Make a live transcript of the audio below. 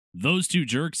Those Two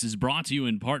Jerks is brought to you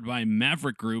in part by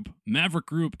Maverick Group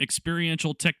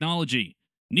Experiential Technology.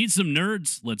 Need some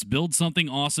nerds? Let's build something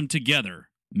awesome together.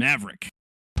 Maverick.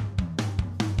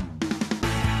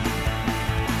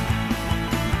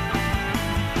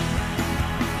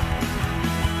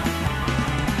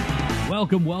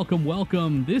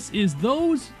 Welcome. This is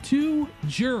Those Two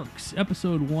Jerks,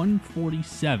 episode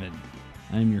 147.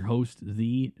 I'm your host,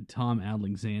 the Tom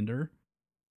Alexander.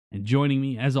 And joining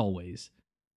me, as always,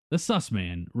 the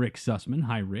Sussman, Rick Sussman.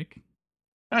 Hi, Rick.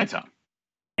 Hi, Tom.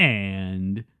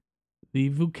 And the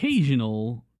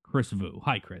vocational Chris Vu.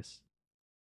 Hi, Chris.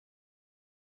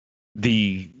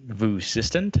 The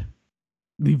Vu-assistant?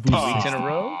 The 2 weeks in a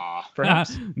row,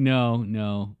 perhaps?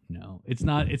 No. It's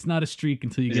not a streak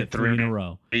until you get 3 in a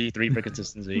row. Three for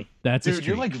consistency. That's Dude, a streak.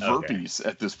 you're like Verpes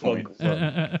at this point.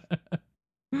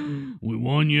 We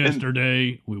won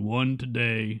yesterday. We won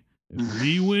today. If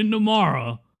we win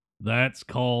tomorrow, that's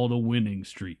called a winning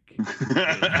streak.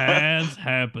 It has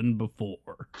happened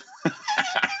before.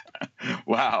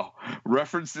 Wow.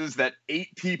 References that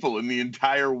 8 people in the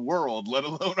entire world, let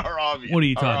alone our audience. What are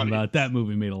you talking about? That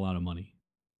movie made a lot of money.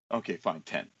 Okay, fine,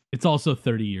 10. It's also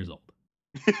 30 years old.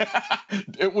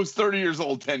 It was 30 years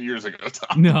old 10 years ago,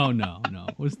 Tom. No.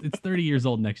 It's 30 years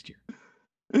old next year.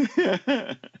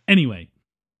 Anyway,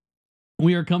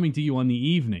 we are coming to you on the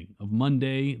evening of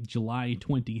Monday, July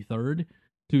 23rd,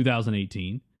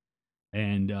 2018.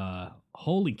 And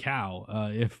holy cow,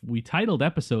 if we titled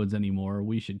episodes anymore,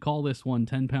 we should call this one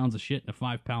 10 pounds of shit in a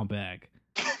 5-pound bag.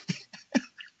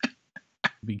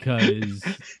 Because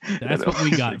that's what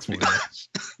we got for it.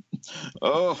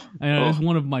 And it's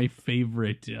one of my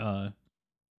favorite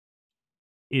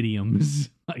idioms,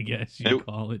 I guess you'd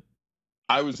call it.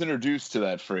 I was introduced to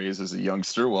that phrase as a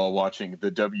youngster while watching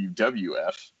the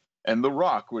WWF, and The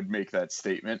Rock would make that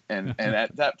statement, and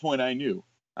at that point I knew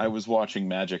I was watching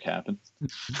magic happen.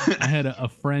 I had a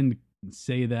friend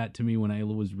say that to me when I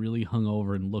was really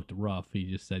hungover and looked rough. He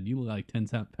just said, "You look like 10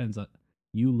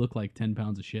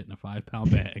 pounds of shit in a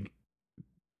 5-pound bag."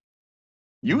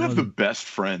 You have the best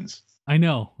friends. I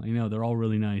know. They're all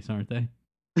really nice, aren't they?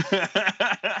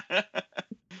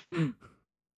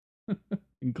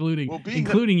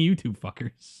 Including you two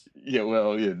fuckers. Yeah,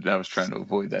 well, yeah, I was trying to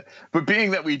avoid that. But being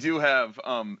that we do have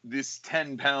this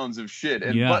 10 pounds of shit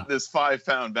and but this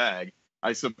 5-pound bag,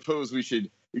 I suppose we should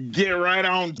get right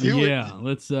on to it. Yeah,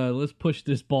 let's push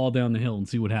this ball down the hill and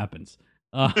see what happens.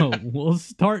 We'll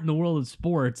start in the world of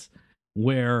sports,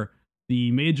 where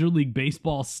the Major League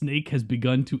Baseball snake has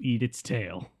begun to eat its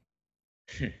tail.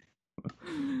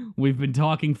 We've been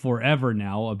talking forever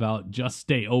now about just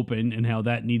stay open and how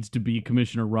that needs to be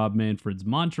Commissioner Rob Manfred's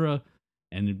mantra.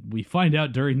 And we find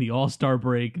out during the All-Star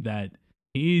break that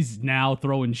he's now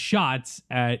throwing shots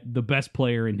at the best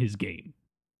player in his game,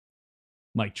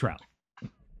 Mike Trout.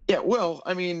 Yeah, well,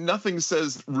 I mean, nothing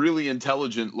says really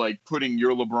intelligent like putting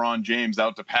your LeBron James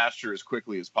out to pasture as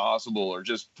quickly as possible, or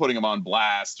just putting him on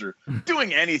blast, or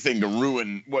doing anything to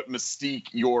ruin what mystique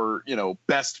your,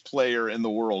 best player in the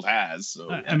world has.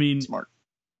 So, I mean, smart.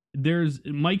 There's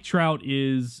Mike Trout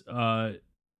is, I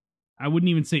wouldn't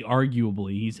even say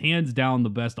arguably, he's hands down the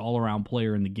best all-around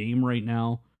player in the game right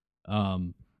now.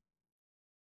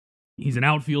 He's an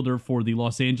outfielder for the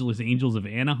Los Angeles Angels of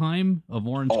Anaheim of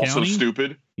Orange County. Also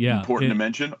stupid. Yeah. Important to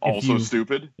mention. Also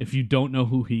stupid. If you don't know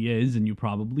who he is, and you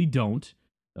probably don't,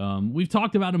 we've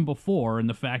talked about him before, and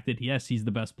the fact that, yes, he's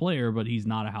the best player, but he's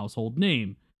not a household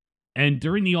name. And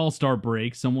during the All-Star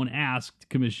break, someone asked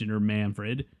Commissioner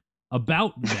Manfred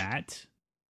about that,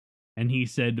 and he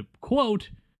said,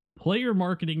 quote, "Player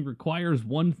marketing requires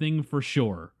one thing for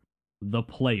sure, the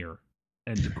player,"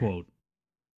 end quote.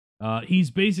 He's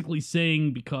basically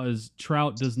saying because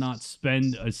Trout does not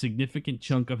spend a significant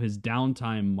chunk of his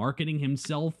downtime marketing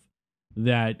himself,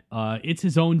 that it's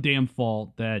his own damn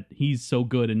fault that he's so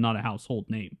good and not a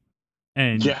household name.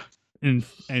 And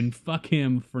and fuck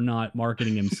him for not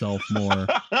marketing himself more.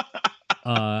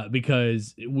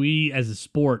 Because we as a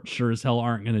sport sure as hell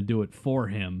aren't going to do it for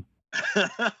him.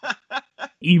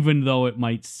 Even though it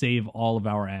might save all of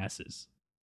our asses.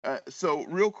 So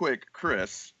real quick,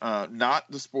 Chris, not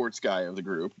the sports guy of the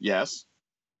group. Yes.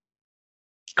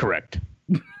 Correct.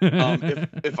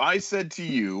 If I said to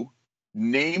you,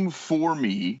 name for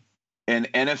me an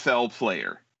NFL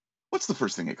player, what's the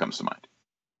first thing that comes to mind?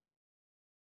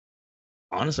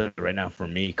 Honestly, right now for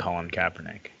me, Colin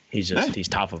Kaepernick. He's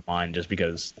top of mind just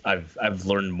because I've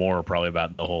learned more probably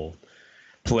about the whole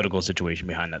political situation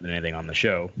behind that than anything on the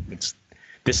show. Let's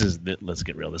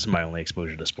get real. This is my only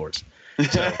exposure to sports.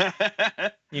 So,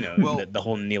 the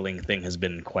whole kneeling thing has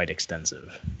been quite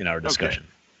extensive in our discussion.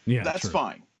 Okay. Yeah, that's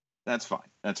fine. That's fine.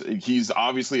 He's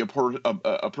obviously a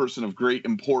person of great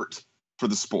import for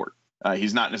the sport.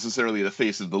 He's not necessarily the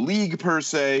face of the league per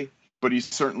se, but he's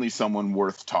certainly someone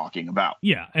worth talking about.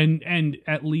 Yeah, and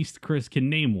at least Chris can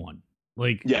name one.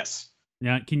 Like, yes.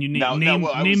 Yeah, can you name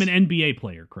an NBA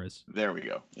player, Chris? There we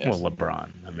go. Yes. Well, LeBron.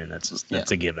 I mean, that's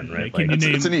a given, right? Can like,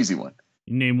 it's an easy one.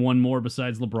 You name one more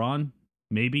besides LeBron?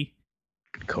 Maybe.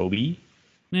 Kobe.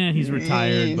 Nah, he's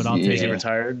retired, but I'll take it. Is he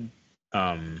retired?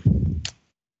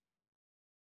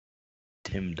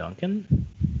 Tim Duncan.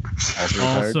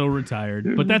 Also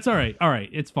retired, but that's all right. All right,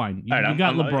 it's fine. You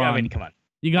got LeBron. I mean, come on.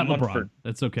 You got LeBron.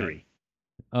 That's okay.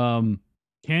 3.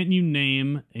 Can't you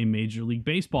name a Major League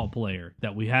Baseball player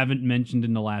that we haven't mentioned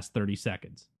in the last 30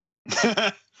 seconds?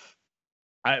 I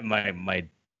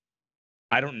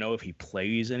don't know if he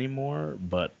plays anymore,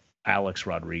 but Alex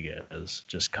Rodriguez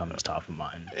just comes top of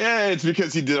mind. Yeah, it's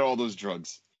because he did all those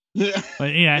drugs. Yeah,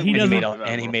 but yeah, he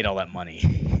doesn't. He made all that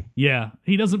money. Yeah,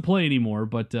 he doesn't play anymore,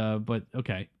 but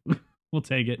okay, we'll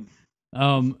take it.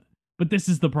 But this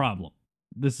is the problem.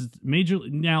 This is major.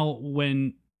 Now,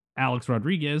 when Alex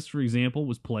Rodriguez, for example,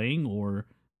 was playing, or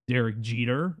Derek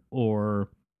Jeter, or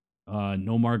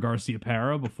Nomar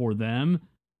Garciaparra before them,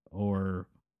 or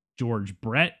George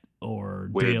Brett, or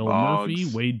Dale Murphy,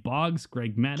 Wade Boggs,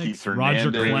 Greg Maddux,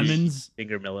 Roger Clemens,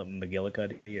 Finger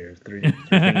McGillicuddy, or three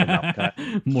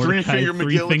Mordecai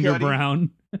Three Finger Brown.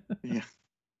 Yeah.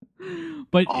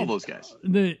 But all those guys.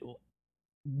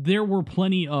 There were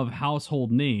plenty of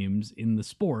household names in the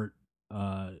sport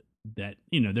that,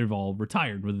 they've all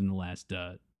retired within the last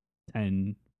 5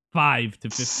 to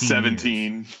 15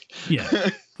 17 years. Yeah,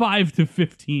 5 to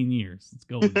 15 years. Let's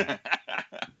go with that.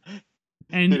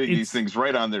 And hitting these things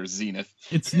right on their zenith.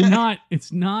 It's not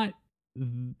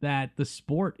that the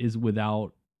sport is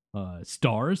without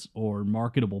stars or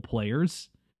marketable players,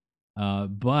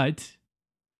 but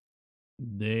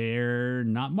they're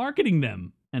not marketing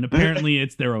them, and apparently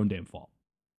it's their own damn fault.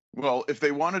 Well, if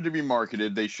they wanted to be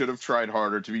marketed, they should have tried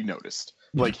harder to be noticed,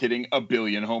 like hitting 1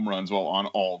 billion home runs while on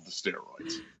all of the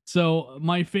steroids. So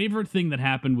my favorite thing that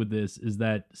happened with this is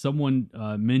that someone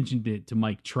mentioned it to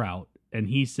Mike Trout, and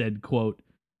he said, quote,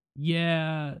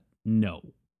 "Yeah, no."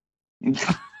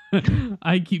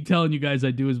 I keep telling you guys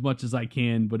I do as much as I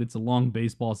can, but it's a long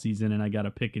baseball season, and I got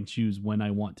to pick and choose when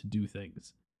I want to do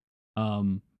things.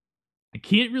 I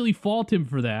can't really fault him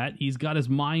for that. He's got his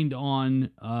mind on,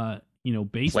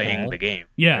 baseball. Playing the game.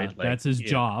 Yeah, right? that's his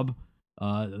job.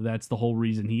 That's the whole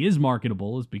reason he is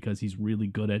marketable, is because he's really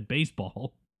good at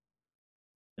baseball.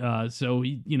 So,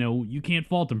 you can't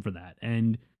fault him for that.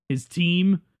 And his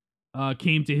team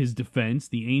came to his defense.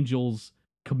 The Angels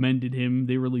commended him.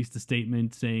 They released a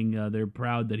statement saying they're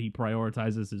proud that he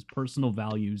prioritizes his personal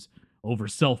values over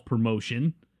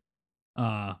self-promotion.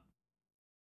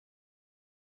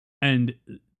 And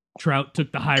Trout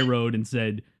took the high road and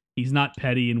said he's not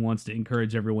petty and wants to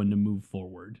encourage everyone to move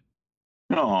forward.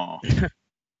 Oh. I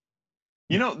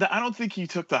don't think he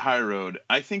took the high road.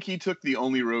 I think he took the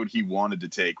only road he wanted to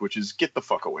take, which is get the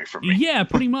fuck away from me. Yeah,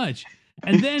 pretty much.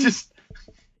 And then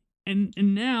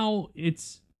and now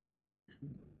it's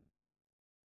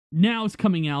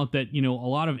coming out that, a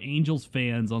lot of Angels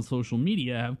fans on social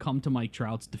media have come to Mike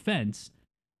Trout's defense,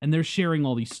 and they're sharing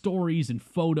all these stories and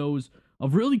photos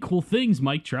of really cool things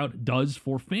Mike Trout does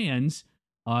for fans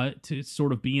to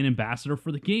sort of be an ambassador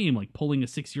for the game, like pulling a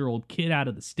 6-year-old kid out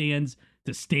of the stands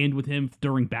to stand with him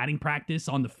during batting practice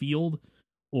on the field,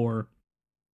 or,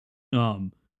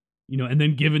 and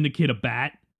then giving the kid a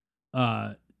bat,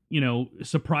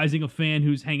 surprising a fan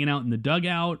who's hanging out in the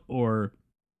dugout, or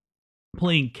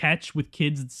playing catch with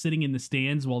kids sitting in the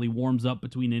stands while he warms up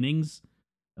between innings,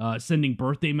 sending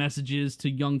birthday messages to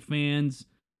young fans,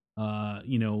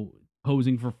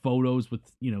 posing for photos with,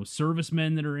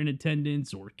 servicemen that are in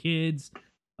attendance or kids.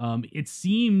 It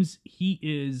seems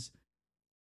he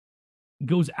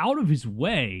goes out of his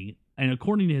way, and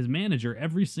according to his manager,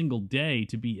 every single day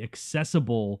to be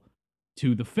accessible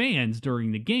to the fans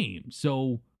during the game.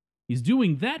 So he's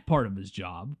doing that part of his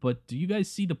job, but do you guys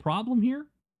see the problem here?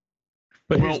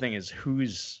 But here's the thing: is who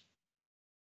is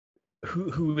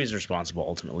responsible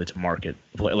ultimately to market,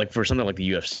 like for something like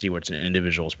the UFC, where it's an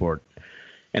individual sport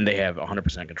and they have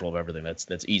 100% control of everything.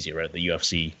 That's easy, right? The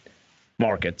UFC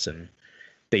markets, and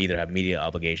they either have media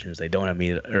obligations, they don't have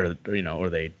media, or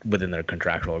they, within their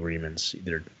contractual agreements,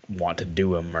 either want to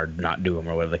do them or not do them,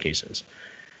 or whatever the case is.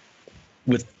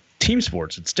 With team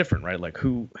sports, it's different, right? Like,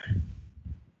 who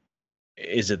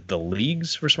is it? The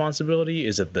league's responsibility?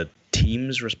 Is it the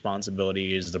team's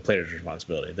responsibility? Is it the player's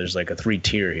responsibility? There's like a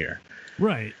 3-tier here.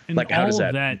 Right. And like, how does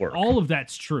that work? All of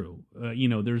that's true.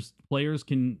 There's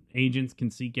agents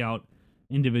can seek out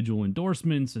individual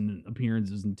endorsements and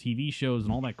appearances in TV shows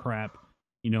and all that crap.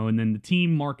 And then the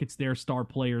team markets their star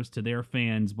players to their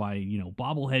fans by,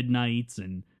 bobblehead nights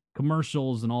and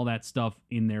commercials and all that stuff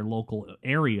in their local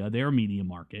area, their media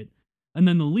market. And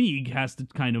then the league has to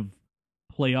kind of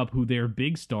play up who their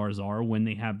big stars are when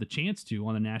they have the chance to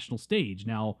on the national stage.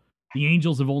 Now, the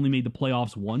Angels have only made the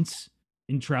playoffs once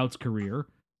in Trout's career,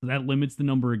 so that limits the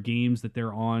number of games that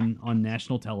they're on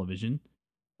national television.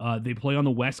 They play on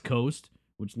the West Coast,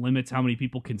 which limits how many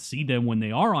people can see them when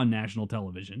they are on national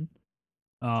television.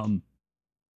 And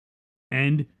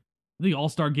the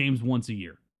All-Star games once a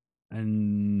year,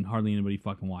 and hardly anybody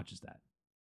fucking watches that.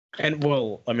 And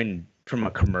well, I mean, from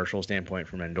a commercial standpoint,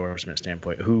 from an endorsement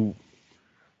standpoint, who,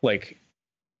 like,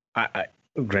 I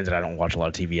granted I don't watch a lot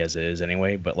of TV as it is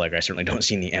anyway, but like I certainly don't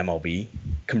see any MLB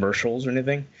commercials or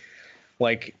anything.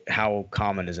 Like, how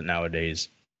common is it nowadays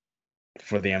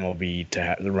for the MLB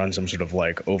to run some sort of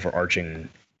like overarching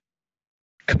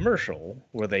commercial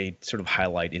where they sort of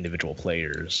highlight individual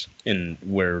players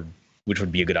which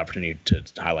would be a good opportunity to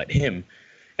highlight him,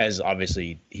 as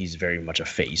obviously he's very much a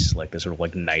face, like the sort of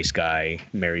like nice guy,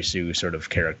 Mary Sue sort of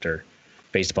character,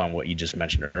 based upon what you just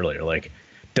mentioned earlier. Like,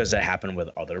 does that happen with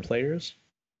other players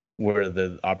where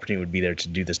the opportunity would be there to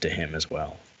do this to him as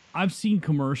well? I've seen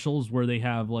commercials where they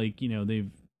have like,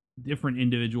 they've different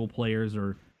individual players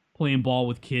or playing ball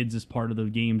with kids as part of the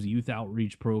game's youth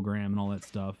outreach program and all that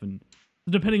stuff. And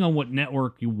depending on what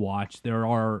network you watch, there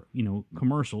are,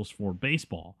 commercials for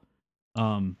baseball.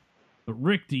 But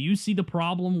Rick, do you see the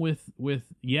problem with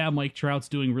Mike Trout's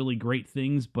doing really great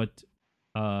things, but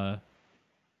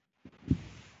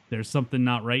there's something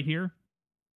not right here?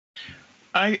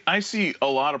 I see a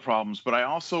lot of problems, but I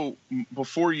also,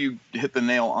 before you hit the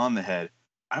nail on the head,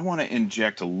 I want to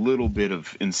inject a little bit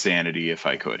of insanity if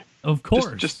I could. Of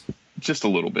course. Just a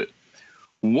little bit.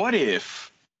 What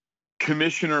if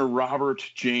Commissioner Robert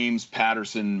James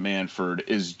Patterson Manford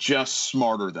is just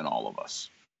smarter than all of us?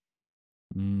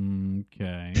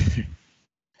 Okay.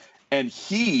 And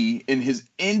he, in his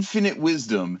infinite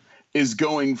wisdom, is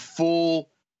going full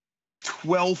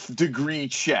 12th degree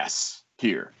chess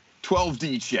here.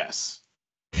 12D chess.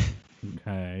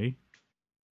 Okay.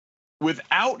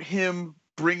 Without him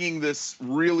bringing this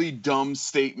really dumb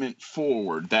statement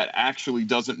forward that actually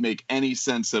doesn't make any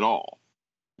sense at all,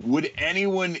 would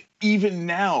anyone even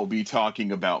now be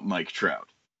talking about Mike Trout?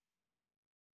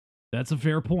 That's a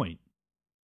fair point.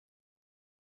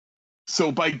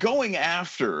 So by going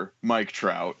after Mike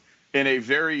Trout in a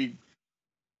very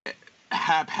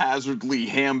haphazardly,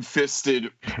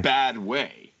 ham-fisted, bad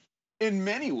way, in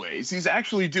many ways, he's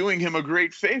actually doing him a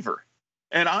great favor.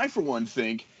 And I, for one,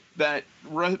 think that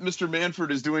Mr.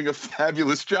 Manford is doing a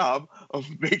fabulous job of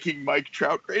making Mike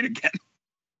Trout great again.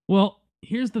 Well,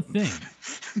 here's the thing.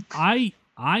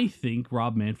 I think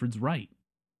Rob Manfred's right.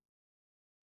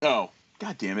 Oh,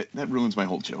 God damn it. That ruins my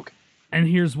whole joke. And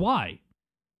here's why.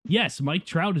 Yes, Mike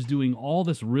Trout is doing all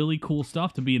this really cool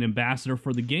stuff to be an ambassador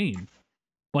for the game,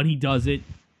 but he does it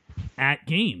at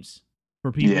games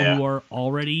for people who are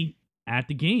already at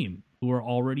the game, who are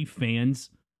already fans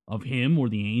of him or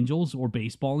the Angels or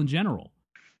baseball in general.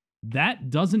 That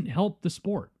doesn't help the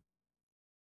sport.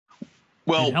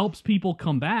 Well, it helps people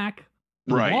come back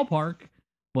to the ballpark,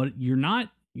 but you're not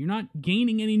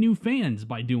gaining any new fans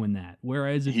by doing that.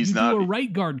 Whereas if you do a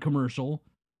right guard commercial,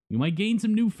 you might gain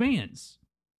some new fans.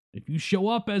 If you show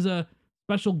up as a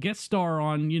special guest star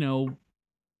on,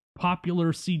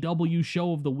 popular CW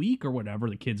show of the week or whatever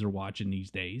the kids are watching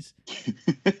these days.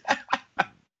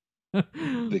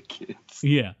 The kids.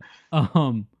 Yeah.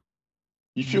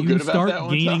 You feel good about that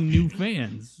one? You start gaining new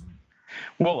fans.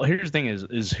 Well, here's the thing is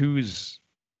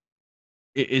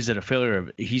it a failure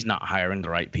of he's not hiring the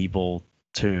right people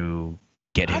to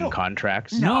get him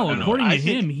contracts? No, according to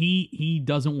him, he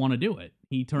doesn't want to do it.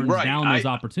 He turns down those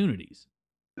opportunities.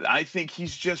 I think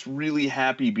he's just really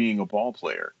happy being a ball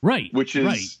player. Right. Which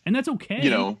is and that's okay.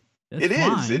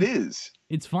 It is.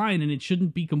 It's fine, and it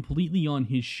shouldn't be completely on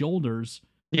his shoulders.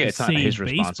 Yeah, it's not his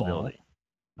responsibility.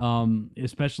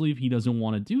 Especially if he doesn't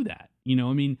want to do that. You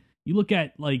look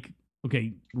at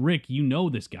Rick,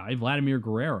 this guy, Vladimir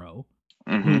Guerrero,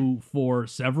 who for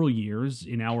several years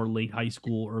in our late high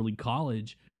school, early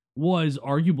college, was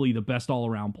arguably the best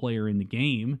all-around player in the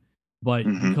game. But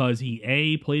because he,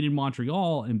 A, played in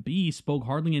Montreal, and B, spoke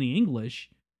hardly any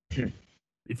English,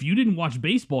 if you didn't watch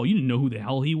baseball, you didn't know who the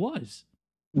hell he was.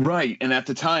 Right. And at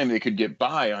the time, they could get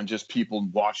by on just people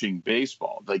watching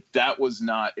baseball. Like, that was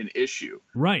not an issue.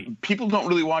 Right. People don't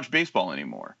really watch baseball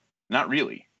anymore. Not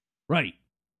really. Right.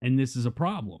 And this is a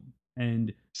problem.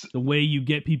 And the way you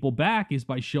get people back is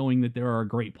by showing that there are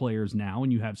great players now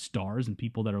and you have stars and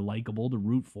people that are likable to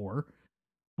root for.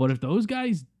 But if those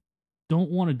guys don't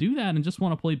want to do that and just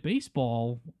want to play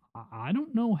baseball, I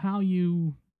don't know how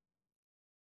you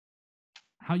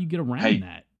get around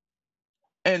that.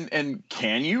 And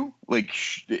can you? Like,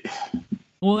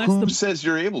 well, who says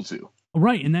you're able to?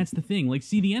 Right, and that's the thing. Like,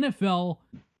 see, the NFL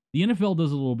does it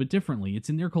a little bit differently. It's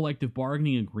in their collective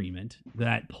bargaining agreement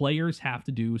that players have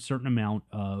to do a certain amount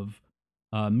of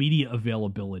media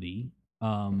availability,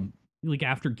 like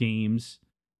after games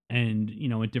and,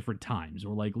 at different times.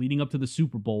 Or like leading up to the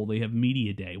Super Bowl, they have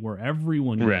media day where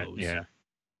everyone goes. Right, yeah.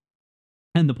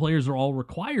 And the players are all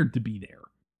required to be there.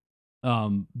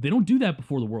 They don't do that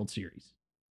before the World Series.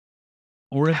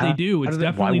 Or if they do, it's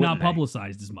definitely not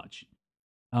publicized as much.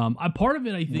 Part of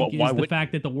it, I think, is the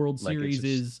fact that the World Series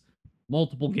is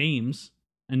multiple games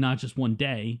and not just one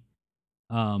day.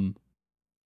 I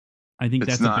think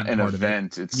that's a big part of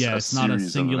it. It's not a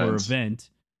singular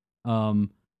event.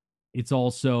 It's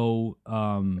also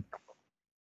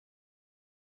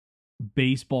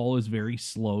baseball is very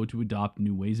slow to adopt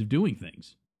new ways of doing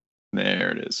things.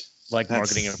 There it is. Like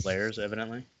marketing of players,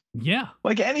 evidently. Yeah.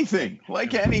 Like anything. Baseball.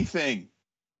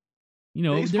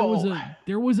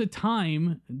 there was a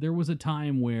time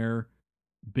where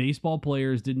baseball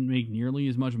players didn't make nearly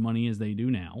as much money as they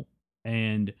do now,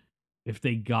 and if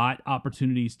they got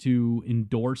opportunities to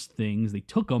endorse things, they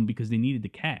took them because they needed the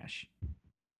cash.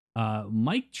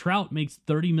 Mike Trout makes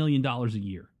 $30 million a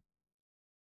year.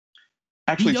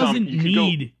 Actually, he doesn't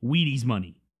need Wheaties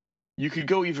money. You could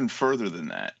go even further than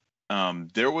that.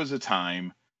 There was a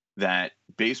time that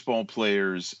baseball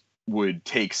players would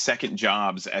take second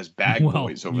jobs as bag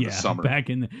boys over the summer.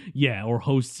 Or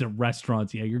hosts at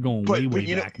restaurants. Yeah, you're going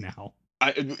way back now.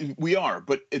 We are,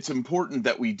 but it's important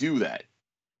that we do that.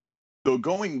 Though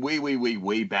going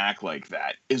way back like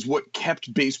that is what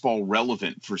kept baseball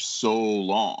relevant for so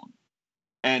long.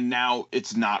 And now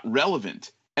it's not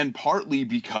relevant. And partly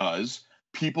because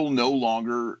people no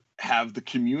longer have the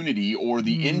community or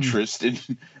the interest in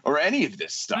or any of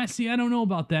this stuff. I don't know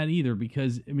about that either,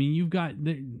 because you've got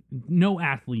no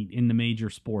athlete in the major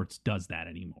sports does that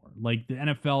anymore. Like the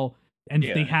NFL, and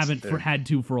they haven't had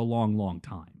to for a long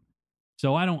time.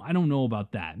 So I don't know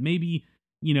about that. Maybe,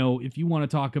 if you want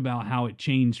to talk about how it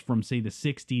changed from, say, the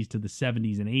 60s to the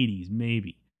 70s and 80s,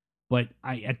 maybe. But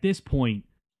at this point,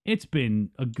 it's been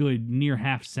a good near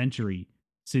half century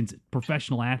since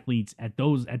professional athletes at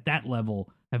that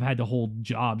level have had to hold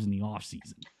jobs in the off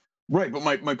season. Right.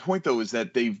 But my point, though, is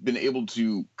that they've been able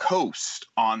to coast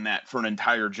on that for an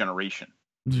entire generation.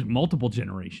 Multiple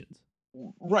generations.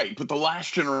 Right. But the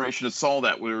last generation that saw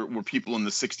that were people in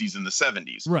the 60s and the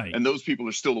 70s. Right. And those people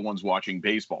are still the ones watching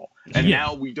baseball. And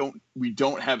now we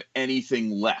don't have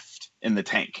anything left in the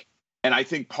tank. And I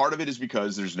think part of it is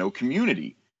because there's no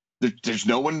community. There's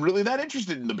no one really that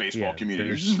interested in the baseball community.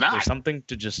 There's just not. There's something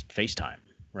to just FaceTime,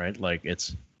 right? Like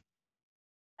it's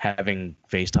having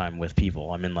FaceTime with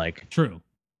people. True.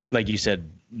 Like you said,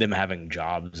 them having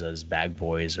jobs as bag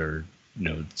boys or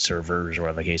servers or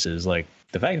whatever the case is. Like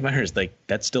the fact of the matter is, like,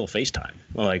 that's still FaceTime.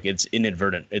 Like it's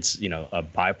inadvertent. It's a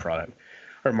byproduct,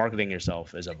 or marketing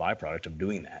yourself as a byproduct of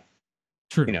doing that.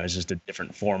 True. It's just a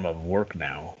different form of work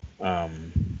now.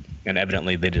 And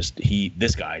evidently this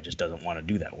guy just doesn't want to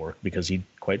do that work because he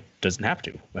quite doesn't have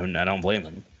to. And I don't blame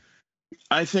him.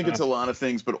 I think it's a lot of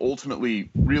things, but ultimately,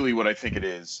 really what I think it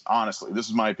is, honestly, this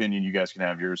is my opinion, you guys can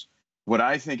have yours. What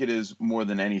I think it is more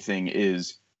than anything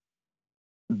is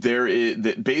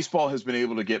that baseball has been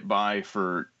able to get by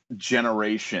for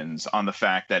generations on the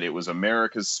fact that it was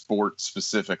America's sport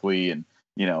specifically, and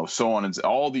so on, and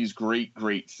all these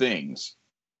great things.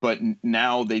 But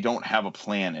now they don't have a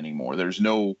plan anymore. There's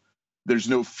no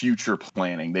future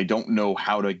planning. They don't know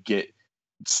how to get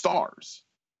stars.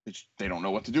 They don't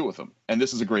know what to do with them. And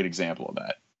this is a great example of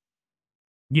that.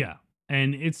 Yeah.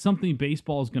 And it's something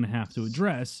baseball is going to have to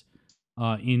address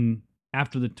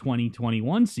after the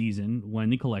 2021 season,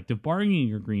 when the collective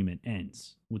bargaining agreement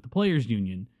ends with the players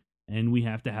union, and we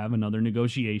have to have another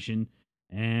negotiation.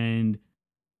 And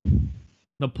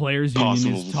the players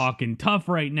union is talking tough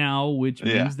right now, which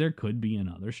means there could be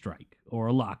another strike or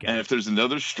a lockout. And if there's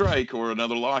another strike or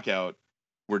another lockout,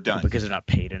 we're done. Because they're not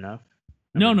paid enough?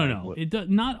 No.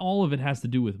 Not all of it has to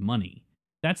do with money.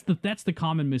 That's the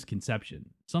common misconception.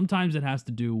 Sometimes it has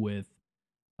to do with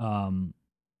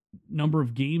number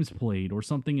of games played, or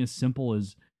something as simple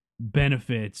as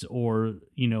benefits, or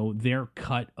their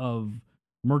cut of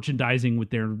merchandising with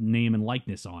their name and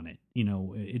likeness on it.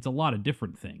 It's a lot of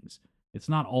different things. It's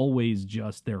not always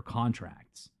just their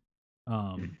contracts.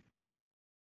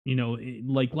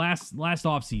 like last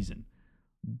off season,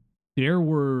 there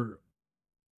were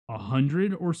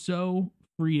 100 or so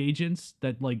free agents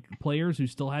that like players who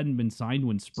still hadn't been signed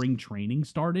when spring training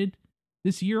started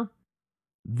this year.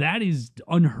 That is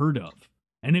unheard of.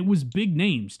 And it was big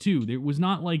names too. It was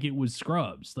not like it was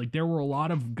scrubs. Like there were a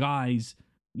lot of guys,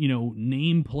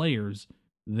 name players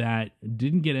that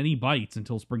didn't get any bites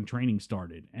until spring training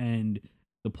started. And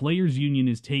the players union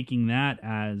is taking that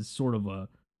as sort of a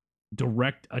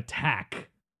direct attack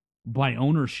by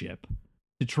ownership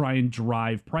to try and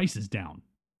drive prices down.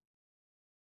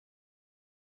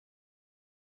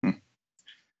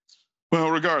 Well,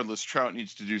 regardless, Trout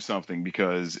needs to do something,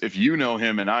 because if you know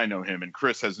him and I know him and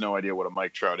Chris has no idea what a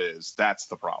Mike Trout is, that's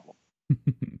the problem.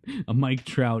 A Mike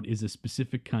Trout is a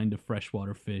specific kind of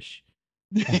freshwater fish.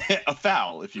 A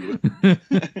fowl, if you would.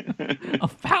 A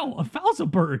fowl. A fowl's a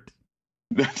bird.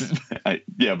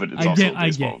 Yeah, but it's also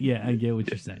baseball. I get what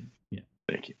you're saying. Yeah.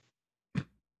 Thank you.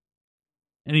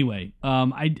 Anyway,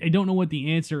 I don't know what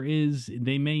the answer is.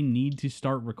 They may need to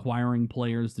start requiring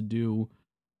players to do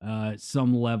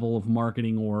some level of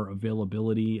marketing or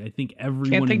availability. I think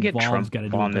everyone involved's got to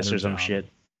do on this or some job. shit.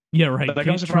 Yeah, right. Like, Can't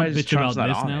I'm surprised Trump bitch Trump's about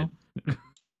not this on now?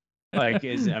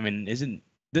 Isn't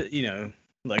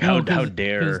like how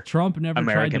dare Trump never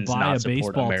Americans tried to buy not a support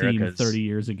baseball team America's- 30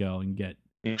 years ago and got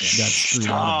screwed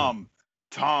out of it.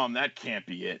 Tom, that can't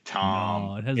be it. Tom,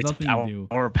 No, it has it's nothing to do.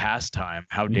 our pastime.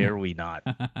 How dare we not,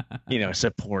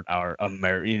 support our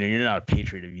America? You're not a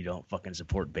patriot if you don't fucking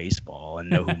support baseball and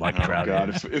know who Mike Oh Trout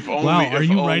God, is. if only, Wow, if are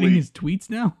you only, writing his tweets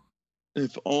now?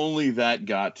 If only that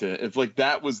got to, if like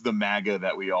that was the MAGA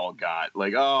that we all got.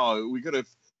 Like, oh, we could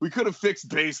have fixed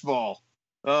baseball.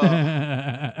 Oh.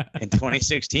 In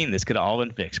 2016, this could have all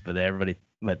been fixed, but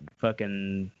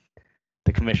fucking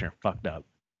the commissioner fucked up.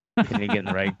 Couldn't get in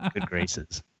the right good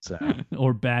graces. So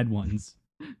Or bad ones.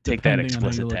 take that depending on how you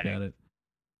explicit look tag. at it.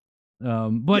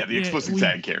 But yeah, the explicit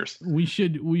tag cares. We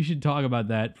should talk about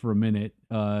that for a minute.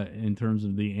 In terms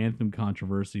of the anthem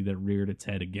controversy that reared its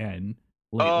head again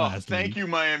last thank week. you,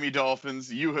 Miami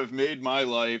Dolphins. You have made my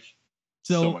life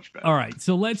So so much better. all right,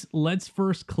 so let's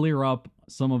first clear up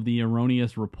some of the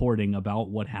erroneous reporting about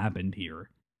what happened here.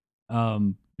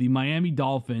 The Miami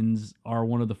Dolphins are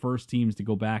one of the first teams to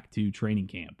go back to training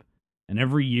camp. And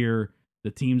every year, the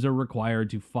teams are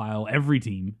required to file, every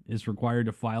team is required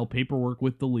to file paperwork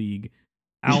with the league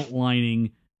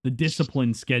outlining the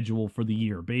discipline schedule for the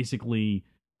year. Basically,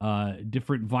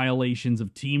 different violations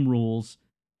of team rules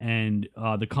and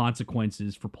the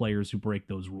consequences for players who break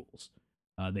those rules.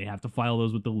 They have to file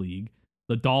those with the league.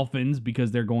 The Dolphins,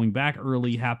 because they're going back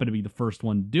early, happen to be the first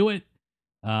one to do it.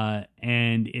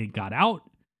 And it got out.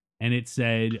 And it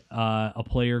said a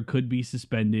player could be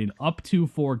suspended up to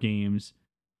 4 games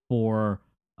for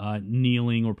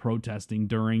kneeling or protesting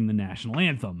during the national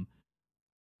anthem.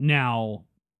 Now,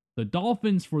 the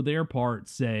Dolphins, for their part,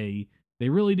 say they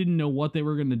really didn't know what they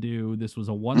were going to do. This was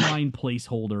a one-line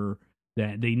placeholder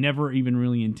that they never even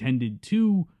really intended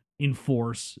to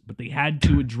enforce, but they had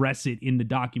to address it in the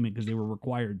document because they were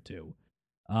required to.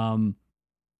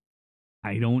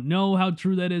 I don't know how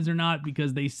true that is or not,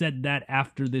 because they said that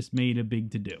after this made a big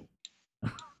to-do.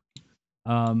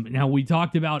 Now, we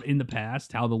talked about in the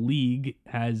past how the league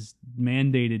has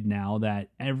mandated now that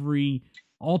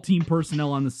all team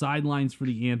personnel on the sidelines for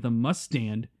the anthem must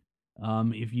stand.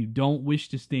 If you don't wish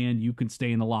to stand, you can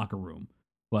stay in the locker room,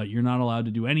 but you're not allowed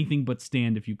to do anything but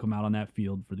stand if you come out on that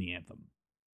field for the anthem.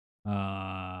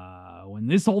 When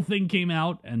this whole thing came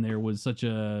out and there was such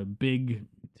a big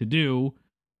to-do,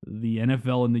 the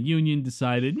NFL and the union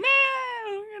decided,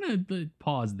 we're going to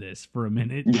pause this for a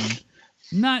minute and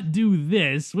not do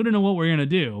this. We don't know what we're going to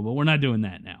do, but we're not doing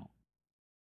that now.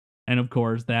 And of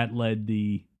course, that led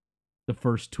the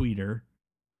first tweeter,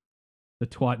 the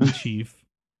twat in chief,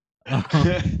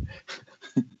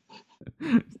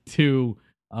 to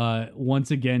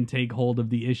once again take hold of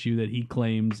the issue that he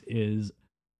claims is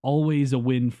always a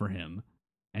win for him.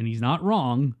 And he's not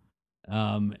wrong.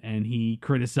 And he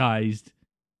criticized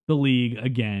the league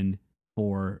again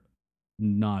for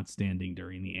not standing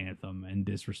during the anthem and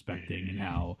disrespecting, and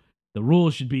how the rule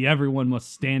should be everyone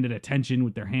must stand at attention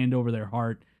with their hand over their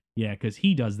heart. Yeah, because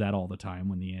he does that all the time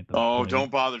when the anthem. Oh, don't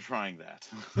bother trying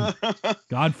that.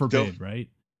 God forbid, right?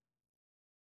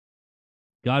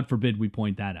 God forbid we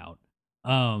point that out.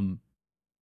 And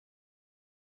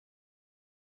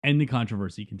the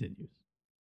controversy continues.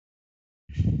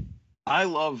 I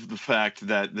love the fact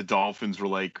that the Dolphins were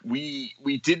like, we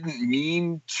didn't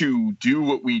mean to do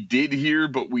what we did here,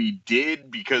 but we did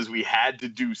because we had to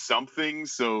do something.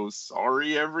 So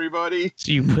sorry, everybody.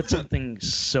 So you put something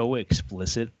so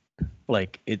explicit,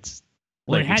 like it's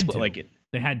Well, like it had to. like it.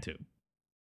 They had to.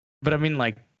 But I mean,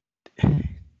 like,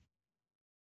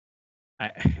 I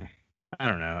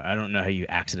don't know. I don't know how you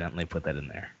accidentally put that in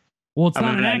there. Well, it's I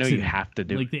not mean, an I know accident. you have to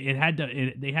do like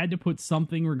they had to put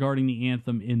something regarding the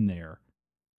anthem in there.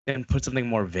 And put something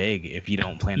more vague if you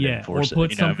don't plan to Yeah, or enforce it.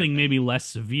 put you know? something maybe less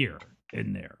severe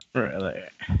in there. Right,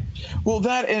 like, Well,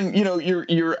 that, and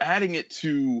you're adding it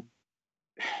to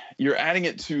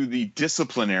the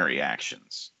disciplinary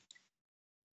actions.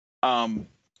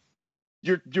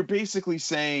 You're basically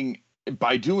saying,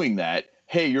 by doing that,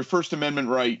 hey, your First Amendment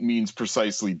right means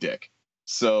precisely dick.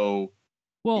 So,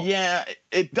 Well, yeah,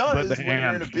 it does. but when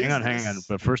you're in a business. hang on.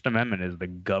 But First Amendment is the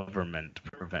government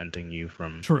preventing you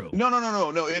from. true.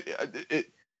 No.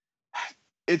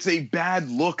 It's a bad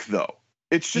look, though.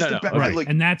 It's just No, a bad, Right, like,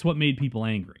 and that's what made people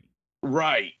angry.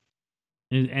 right.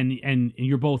 And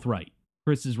you're both right.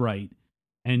 Chris is right,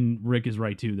 and Rick is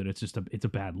right too. That it's a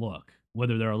bad look,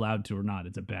 whether they're allowed to or not.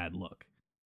 It's a bad look.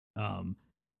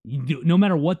 No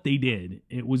matter what they did,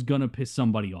 it was gonna piss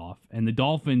somebody off. And the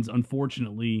Dolphins,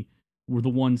 unfortunately, were the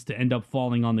ones to end up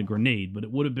falling on the grenade. But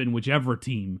it would have been whichever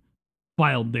team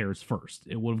filed theirs first.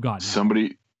 It would have gotten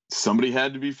Somebody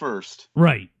had to be first.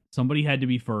 right. Somebody had to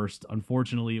be first.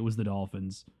 Unfortunately, it was the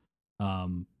Dolphins.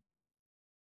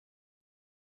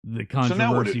 The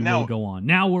controversy will go on.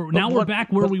 Now we're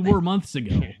back where we were months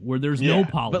ago, where there's no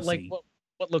policy. But like,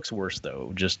 what looks worse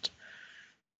though? Just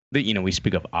that we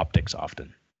speak of optics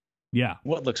often. Yeah.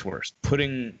 What looks worse?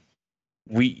 Putting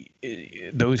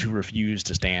those who refuse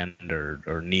to stand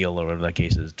or kneel or whatever the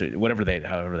case is, however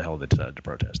the hell they decide to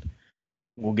protest,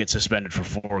 will get suspended for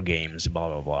 4 games. Blah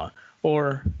blah blah.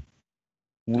 Or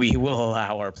we will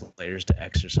allow our players to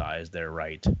exercise their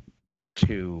right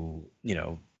to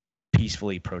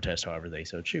peacefully protest however they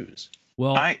so choose.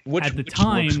 Well, at the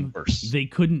time, they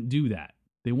couldn't do that.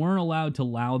 They weren't allowed to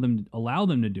allow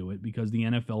them to do it because the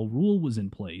NFL rule was in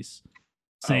place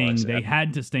saying they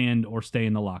had to stand or stay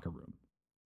in the locker room.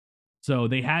 So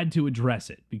they had to address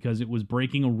it because it was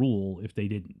breaking a rule if they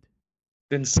didn't.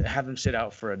 Then have them sit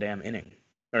out for a damn inning.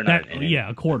 Or not an inning. Yeah,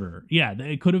 a quarter. Yeah,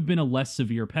 it could have been a less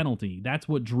severe penalty. That's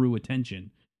what drew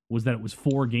attention, was that it was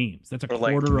 4 games. That's a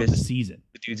quarter of the season.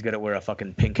 The dude's got to wear a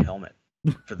fucking pink helmet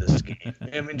for this game.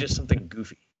 I mean, just something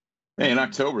goofy. Hey, in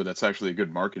October, that's actually a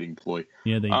good marketing ploy.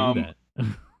 Yeah, they do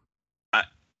that.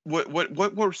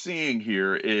 What we're seeing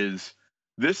here is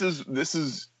this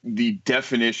is the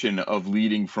definition of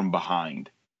leading from behind.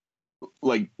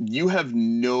 Like, you have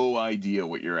no idea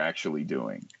what you're actually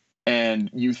doing, and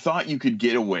you thought you could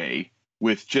get away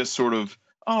with just sort of,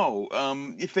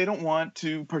 if they don't want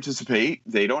to participate,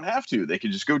 they don't have to. They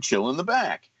can just go chill in the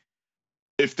back.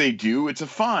 If they do, it's a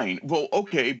fine. Well,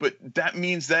 okay, but that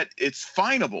means that it's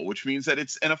finable, which means that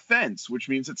it's an offense, which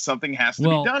means that something has to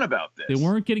be done about this. They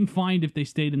weren't getting fined if they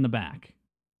stayed in the back.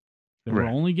 They were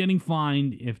only getting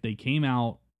fined if they came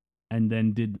out and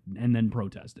then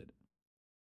protested.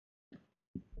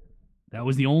 That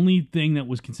was the only thing that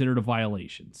was considered a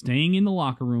violation. Staying in the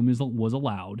locker room was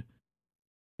allowed.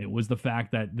 It was the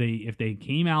fact that if they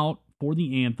came out for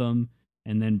the anthem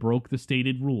and then broke the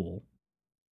stated rule,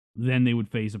 then they would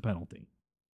face a penalty.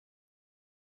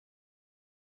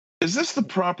 Is this the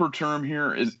proper term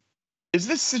here? Is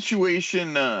this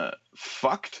situation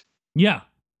fucked? Yeah,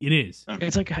 it is. Okay.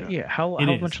 It's like, how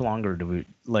much longer do we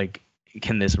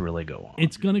can this really go on?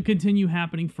 It's going to continue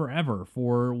happening forever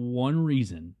for one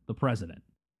reason: the president.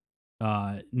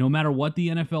 No matter what the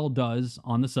NFL does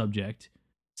on the subject,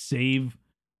 save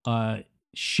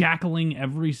shackling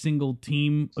every single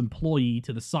team employee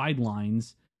to the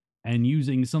sidelines and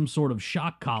using some sort of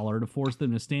shock collar to force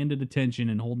them to stand at attention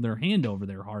and hold their hand over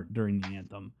their heart during the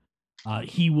anthem,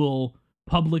 he will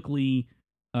publicly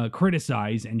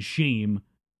criticize and shame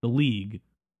the league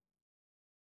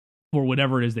for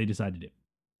whatever it is they decide to do,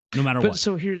 no matter what.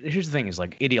 So here's the thing: is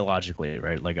like, ideologically,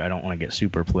 right? Like, I don't want to get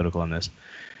super political on this.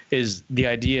 Is the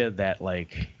idea that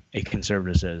like a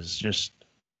conservative says, just,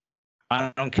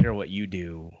 I don't care what you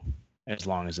do as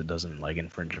long as it doesn't like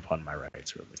infringe upon my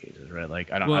rights or the cases, right?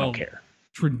 Like, I don't care.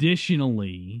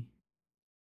 Traditionally,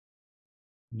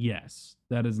 yes,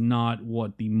 that is not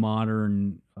what the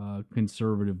modern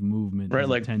conservative movement has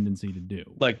a tendency to do.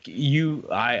 Like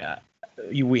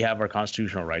we have our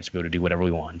constitutional rights to be able to do whatever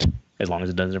we want as long as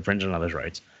it doesn't infringe on others'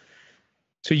 rights.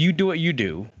 So you do what you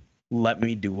do. Let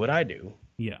me do what I do.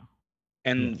 Yeah.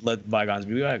 And let bygones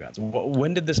be bygones.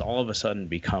 When did this all of a sudden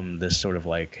become this sort of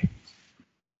like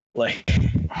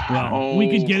well, we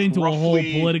could get into a whole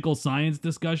political science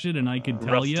discussion, and I could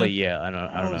tell you. Yeah, I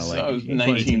don't know. Like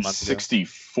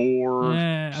 1964.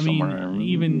 I mean,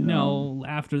 even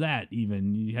after that,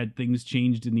 even you had things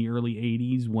changed in the early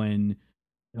 '80s when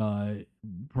uh,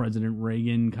 President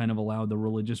Reagan kind of allowed the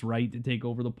religious right to take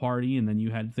over the party, and then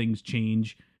you had things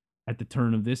change at the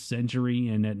turn of this century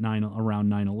and at around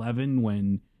 9/11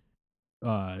 when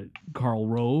Karl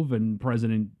Rove and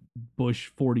President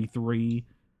Bush 43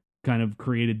 kind of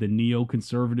created the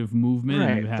neoconservative movement, Right,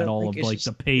 and you had but, all like, of it's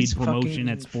the just- paid it's promotion fucking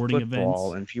at sporting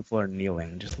football events. and people are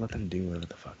kneeling. Just let them do whatever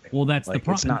the fuck they Well, want. that's the Like,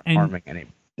 problem. It's not And- harming any.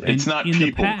 It's not in the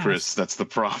people, past- Chris. That's the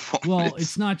problem. Well,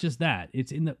 it's not just that.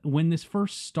 It's when this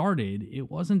first started, it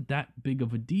wasn't that big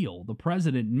of a deal. The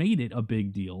president made it a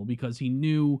big deal because he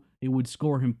knew it would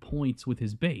score him points with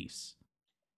his base,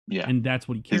 yeah. and that's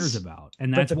what he cares His- about,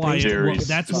 and But that's the why base is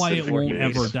that's why it specific won't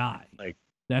base. ever die. Like,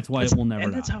 That's why it will never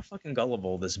and that's die. how fucking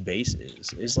gullible this base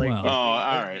is. It's like, Well- Oh,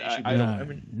 all right. I Yeah.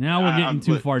 don't. Now we're getting I'm-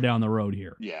 too but- far down the road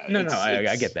here. Yeah. No, I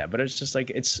it's- get that, but it's just like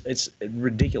it's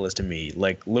ridiculous to me.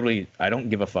 Like literally, I don't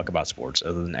give a fuck about sports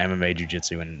other than MMA,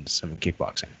 jiu-jitsu, and some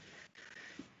kickboxing.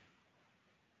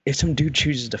 If some dude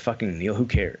chooses to fucking kneel, who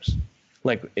cares?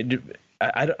 Like,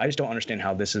 I just don't understand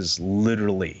how this is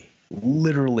literally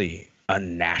a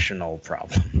national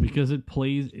problem. Because it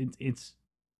plays it's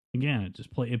again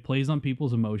it plays on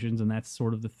people's emotions, and that's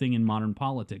sort of the thing in modern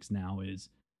politics now is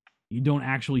you don't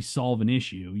actually solve an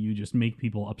issue, you just make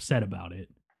people upset about it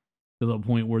to the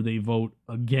point where they vote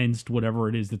against whatever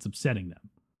it is that's upsetting them.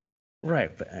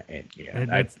 Right, but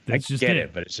And I that's just get it.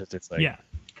 it, but it's like Yeah,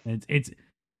 it's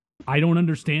I don't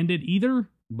understand it either,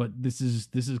 but this is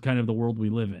kind of the world we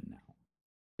live in now.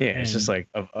 Yeah, it's just And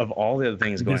like of all the other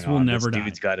things going this will on, never this die.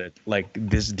 dude's got to like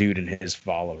this dude and his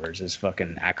followers, his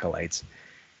fucking acolytes,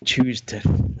 choose to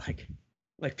like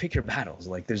pick your battles.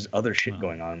 Like there's other shit Well,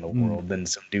 going on in the world than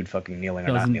some dude fucking kneeling or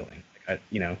not doesn't- kneeling. Like,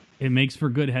 It makes for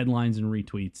good headlines and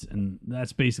retweets, and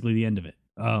that's basically the end of it.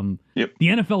 Yep. The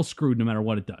NFL's screwed no matter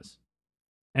what it does,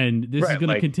 and this is Right, going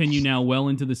to like- continue now well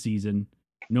into the season,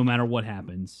 no matter what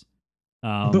happens.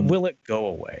 but will it go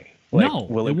away? No,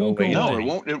 will it won't go away? No, away. it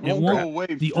won't. It It won't won't. go away.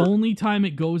 The only time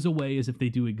it goes away is if they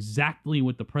do exactly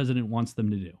what the president wants them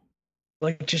to do.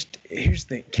 Like, just here's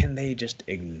the can they just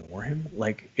ignore him?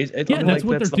 Like, Yeah, like, that's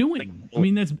what they're the- doing. I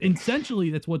mean, that's essentially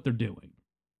that's what they're doing.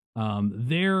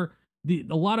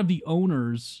 A lot of the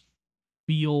owners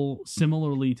feel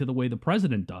similarly to the way the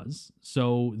president does,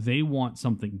 so they want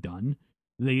something done.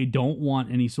 They don't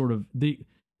want any sort of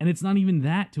and it's not even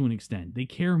that to an extent. They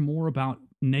care more about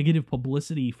negative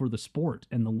publicity for the sport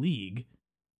and the league,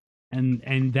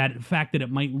 and that fact that it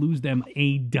might lose them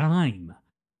a dime,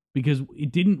 because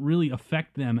it didn't really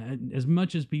affect them as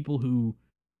much as people who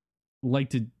like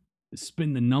to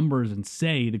spin the numbers and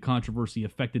say the controversy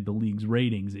affected the league's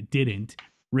ratings. It didn't.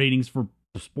 Ratings for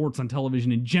sports on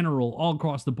television in general, all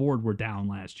across the board, were down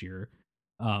last year.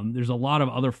 There's a lot of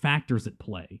other factors at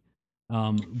play.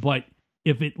 But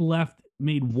if it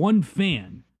made one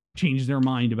fan change their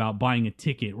mind about buying a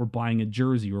ticket or buying a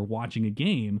jersey or watching a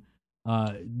game,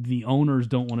 the owners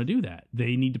don't want to do that.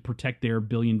 They need to protect their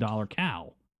billion-dollar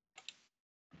cow.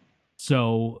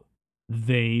 So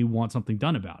they want something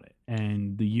done about it.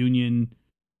 And the union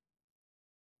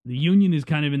is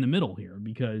kind of in the middle here,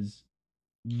 because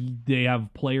they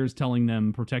have players telling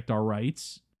them protect our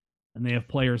rights, and they have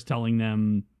players telling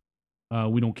them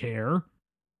we don't care.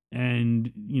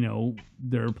 And,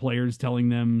 there are players telling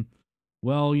them,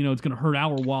 well, it's going to hurt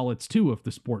our wallets too if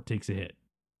the sport takes a hit.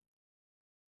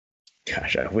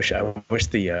 Gosh, I wish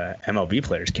the MLB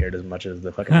players cared as much as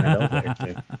the fucking NFL players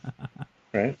do.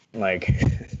 Right? Like,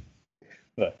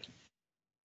 but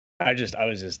I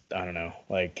don't know.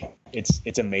 Like,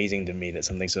 it's amazing to me that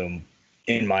something so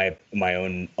in my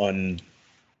own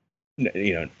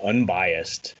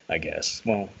unbiased, I guess.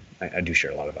 Well, I do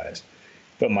share a lot of bias,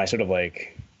 but my sort of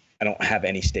like, I don't have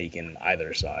any stake in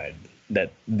either side,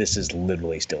 that this is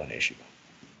literally still an issue.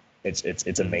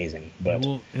 It's amazing, but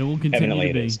it will continue evidently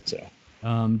to be. it is.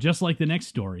 So. Just like the next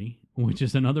story, which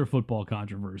is another football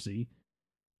controversy,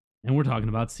 and we're talking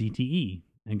about CTE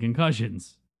and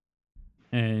concussions,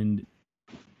 and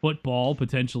football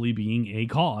potentially being a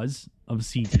cause of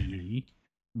CTE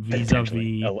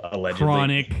vis-a-vis Allegedly.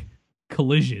 chronic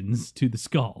collisions to the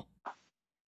skull.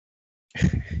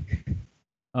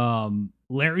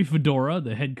 Larry Fedora,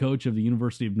 the head coach of the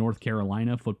University of North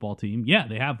Carolina football team, yeah,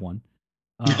 they have one,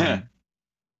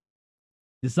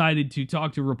 decided to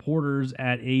talk to reporters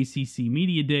at ACC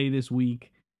Media Day this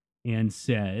week and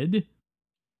said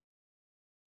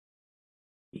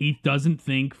he doesn't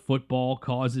think football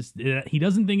causes, he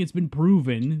doesn't think it's been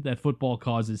proven that football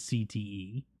causes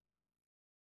CTE,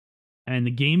 and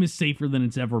the game is safer than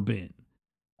it's ever been.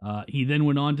 He then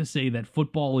went on to say that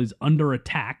football is under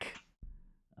attack.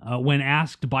 When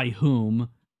asked by whom,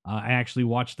 I actually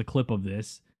watched the clip of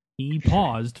this. He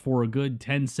paused for a good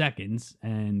 10 seconds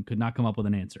and could not come up with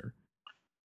an answer.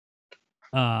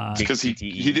 Because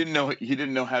he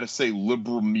didn't know how to say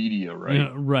liberal media,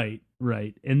 right?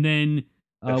 Right. And then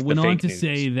went on to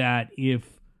say that if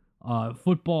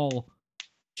football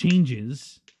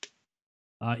changes,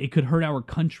 it could hurt our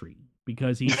country,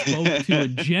 because he spoke to a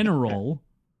general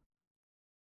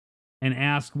and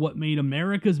asked what made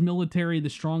America's military the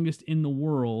strongest in the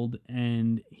world,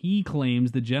 and he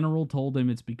claims the general told him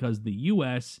it's because the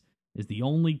U.S. is the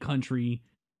only country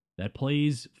that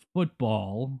plays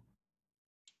football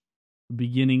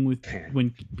beginning with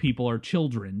when people are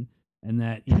children, and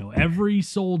that, you know, every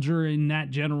soldier in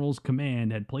that general's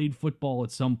command had played football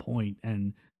at some point,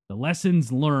 and the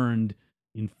lessons learned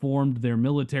informed their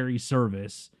military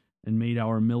service and made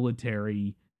our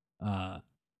military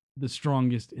the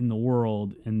strongest in the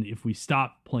world. And if we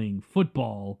stop playing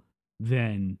football,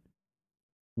 then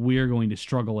we're going to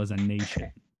struggle as a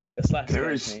nation. This guy's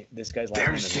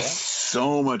there's just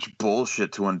so much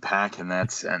bullshit to unpack in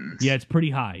that sentence. Yeah, it's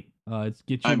pretty high.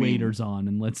 Get your waders on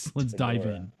and let's dive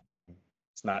in.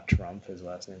 It's not Trump. His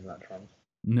last name's not Trump.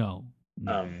 No.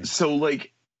 So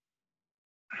like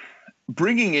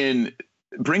bringing in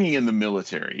the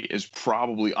military is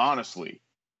probably, honestly,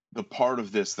 the part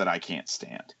of this that I can't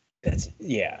stand.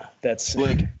 That's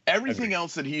like everything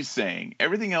else that he's saying.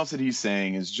 Everything else that he's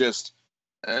saying is just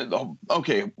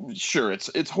okay. Sure,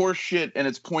 it's horse shit and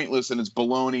it's pointless and it's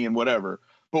baloney and whatever.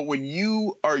 But when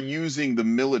you are using the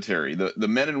military, the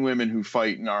men and women who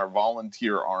fight in our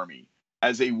volunteer army,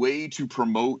 as a way to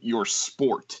promote your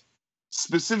sport,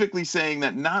 specifically saying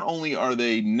that not only are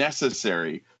they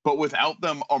necessary, but without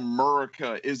them,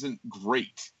 America isn't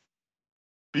great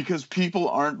because people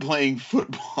aren't playing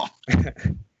football.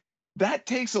 That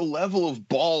takes a level of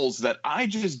balls that I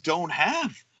just don't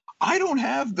have. I don't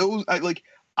have those.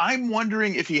 I'm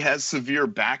wondering if he has severe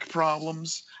back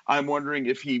problems. I'm wondering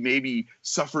if he maybe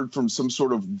suffered from some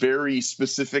sort of very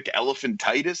specific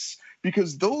elephantitis,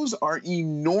 because those are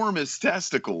enormous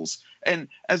testicles. And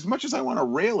as much as I want to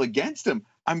rail against him,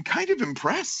 I'm kind of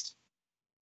impressed.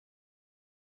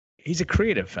 He's a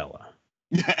creative fella.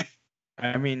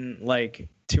 I mean, like,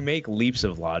 to make leaps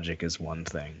of logic is one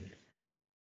thing.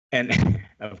 And,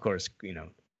 of course, you know,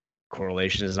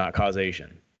 correlation is not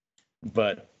causation.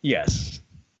 But, yes,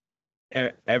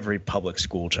 every public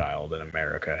school child in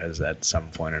America has at some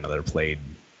point or another played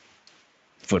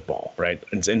football, right?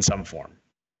 In some form.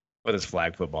 Whether it's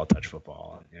flag football, touch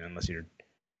football, you know, unless you're...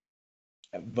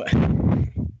 But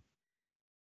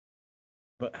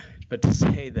to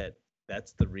say that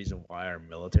that's the reason why our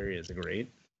military is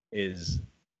great is...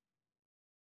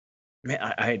 Man,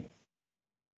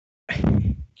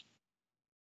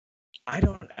 I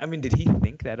don't. I mean, did he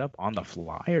think that up on the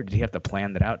fly, or did he have to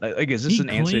plan that out? Like, is this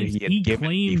answer he had given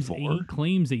before? He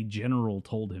claims a general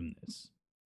told him this,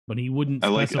 but he wouldn't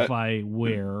specify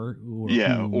where, or who.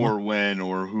 Or when,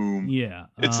 or whom. Yeah,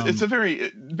 it's a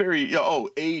very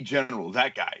a general,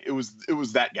 that guy. It was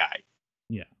that guy.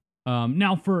 Yeah.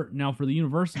 Now for the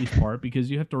university's part, because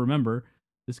you have to remember,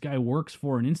 this guy works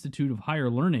for an institute of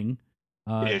higher learning.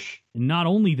 And not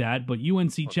only that, but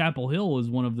UNC Chapel Hill is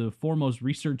one of the foremost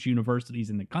research universities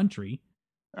in the country.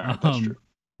 That's true.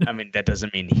 I mean, that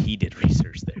doesn't mean he did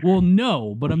research there. Well,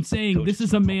 no, but I'm saying this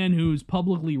is a man who's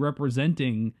publicly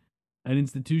representing an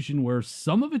institution where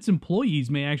some of its employees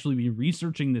may actually be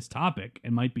researching this topic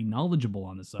and might be knowledgeable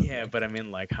on the subject. Yeah, but I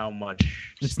mean, like, how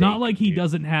much? It's not like he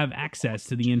doesn't have access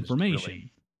to the information.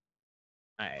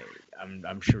 Really,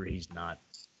 I'm sure he's not.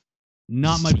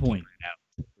 Not my point.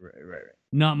 Right.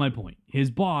 Not my point.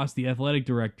 His boss, the athletic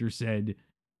director, said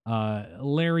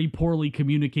Larry poorly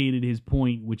communicated his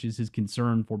point, which is his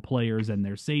concern for players and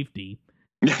their safety.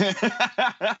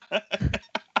 I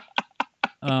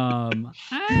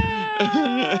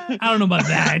don't know about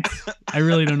that. I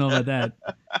really don't know about that.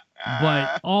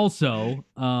 But also,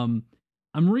 I'm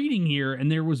reading here,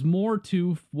 and there was more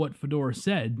to what Fedor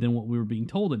said than what we were being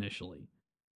told initially.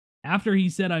 After he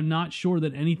said, I'm not sure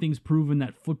that anything's proven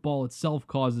that football itself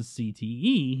causes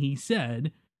CTE, he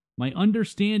said, my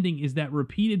understanding is that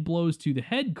repeated blows to the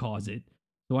head cause it,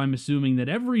 so I'm assuming that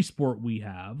every sport we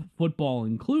have, football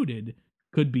included,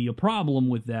 could be a problem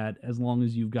with that as long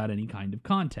as you've got any kind of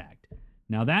contact.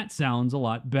 Now that sounds a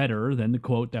lot better than the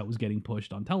quote that was getting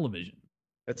pushed on television.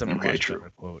 That's a much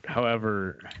better quote.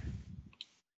 However...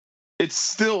 It's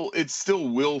still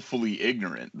willfully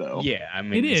ignorant, though. Yeah, I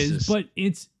mean, it is, but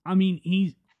it's. I mean,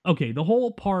 he's okay. Let's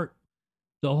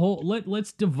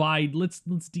divide. Let's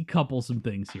decouple some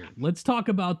things here. Let's talk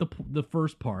about the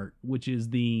first part, which is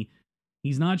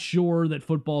he's not sure that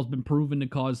football's been proven to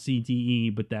cause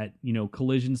CTE, but that, you know,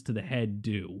 collisions to the head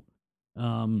do.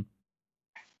 All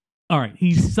right,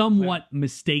 he's somewhat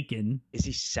mistaken Is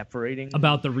he separating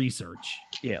about the research.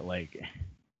 Yeah, like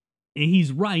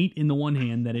He's right in the one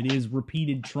hand that it is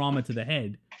repeated trauma to the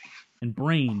head and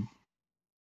brain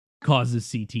causes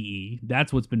CTE.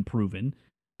 That's what's been proven.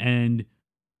 And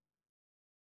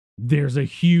there's a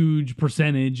huge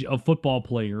percentage of football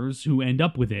players who end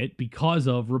up with it because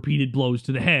of repeated blows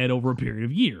to the head over a period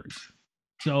of years.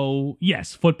 So,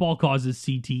 yes, football causes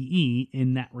CTE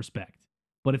in that respect,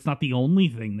 but it's not the only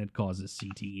thing that causes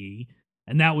CTE.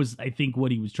 And that was, I think,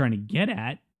 what he was trying to get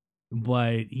at,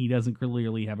 but he doesn't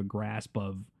clearly have a grasp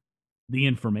of the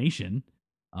information.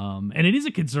 And it is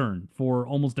a concern for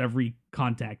almost every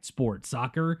contact sport.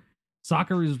 Soccer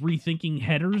is rethinking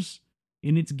headers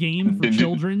in its game for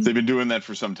children. They've been doing that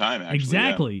for some time, actually.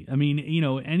 Exactly. Yeah. I mean,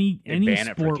 any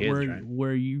sport kids,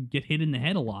 where you get hit in the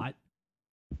head a lot,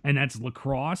 and that's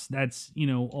lacrosse, that's, a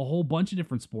whole bunch of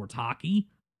different sports, hockey.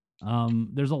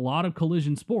 There's a lot of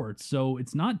collision sports, so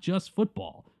it's not just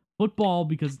football. Football,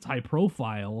 because it's high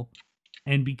profile,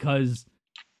 and because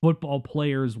football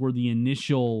players were the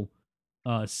initial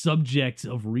subjects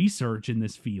of research in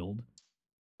this field,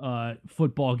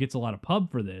 football gets a lot of pub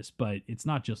for this, but it's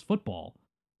not just football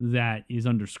that is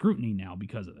under scrutiny now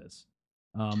because of this.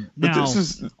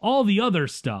 All the other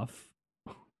stuff.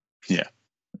 Yeah.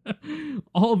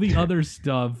 All the other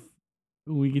stuff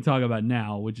we can talk about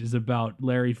now, which is about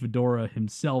Larry Fedora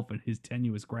himself and his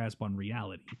tenuous grasp on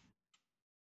reality.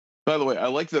 By the way, I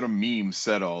like that a meme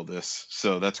said all this,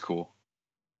 so that's cool.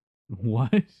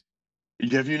 What?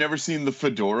 Have you never seen the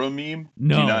Fedora meme?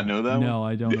 No. Do you not know that one? No,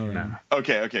 I don't know that one.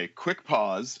 Okay. Quick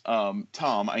pause.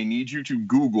 Tom, I need you to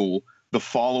Google the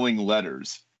following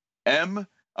letters. M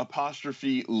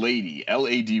apostrophe lady,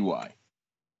 Lady.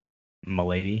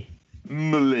 Milady.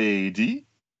 Milady.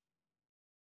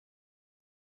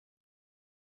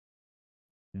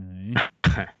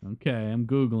 Okay, I'm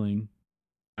Googling.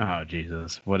 Oh,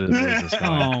 Jesus. What is this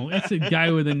guy? Oh, it's a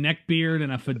guy with a neck beard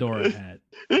and a fedora hat.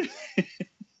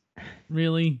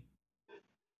 Really?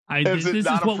 This is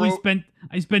what we spent.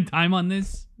 I spent time on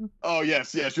this. Oh,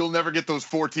 yes. You'll never get those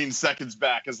 14 seconds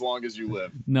back as long as you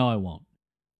live. No, I won't.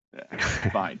 Yeah,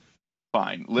 fine.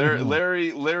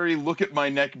 Larry, look at my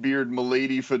neck beard,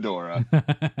 milady fedora.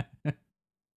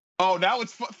 Oh, now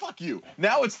it's fuck you.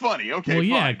 Now it's funny. Okay. Well,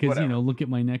 yeah, because look at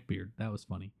my neck beard. That was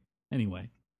funny. Anyway,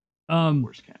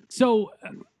 so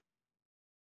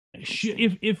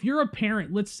if you're a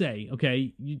parent, let's say,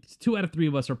 okay, 2 out of 3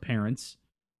 of us are parents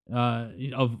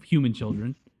of human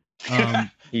children. I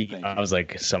was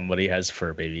like, somebody has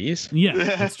fur babies. Yeah,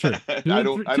 that's true. 2 out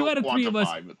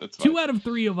of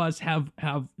 3 of us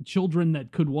have children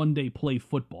that could one day play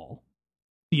football.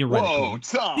 Theoretically. Whoa,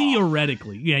 Tom.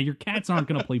 Theoretically. Yeah, your cats aren't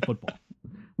going to play football.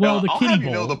 Well, the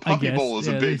kiddie bowl. The puppy bowl is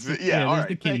a big thing. Yeah, there's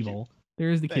the kiddie bowl.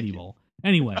 There is the kiddie bowl.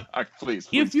 Anyway, please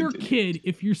if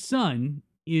your son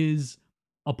is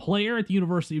a player at the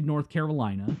University of North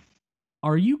Carolina,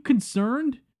 are you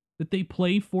concerned that they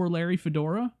play for Larry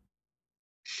Fedora?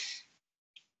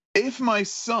 If my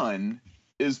son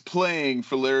is playing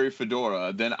for Larry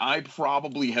Fedora, then I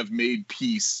probably have made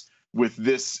peace with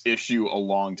this issue a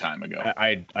long time ago.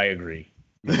 I agree.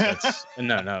 That's,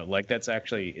 no. Like, that's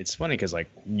actually, it's funny because,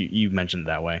 like, you mentioned it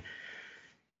that way.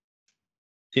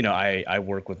 I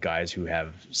work with guys who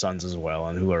have sons as well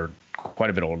and who are quite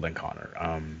a bit older than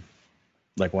Connor.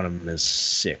 Like, one of them is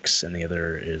 6 and the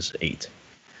other is 8.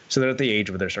 So they're at the age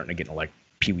where they're starting to get into, like,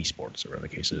 peewee sports or whatever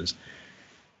the case is.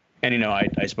 And,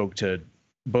 I spoke to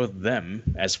both of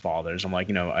them as fathers. I'm like,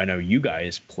 I know you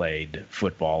guys played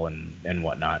football and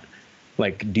whatnot.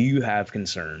 Like, do you have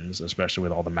concerns, especially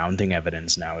with all the mounting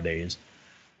evidence nowadays,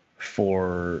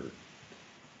 for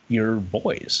your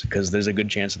boys? Because there's a good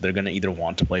chance that they're going to either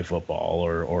want to play football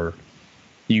or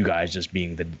you guys just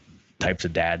being the types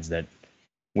of dads that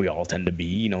we all tend to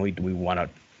be. We want to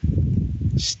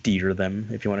steer them,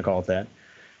 if you want to call it that,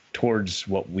 towards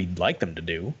what we'd like them to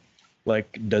do.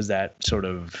 Like, does that sort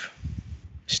of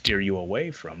steer you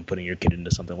away from putting your kid into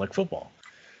something like football?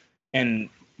 And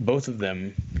both of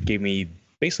them gave me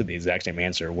basically the exact same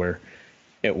answer, where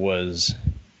it was,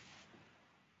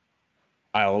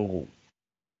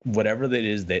 whatever that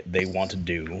is that they want to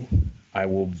do, I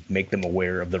will make them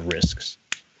aware of the risks,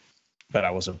 but I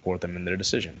will support them in their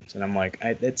decisions. And I'm like,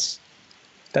 that's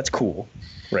cool,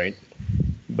 right?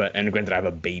 And granted, I have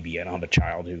a baby. I don't have a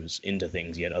child who's into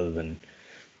things yet other than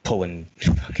pulling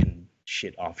fucking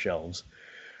shit off shelves.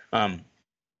 I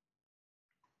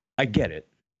get it.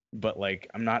 But, like,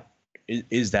 I'm not.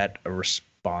 Is that a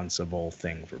responsible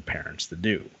thing for parents to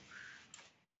do?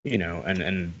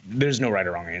 and there's no right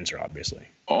or wrong answer, obviously.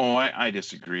 Oh, I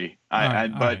disagree. All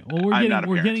right. Well, I'm not a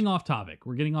we're parent. getting off topic.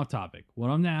 We're getting off topic. What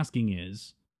I'm asking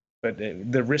is, But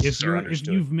the risks are if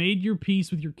understood. you've made your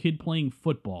peace with your kid playing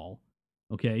football,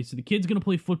 okay, so the kid's gonna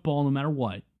play football no matter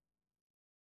what,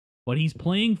 but he's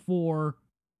playing for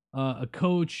a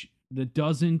coach that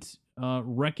doesn't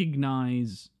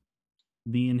recognize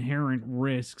the inherent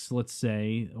risks, let's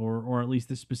say, or at least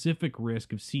the specific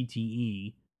risk of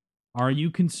CTE. Are you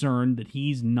concerned that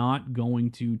he's not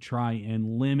going to try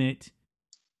and limit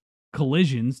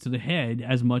collisions to the head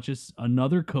as much as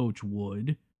another coach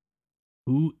would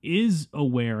who is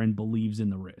aware and believes in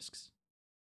the risks?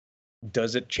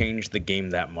 Does it change the game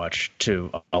that much to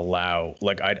allow,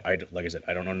 like I said,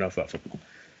 I don't know enough about football.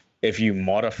 If you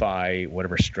modify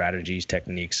whatever strategies,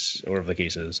 techniques, or whatever the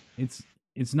case is, it's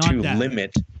not to that.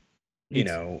 limit,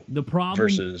 the problem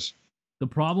versus the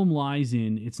problem lies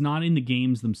in, it's not in the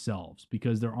games themselves,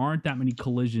 because there aren't that many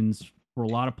collisions for a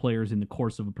lot of players in the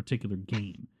course of a particular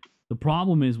game. The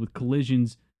problem is with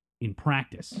collisions in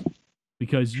practice,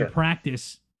 because you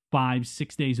practice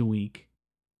 5-6 days a week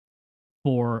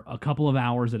for a couple of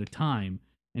hours at a time,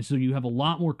 and so you have a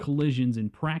lot more collisions in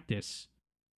practice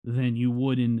than you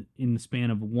would in the span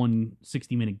of one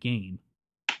 60-minute game.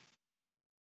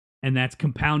 And that's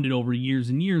compounded over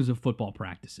years and years of football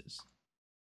practices.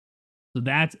 So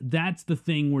that's the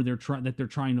thing where they're trying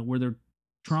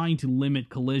to limit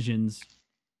collisions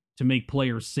to make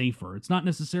players safer. It's not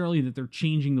necessarily that they're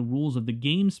changing the rules of the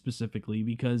game specifically,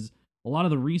 because a lot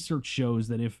of the research shows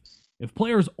that if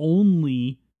players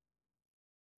only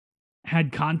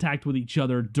had contact with each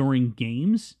other during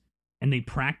games and they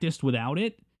practiced without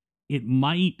it, it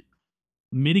might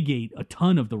mitigate a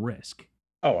ton of the risk.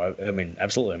 Oh, I mean,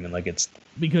 absolutely. I mean, like, it's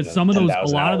because a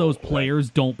lot of those players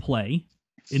don't play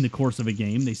in the course of a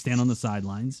game. They stand on the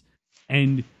sidelines,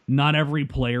 and not every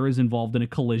player is involved in a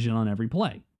collision on every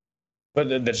play.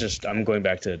 But that's just, I'm going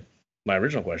back to my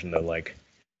original question, though. Like,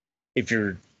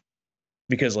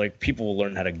 because like people will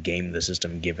learn how to game the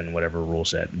system given whatever rule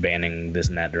set, banning this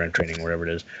and that during training, whatever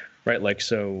it is, right? Like,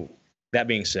 so that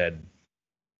being said,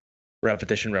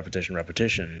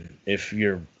 repetition. If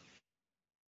you're,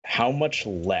 how much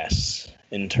less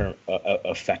in term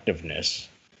effectiveness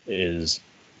is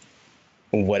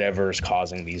whatever's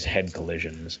causing these head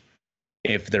collisions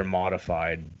if they're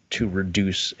modified to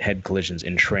reduce head collisions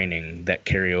in training that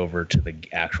carry over to the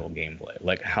actual gameplay?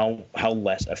 Like, how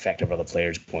less effective are the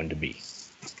players going to be?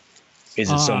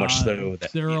 Is it so much so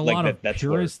that there are a lot of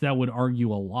purists that would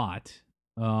argue a lot?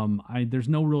 There's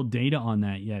no real data on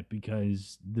that yet,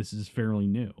 because this is fairly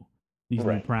new. These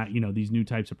these new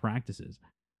types of practices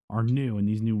are new, and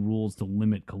these new rules to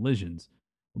limit collisions.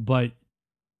 But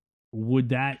would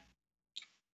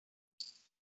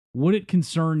it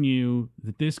concern you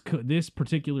that this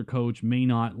particular coach may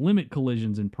not limit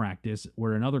collisions in practice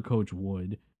where another coach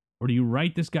would? Or do you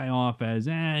write this guy off as,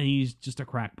 he's just a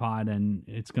crackpot and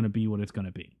it's going to be what it's going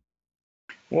to be?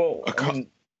 Well, a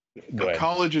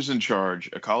college is in charge.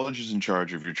 A college is in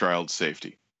charge of your child's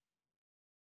safety.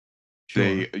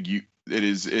 Sure.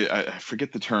 I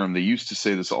forget the term. They used to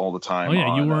say this all the time. Oh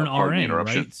yeah, you were an RA,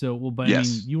 right? So, yes.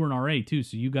 I mean, you were an RA too,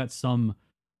 so you got some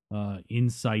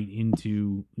insight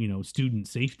into, student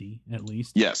safety, at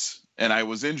least. Yes, and I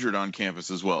was injured on campus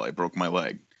as well. I broke my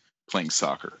leg playing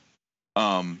soccer.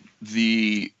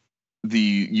 The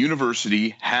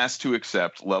university has to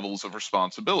accept levels of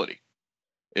responsibility.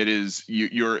 It is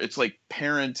it's like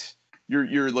parent.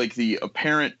 You're like the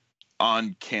apparent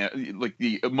on like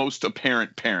the most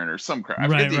apparent parent or some crap. I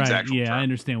forget the exact term. I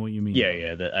understand what you mean.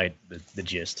 Yeah, the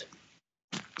gist.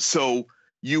 So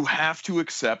you have to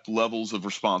accept levels of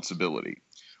responsibility.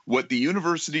 What the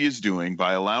university is doing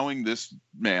by allowing this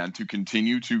man to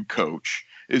continue to coach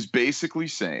is basically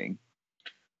saying,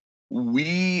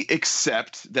 we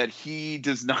accept that he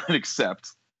does not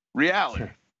accept reality.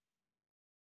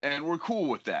 And we're cool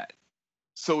with that.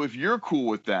 So if you're cool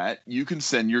with that, you can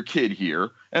send your kid here,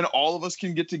 and all of us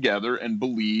can get together and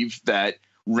believe that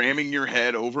ramming your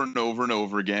head over and over and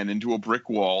over again into a brick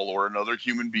wall or another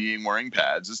human being wearing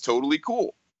pads is totally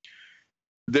cool.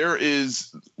 There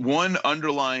is one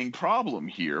underlying problem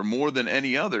here more than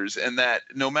any others, and that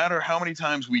no matter how many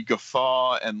times we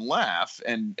guffaw and laugh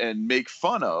and make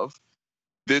fun of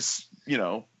this,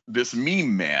 this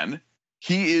meme man,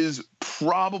 he is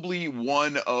probably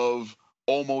one of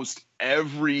almost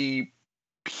every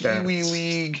Pee Wee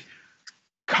League,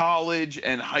 college,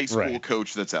 and high school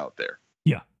coach that's out there.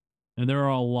 Yeah. And there are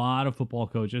a lot of football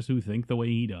coaches who think the way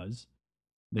he does.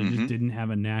 They just didn't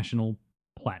have a national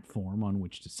platform on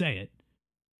which to say it.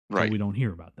 Right. So we don't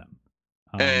hear about them.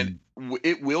 And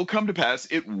it will come to pass.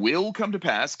 It will come to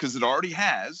pass because it already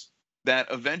has, that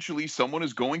eventually someone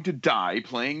is going to die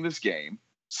playing this game,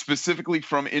 specifically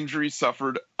from injuries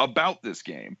suffered about this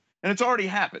game. And it's already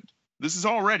happened. This has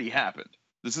already happened.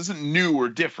 This isn't new or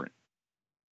different.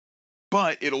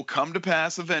 But it'll come to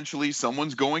pass eventually.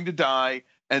 Someone's going to die,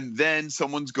 and then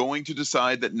someone's going to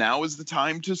decide that now is the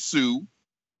time to sue.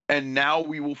 And now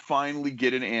we will finally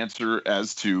get an answer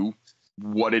as to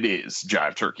what it is,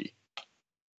 Jive Turkey.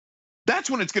 That's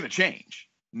when it's going to change.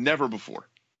 Never before.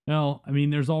 Well, I mean,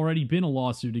 there's already been a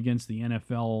lawsuit against the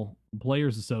NFL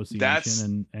Players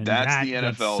Association, and that's the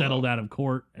NFL got settled out of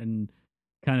court and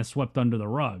kind of swept under the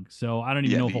rug. So I don't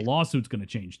even know if a lawsuit's going to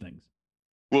change things.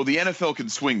 Well, the NFL can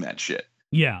swing that shit.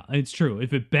 Yeah, it's true.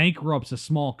 If it bankrupts a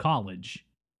small college.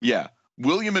 Yeah.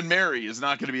 William and Mary is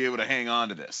not going to be able to hang on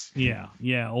to this. Yeah.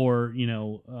 Or,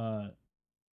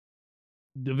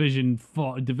 Division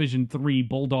 3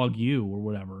 Bulldog U or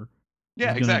whatever.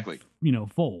 Yeah, exactly.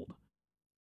 Fold.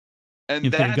 And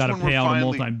if they've got to pay out a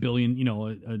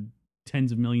multi-billion,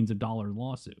 tens of millions of dollar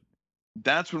lawsuit.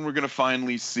 That's when we're going to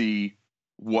finally see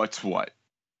what's what.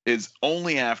 It's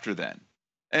only after then.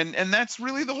 And that's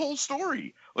really the whole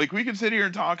story. Like, we can sit here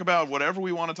and talk about whatever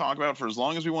we want to talk about for as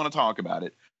long as we want to talk about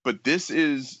it. But this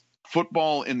is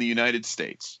football in the United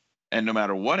States. And no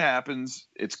matter what happens,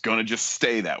 it's going to just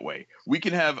stay that way. We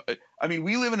can have,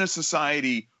 we live in a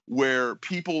society where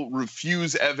people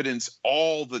refuse evidence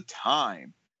all the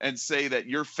time and say that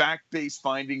your fact-based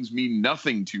findings mean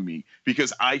nothing to me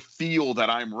because I feel that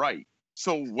I'm right.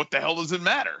 So what the hell does it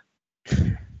matter?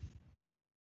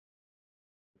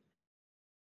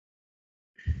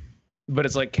 But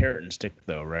it's like carrot and stick,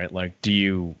 though, right? Like,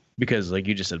 because like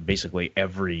you just said, basically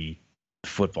every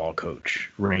football coach,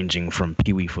 ranging from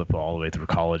peewee football all the way through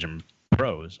college and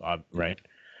pros, right?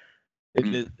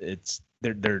 It's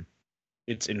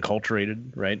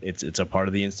enculturated, right? It's a part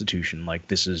of the institution. Like,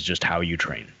 this is just how you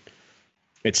train.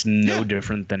 It's no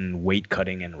different than weight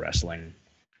cutting and wrestling.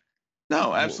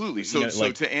 No, absolutely. So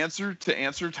to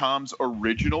answer Tom's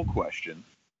original question,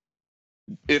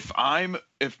 if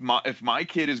my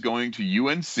kid is going to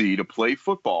UNC to play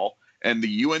football and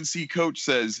the UNC coach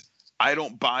says, I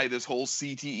don't buy this whole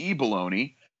CTE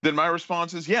baloney, then my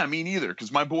response is, yeah, me neither,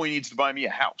 because my boy needs to buy me a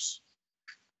house.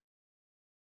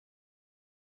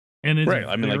 And it's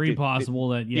very possible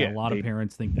that a lot of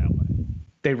parents think that way.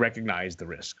 They recognize the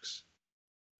risks.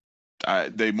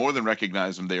 They more than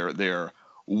recognize them. They are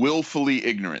willfully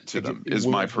ignorant to them. Is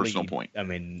my personal point. I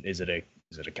mean, is it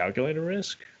a calculated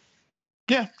risk?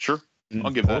 Yeah, sure.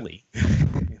 I'll give that.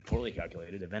 Poorly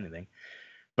calculated, if anything.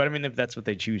 But I mean, if that's what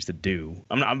they choose to do,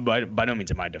 I'm by no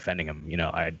means am I defending them.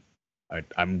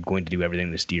 I'm going to do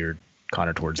everything to steer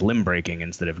Connor towards limb breaking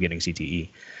instead of getting CTE.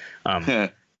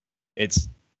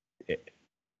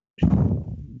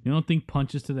 You don't think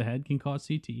punches to the head can cause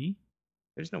CTE?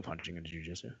 There's no punching in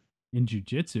jiu-jitsu. In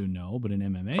jiu-jitsu, no, but in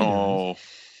MMA,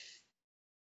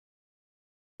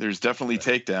 there's definitely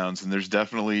takedowns, and there's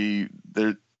definitely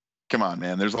there. Come on,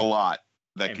 man. There's a lot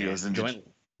that goes into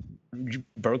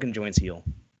broken joints heal.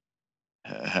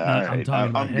 I'm talking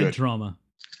about head good. trauma.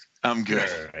 I'm good.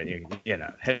 Right. Yeah,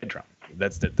 no, head trauma.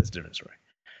 That's a different story.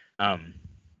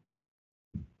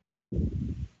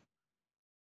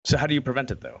 So how do you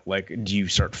prevent it, though? Like, do you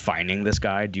start fining this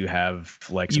guy? Do you have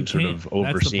like some sort of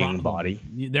overseeing body?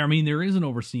 There is an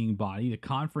overseeing body. The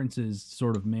conferences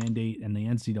sort of mandate, and the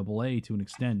NCAA to an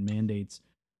extent mandates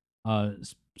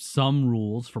some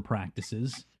rules for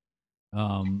practices.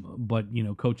 But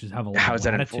coaches have a lot How of is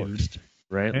that latitude. Enforced?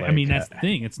 Right? That's the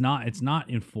thing. It's not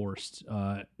enforced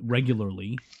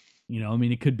regularly.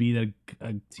 It could be that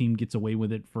a team gets away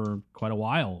with it for quite a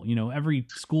while. Every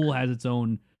school has its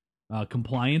own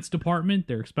compliance department.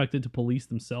 They're expected to police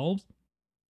themselves,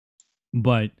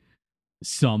 but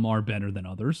some are better than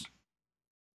others,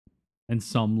 and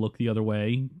some look the other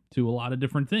way to a lot of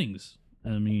different things.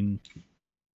 I mean,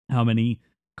 how many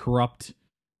corrupt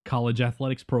college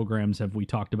athletics programs have we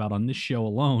talked about on this show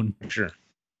alone? Sure.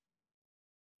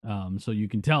 So you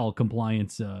can tell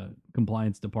compliance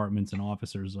departments and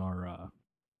officers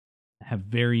have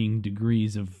varying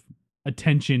degrees of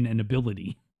attention and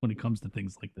ability when it comes to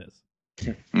things like this.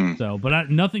 So,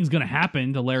 but nothing's going to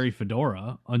happen to Larry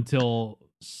Fedora until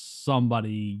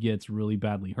somebody gets really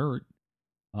badly hurt,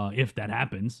 if that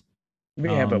happens.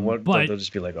 Yeah, but they'll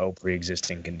just be like,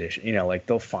 pre-existing condition. Like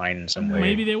they'll find some way.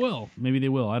 Maybe they will.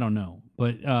 I don't know.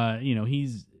 But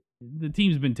the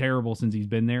team's been terrible since he's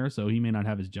been there, so he may not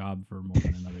have his job for more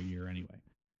than another year anyway.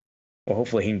 Well,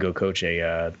 hopefully he can go coach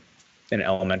an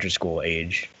elementary school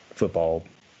age football,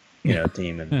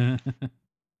 team and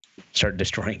start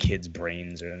destroying kids'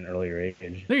 brains at an earlier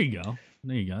age. There you go.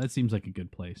 There you go. That seems like a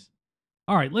good place.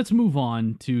 All right, let's move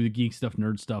on to the geek stuff,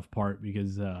 nerd stuff part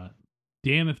because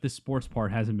damn if this sports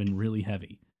part hasn't been really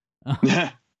heavy.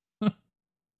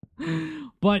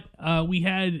 But we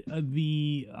had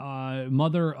the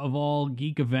mother of all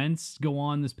geek events go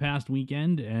on this past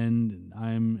weekend, and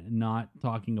I'm not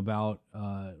talking about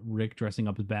Rick dressing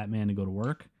up as Batman to go to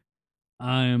work.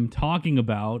 I'm talking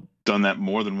about... Done that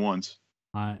more than once.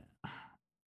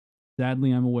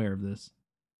 Sadly, I'm aware of this.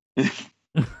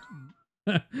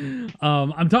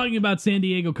 I'm talking about San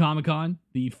Diego Comic-Con.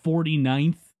 The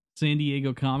 49th San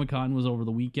Diego Comic-Con was over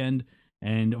the weekend.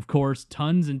 And, of course,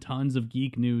 tons and tons of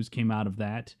geek news came out of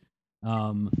that.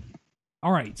 All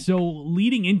right, so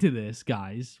leading into this,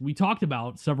 guys, we talked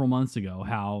about several months ago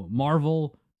how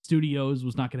Marvel Studios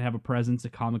was not going to have a presence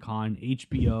at Comic-Con.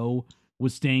 HBO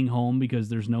was staying home because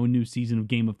there's no new season of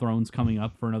Game of Thrones coming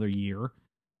up for another year.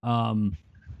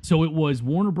 So it was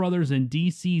Warner Brothers and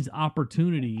DC's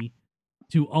opportunity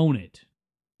to own it.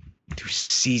 To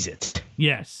seize it.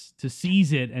 Yes, to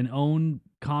seize it and own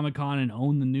Comic-Con and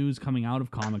own the news coming out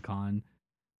of Comic-Con.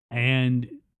 And,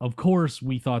 of course,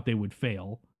 we thought they would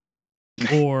fail.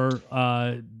 Or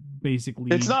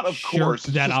basically it's not, of course,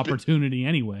 that opportunity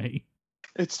anyway.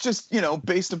 It's just,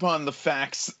 based upon the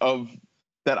facts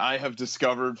that I have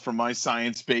discovered from my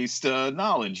science-based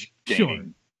knowledge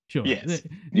gaining. Sure. Yes.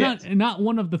 Not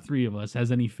one of the three of us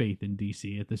has any faith in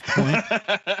DC at this point.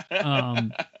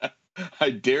 I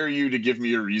dare you to give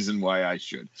me a reason why I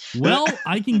should. Well,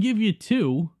 I can give you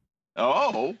two.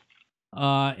 Oh.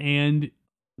 And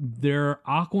they're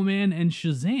Aquaman and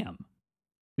Shazam.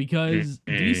 Because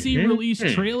DC released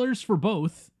trailers for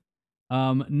both.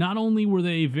 Not only were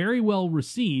they very well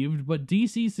received, but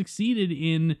DC succeeded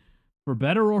in, for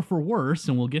better or for worse,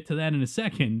 and we'll get to that in a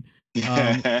second,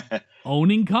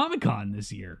 owning Comic-Con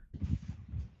this year.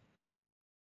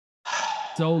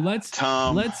 So let's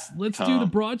do the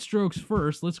broad strokes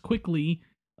first. Let's quickly.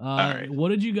 Right. What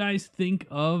did you guys think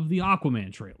of the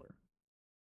Aquaman trailer?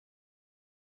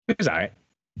 It was alright.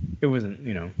 It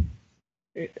wasn't,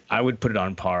 I would put it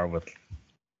on par with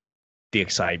the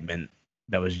excitement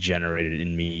that was generated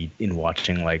in me in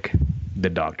watching like the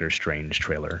Doctor Strange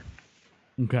trailer.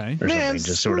 Okay. Or Man, something,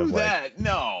 just sort of that. like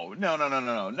No.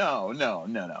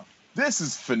 This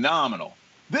is phenomenal.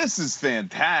 This is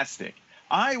fantastic.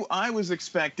 I was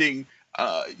expecting,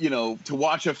 to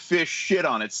watch a fish shit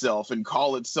on itself and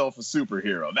call itself a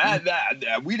superhero.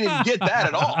 That we didn't get that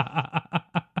at all.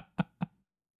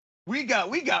 We got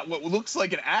what looks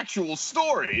like an actual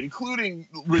story, including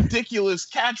ridiculous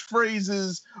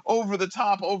catchphrases, over the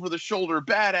top, over the shoulder,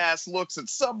 badass looks at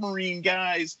submarine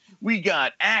guys. We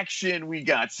got action. We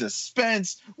got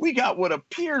suspense. We got what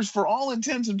appears, for all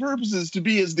intents and purposes, to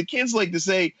be, as the kids like to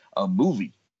say, a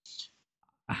movie.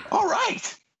 All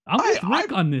right. I'm with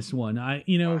Rick on this one.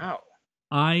 wow.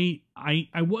 I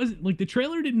wasn't like, the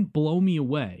trailer didn't blow me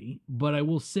away, but I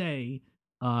will say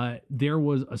there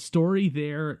was a story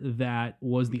there that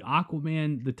was the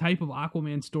type of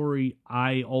Aquaman story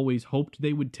I always hoped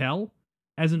they would tell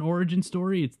as an origin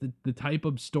story. It's the type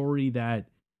of story that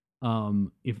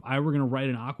if I were going to write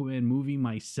an Aquaman movie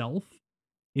myself,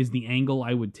 is the angle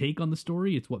I would take on the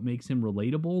story. It's what makes him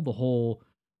relatable. The whole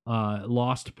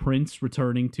lost prince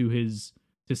returning to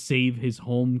save his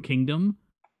home kingdom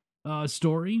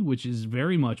story, which is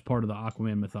very much part of the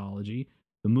Aquaman mythology.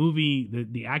 The movie,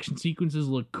 the action sequences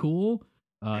look cool.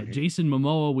 Jason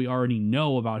Momoa, we already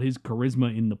know about his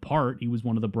charisma in the part. He was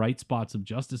one of the bright spots of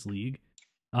Justice League.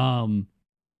 The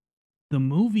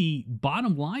movie,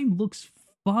 bottom line, looks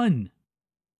fun.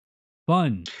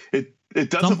 It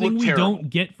doesn't Something look we terrible. don't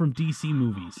get from DC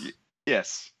movies.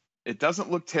 Yes, it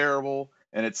doesn't look terrible,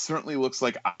 and it certainly looks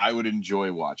like I would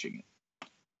enjoy watching it.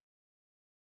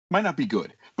 Might not be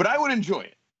good, but I would enjoy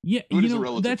it. Yeah, Good is a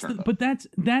relative term, though. but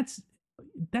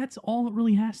that's all it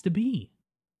really has to be.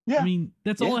 Yeah, I mean,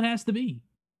 that's all it has to be.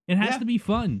 It has to be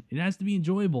fun. It has to be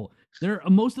enjoyable.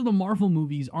 Most of the Marvel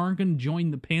movies aren't going to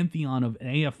join the pantheon of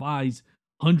AFI's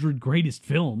 100 greatest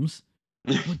films,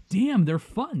 but damn, they're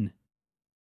fun.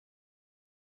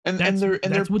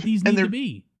 That's what these need to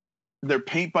be. They're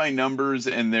paint by numbers,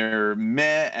 and they're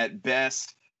meh at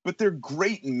best, but they're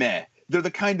great meh. They're the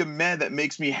kind of meh that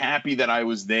makes me happy that I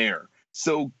was there.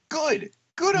 So good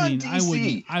on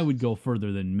DC. I would go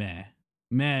further than meh.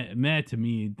 Meh to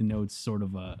me denotes sort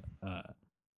of a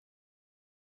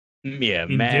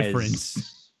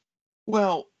indifference.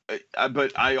 Well,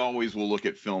 but I always will look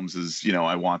at films as,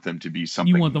 I want them to be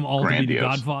something. You want them all grandiose. to be The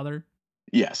Godfather?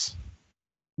 Yes.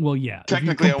 Well, yeah.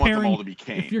 Technically, I want them all to be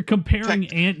Kane. If you're comparing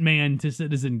Ant-Man to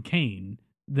Citizen Kane,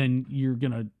 then you're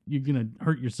gonna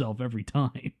hurt yourself every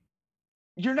time.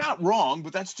 you're not wrong,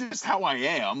 but that's just how I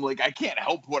am. Like, I can't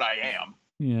help what I am.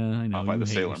 Yeah, I know. By You the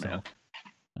hate Sailor yourself.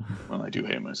 Well, I do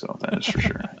hate myself. That is for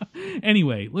sure.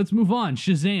 Anyway, let's move on.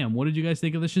 Shazam. What did you guys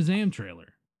think of the Shazam trailer?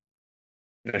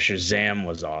 Shazam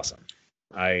was awesome.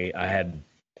 I had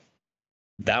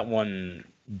that one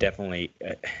definitely,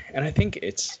 and I think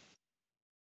it's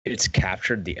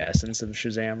captured the essence of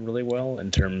Shazam really well in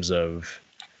terms of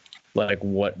like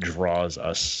what draws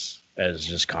us as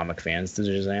just comic fans to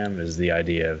Shazam is the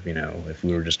idea of, you know, if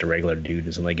we were just a regular dude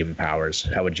and suddenly given powers,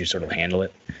 how would you sort of handle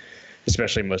it?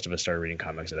 Especially most of us started reading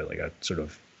comics at like a sort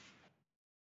of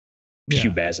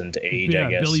pubescent age, I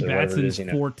guess. Billy Batson's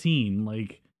 14.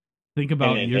 Like, think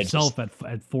about yourself just,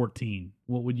 at 14.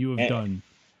 What would you have done?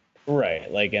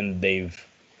 Right. Like, and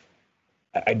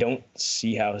I don't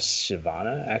see how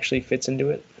Sivana actually fits into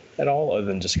it at all, other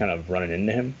than just kind of running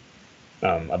into him.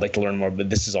 I'd like to learn more, but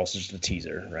this is also just a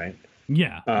teaser, right?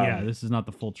 Yeah. This is not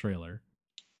the full trailer.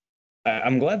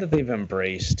 I'm glad that they've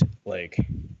embraced like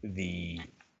the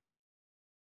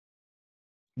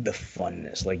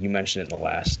funness, like you mentioned in the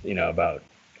last, you know, about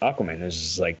Aquaman.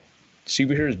 Is like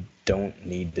superheroes don't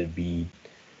need to be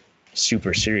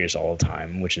super serious all the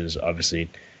time, which is obviously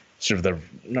sort of the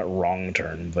not wrong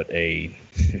turn, but a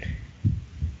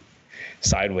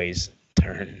sideways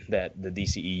turn that the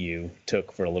DCEU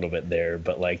took for a little bit there.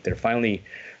 But like they're finally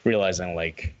realizing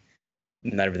like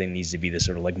not everything needs to be this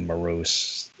sort of like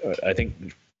morose. I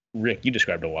think Rick, you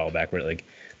described a while back where like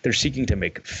they're seeking to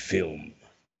make film.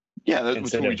 Yeah,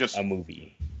 that's what we just a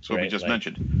movie. That's what we just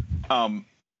mentioned.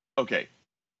 Okay,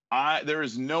 there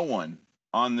is no one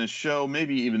on this show,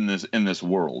 maybe even in this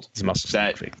world,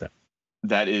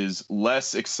 that is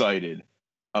less excited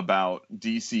about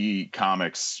DC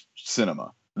Comics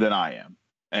cinema than I am.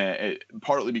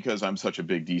 Partly because I'm such a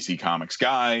big DC Comics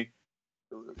guy,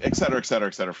 et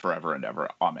cetera, forever and ever.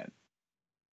 Amen.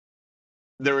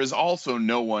 There is also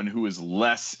no one who is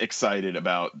less excited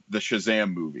about the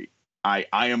Shazam movie. I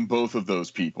am both of those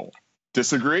people.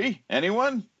 Disagree?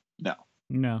 Anyone?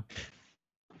 No.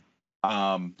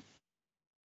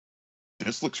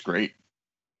 This looks great.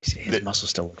 His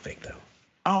muscles still look fake though.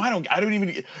 Oh, I don't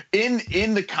even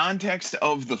in the context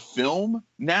of the film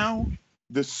now,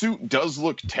 the suit does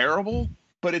look terrible,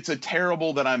 but it's a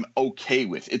terrible that I'm okay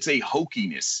with. It's a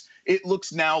hokiness. It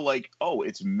looks now like, oh,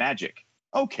 it's magic.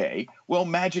 Okay, well,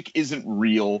 magic isn't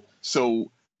real,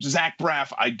 so Zach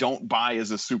Braff, I don't buy as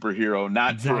a superhero,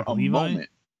 not Zach for a Levi? Moment.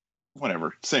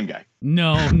 Whatever, same guy.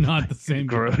 No, not the same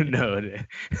guy. No,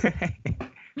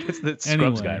 it's the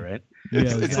Scrubs guy, right?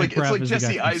 It's like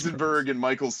Jesse Eisenberg and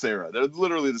Michael Cera. They're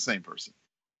literally the same person.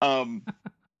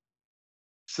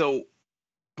 So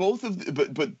both of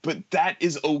but that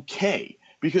is okay,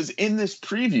 because in this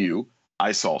preview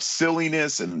I saw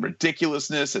silliness and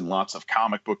ridiculousness and lots of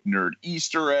comic book nerd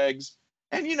Easter eggs,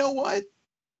 and you know what?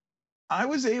 I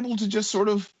was able to just sort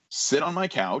of sit on my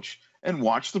couch and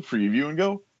watch the preview and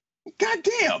go, God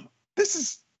damn, this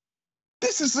is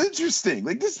interesting.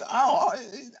 Like this,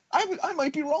 I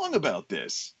might be wrong about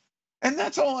this. And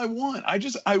that's all I want.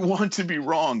 I want to be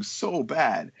wrong so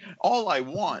bad. All I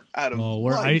want out of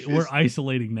we're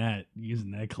isolating that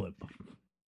using that clip.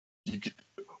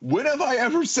 When have I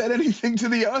ever said anything to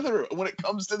the other when it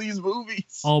comes to these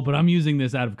movies? Oh, but I'm using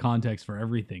this out of context for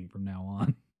everything from now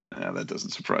on. Yeah, that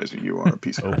doesn't surprise me. You are a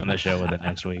piece of open the show with it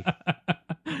next week.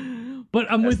 But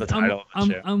I'm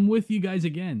with you guys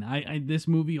again. I this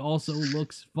movie also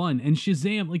looks fun, and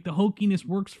Shazam, like the hokiness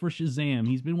works for Shazam.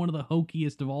 He's been one of the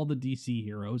hokiest of all the DC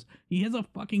heroes. He has a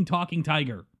fucking talking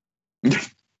tiger.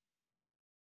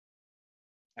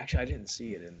 Actually, I didn't see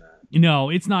it in that. No,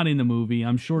 it's not in the movie.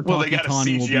 I'm sure. Well, they got to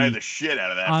CGI the shit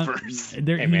out of that first.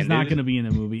 He's not going to be in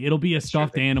the movie. It'll be a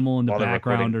stuffed animal in the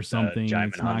background or something. It's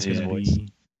not going to be.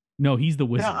 No, he's the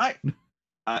wizard.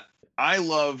 I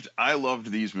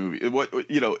loved these movies.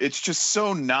 It's just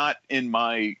so not in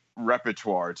my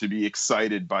repertoire to be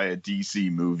excited by a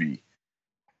DC movie.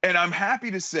 And I'm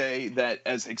happy to say that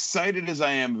as excited as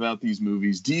I am about these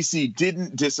movies, DC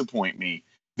didn't disappoint me.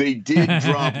 They did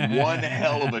drop one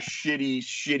hell of a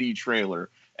shitty trailer,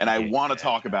 and I want to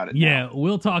talk about it now. Yeah,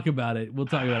 we'll talk about it.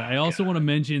 I also want to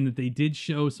mention that they did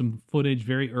show some footage,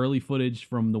 very early footage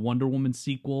from the Wonder Woman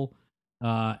sequel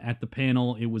at the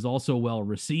panel. It was also well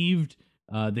received.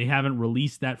 They haven't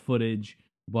released that footage,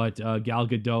 but Gal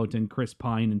Gadot and Chris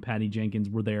Pine and Patty Jenkins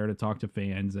were there to talk to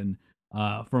fans. And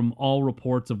from all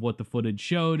reports of what the footage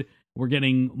showed, we're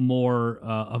getting more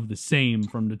of the same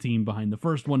from the team behind the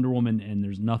first Wonder Woman, and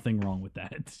there's nothing wrong with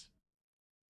that.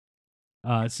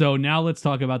 So now let's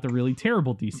talk about the really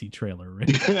terrible DC trailer, right?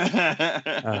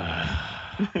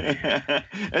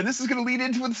 And this is going to lead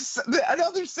into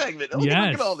another segment. Look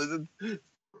at all this.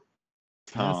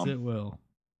 Tom, Yes, it will.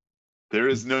 there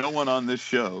is no one on this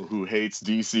show who hates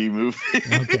DC movies.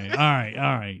 Okay. All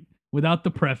right. Without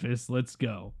the preface, let's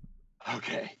go.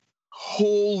 Okay.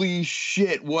 Holy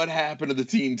shit, what happened to the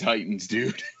Teen Titans,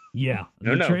 dude? Yeah.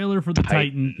 No, The trailer for the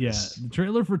Titans. Yeah. Titans. The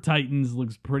trailer for Titans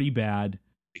looks pretty bad.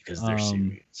 Because they're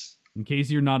serious. In case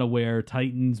you're not aware,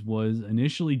 Titans was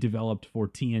initially developed for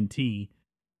TNT,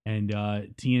 and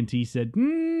TNT said,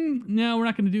 "No, we're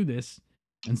not going to do this."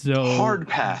 And so Hard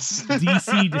pass.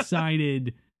 DC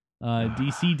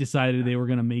decided they were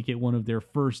going to make it one of their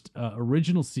first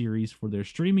original series for their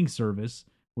streaming service,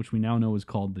 which we now know is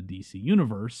called the DC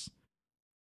Universe.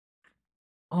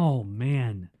 Oh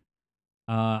man,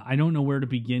 I don't know where to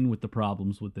begin with the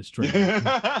problems with this trailer.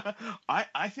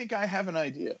 I think I have an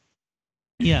idea.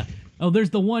 Yeah. Oh, there's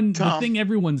the Tom. thing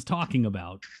everyone's talking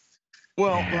about.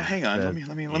 Well, hang on.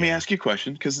 Let me ask you a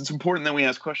question, because it's important that we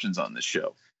ask questions on this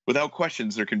show. Without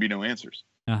questions, there can be no answers.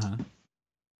 Uh-huh.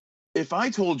 If I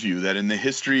told you that in the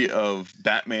history of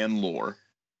Batman lore,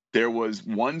 there was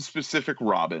one specific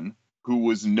Robin who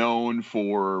was known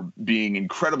for being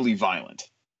incredibly violent,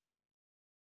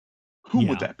 who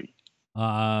would that be?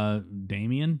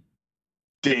 Damian?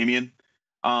 Damian.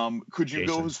 Could you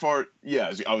go Jason. as far?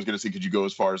 Yeah, I was going to say, could you go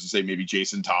as far as to say maybe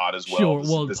Jason Todd as well? Sure. Does-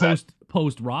 Well, does that-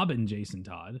 post Robin Jason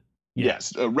Todd. Yeah.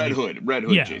 Yes, Red Hood.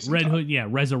 Yeah, Jason Red Todd. Hood. Yeah,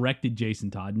 resurrected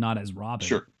Jason Todd, not as Robin.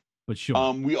 Sure. But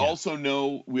sure. We also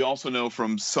know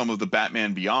from some of the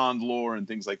Batman Beyond lore and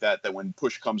things like that when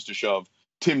push comes to shove,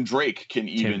 Tim Drake can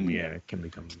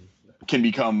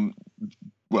become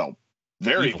well,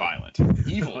 very Evil. violent,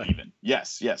 evil even.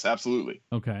 Yes, absolutely.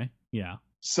 Okay. Yeah.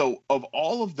 So of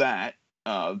all of that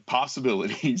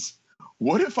possibilities,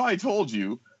 what if I told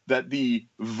you that the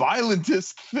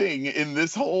violentest thing in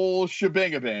this whole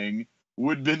shebang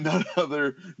would be none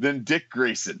other than Dick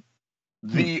Grayson,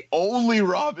 the only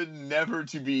Robin never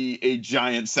to be a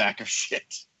giant sack of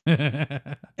shit.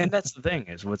 And that's the thing,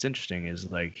 is what's interesting is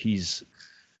like he's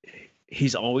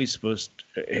always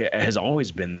has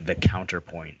always been the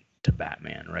counterpoint to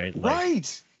Batman, right? Like,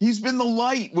 Right. He's been the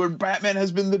light where Batman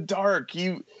has been the dark.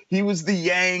 He was the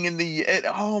yang and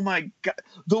oh my god,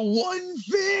 the one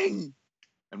thing.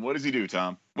 And what does he do,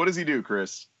 Tom? What does he do,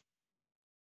 Chris?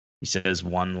 he says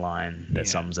one line that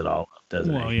Yeah. sums it all up,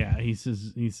 doesn't Well, he? yeah, he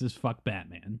says fuck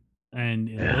Batman, and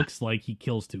it looks like he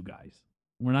kills two guys.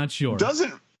 We're not sure.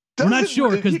 We're not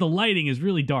sure because the lighting is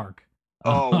really dark.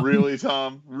 Oh, really,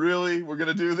 Tom? Really? We're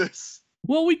gonna do this?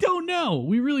 Well, we don't know.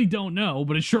 We really don't know,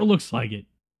 but it sure looks like it.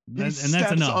 He And steps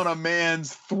that's enough. on a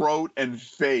man's throat and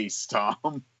face,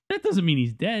 Tom. That doesn't mean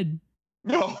he's dead.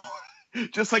 No.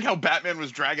 Just like how Batman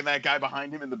was dragging that guy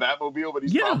behind him in the Batmobile, but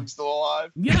he's Yeah. probably still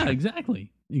alive. Yeah,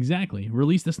 exactly.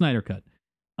 Release the Snyder Cut.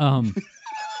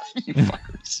 You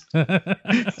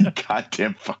fuckers. You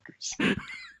goddamn fuckers.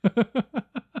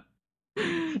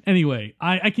 Anyway,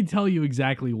 I can tell you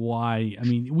exactly why. I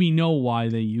mean, we know why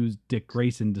they used Dick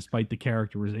Grayson despite the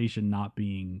characterization not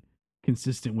being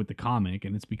consistent with the comic,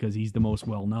 and it's because he's the most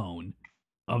well-known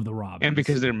of the Robins. And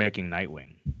because they're making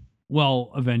Nightwing.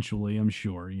 Well, eventually, I'm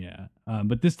sure, yeah.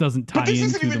 But this doesn't tie But this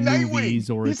isn't into the even movies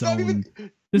Nightwing. or He's its not own. even-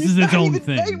 This He's is its not own even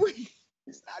thing. Nightwing.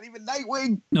 He's not even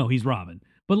Nightwing. No, he's Robin.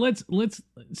 But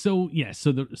so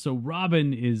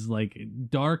Robin is like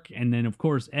dark and then of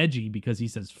course edgy because he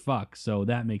says fuck, so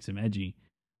that makes him edgy.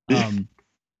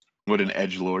 What an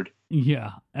edgelord.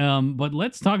 Yeah. But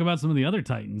let's talk about some of the other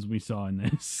Titans we saw in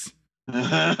this.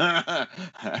 Well,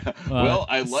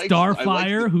 I like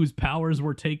Starfire, whose powers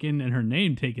were taken and her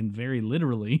name taken very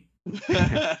literally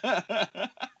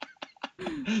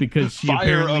because she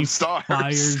Fire apparently of stars.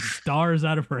 fires stars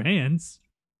out of her hands.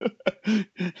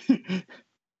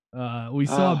 We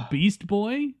saw Beast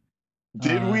Boy.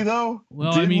 Did we though?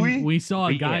 Well, Did I mean, we saw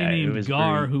a guy Yeah, it named was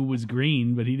Gar green. who was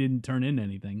green, but he didn't turn in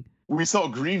anything. We saw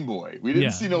Green Boy. We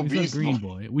didn't see no we saw Beast Green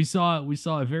Boy. Boy. We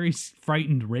saw a very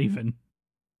frightened Raven.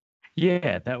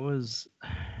 Yeah, that was.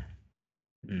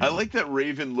 I like that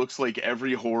Raven looks like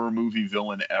every horror movie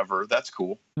villain ever. That's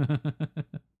cool.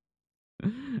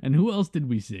 And who else did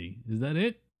we see? Is that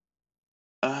it?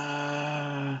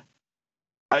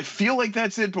 I feel like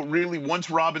that's it, but really, once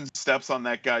Robin steps on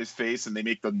that guy's face and they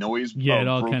make the noise, Yeah, it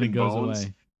all kind of broken goes bones.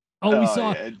 away. Oh, we Oh,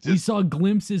 saw yeah, we saw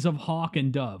glimpses of Hawk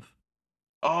and Dove.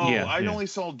 Oh, Yeah, I yeah. only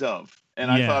saw Dove, and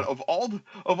Yeah. I thought of all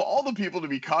the people to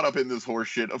be caught up in this horse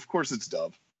shit, of course it's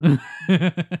Dove.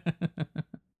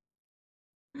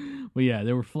 But yeah,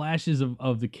 there were flashes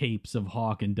of the capes of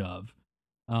Hawk and Dove.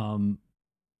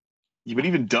 Yeah, but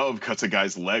even Dove cuts a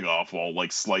guy's leg off while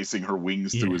like slicing her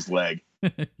wings through Yeah. his leg.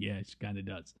 Yeah, she kind of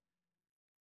does.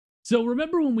 So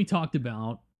remember when we talked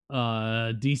about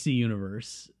DC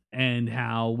Universe and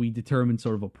how we determine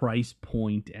sort of a price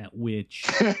point at which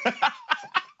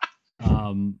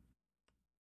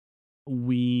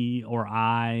we or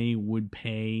I would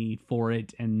pay for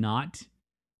it and not.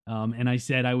 And I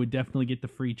said I would definitely get the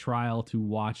free trial to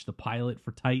watch the pilot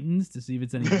for Titans to see if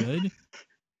it's any good.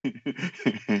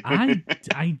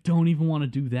 I don't even want to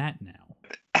do that now.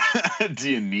 Do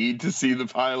you need to see the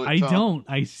pilot? I Tom? don't.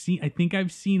 I think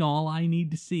I've seen all I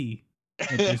need to see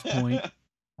at this point.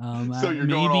 So you're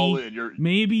going all in.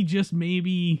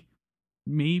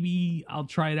 Maybe I'll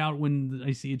try it out when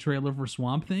I see a trailer for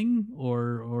Swamp Thing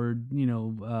or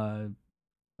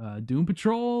Doom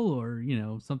Patrol or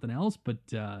something else, but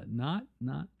not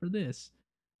for this.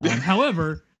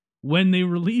 However, when they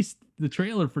released the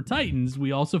trailer for Titans,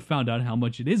 we also found out how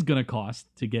much it is going to cost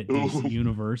to get DC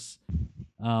Universe,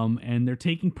 and they're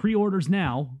taking pre-orders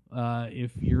now.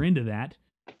 If you're into that,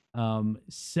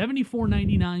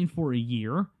 $74.99 for a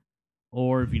year,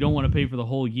 or if you don't want to pay for the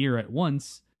whole year at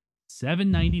once,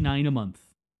 $7.99 a month,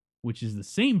 which is the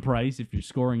same price if you're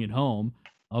scoring at home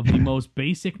of the most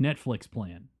basic Netflix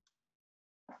plan.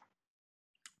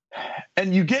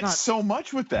 And you get so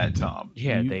much with that, Tom.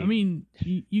 Yeah,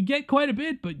 you get quite a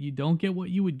bit, but you don't get what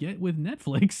you would get with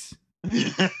Netflix.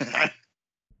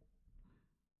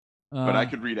 But I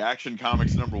could read Action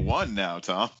Comics #1 now,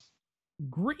 Tom.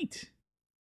 Great.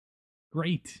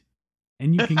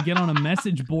 And you can get on a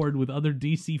message board with other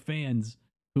DC fans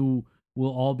who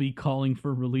will all be calling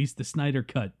for release the Snyder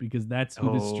Cut, because that's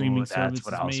who the streaming service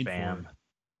is made for.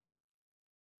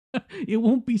 It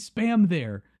won't be spam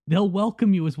there. They'll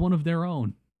welcome you as one of their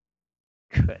own.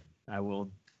 Good. I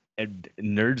will.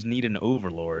 Nerds need an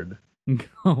overlord.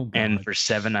 Oh, and for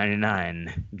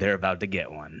 $7.99, they're about to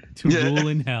get one. To rule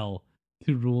in hell.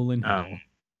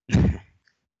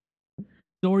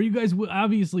 So are you guys?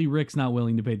 Obviously, Rick's not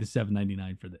willing to pay the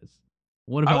 $7.99 for this.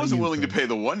 What about I wasn't you, willing Chris? to pay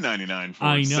the $1.99 for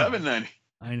I know. $7.99.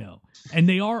 I know. And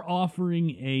they are offering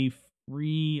a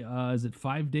free, is it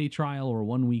 5-day trial or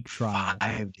 1 week trial?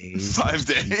 5 days. 5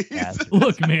 days.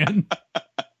 Look, man.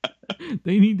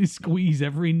 They need to squeeze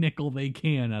every nickel they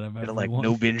can out of They're everyone. like,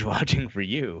 no binge watching for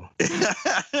you.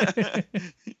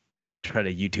 Try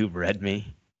to YouTube Red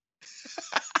me.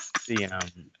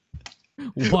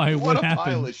 Why? What a happened?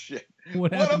 pile of shit.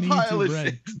 What happened a to pile YouTube of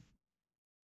Red? shit.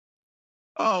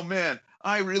 Oh man,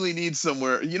 I really need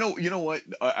somewhere. You know what?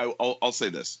 I'll say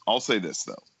this. I'll say this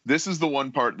though. This is the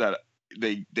one part that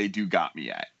they do got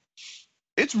me at.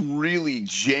 It's really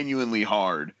genuinely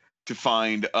hard to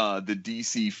find the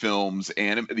DC films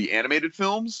and the animated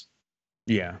films.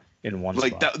 Yeah, in one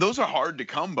spot. Those are hard to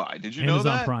come by. Did you know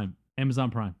that?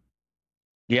 Amazon Prime.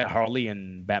 Yeah, Harley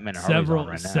and Batman. Are on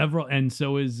right now. Several, and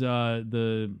so is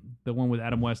the one with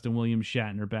Adam West and William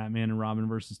Shatner, Batman and Robin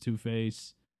versus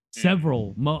Two-Face. A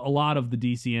lot of the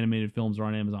DC animated films are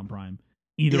on Amazon Prime,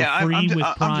 either free with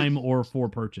Prime or for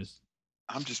purchase.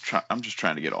 I'm just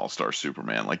trying to get All-Star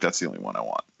Superman. Like that's the only one I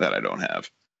want that I don't have.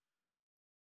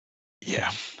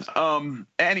 Yeah.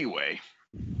 Anyway,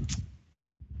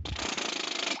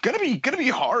 gonna be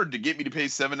hard to get me to pay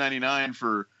 $7.99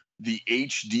 for the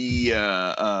HD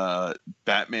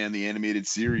Batman the Animated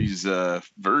Series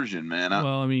version, man.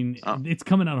 It's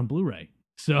coming out on Blu-ray,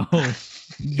 so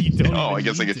you don't. I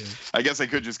guess I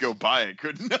could just go buy it,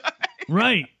 couldn't I?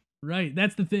 Right.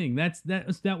 That's the thing.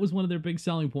 That was one of their big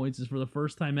selling points. Is for the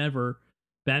first time ever,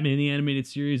 Batman the Animated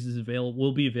Series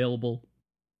will be available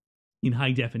in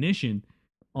high definition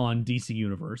on DC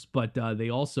Universe. But they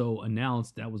also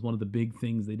announced that was one of the big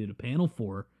things they did a panel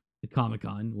for at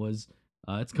Comic-Con was.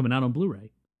 It's coming out on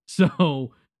Blu-ray,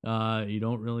 so you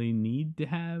don't really need to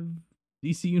have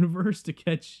DC Universe to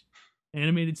catch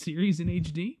animated series in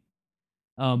HD.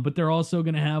 But they're also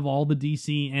going to have all the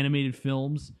DC animated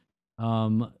films,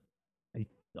 all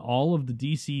of the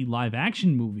DC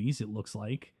live-action movies. It looks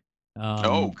like.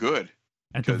 Good.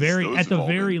 At the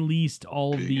very least,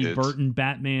 all of the hits. Burton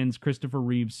Batmans, Christopher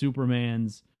Reeve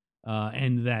Supermans,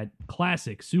 and that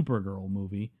classic Supergirl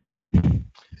movie.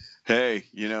 Hey,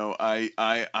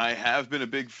 I have been a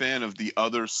big fan of the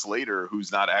other Slater,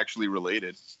 who's not actually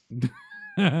related.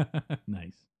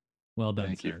 Nice, well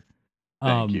done, sir.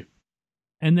 Thank you.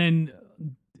 And then,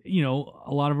 a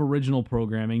lot of original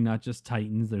programming, not just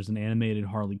Titans. There's an animated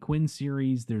Harley Quinn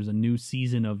series. There's a new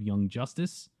season of Young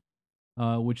Justice,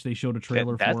 which they showed a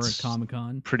trailer for at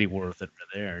Comic-Con. Pretty worth it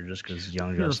for there, just because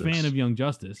Young Justice. You're a fan of Young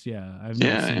Justice, yeah. I've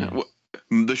never seen it. Well,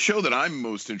 the show that I'm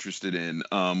most interested in,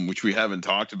 which we haven't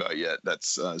talked about yet,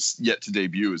 that's yet to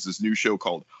debut, is this new show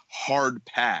called Hard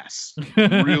Pass.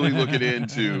 Really looking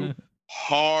into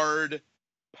Hard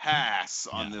Pass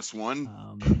on this one.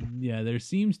 There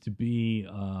seems to be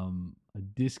a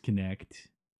disconnect.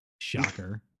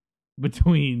 Shocker.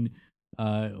 between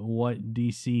what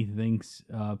DC thinks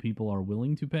people are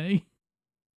willing to pay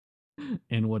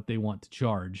and what they want to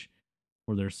charge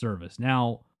for their service.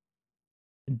 Now,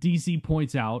 DC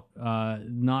points out,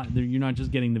 you're not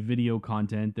just getting the video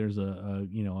content. There's a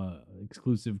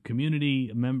exclusive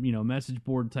community, message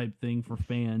board type thing for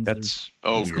fans. That's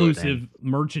exclusive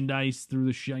merchandise through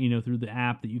the show, through the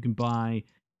app that you can buy,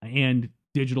 and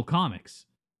digital comics.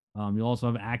 You'll also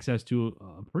have access to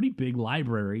a pretty big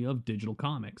library of digital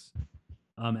comics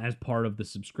as part of the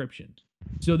subscription.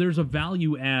 So there's a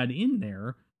value add in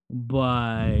there,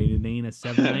 but it ain't a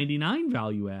 $7.99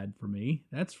 value add for me.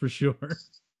 That's for sure.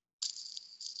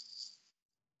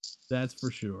 That's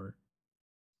for sure.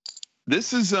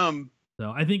 This is So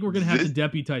I think we're gonna have to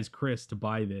deputize Chris to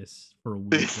buy this for a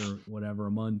week or whatever,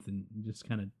 a month, and just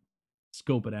kind of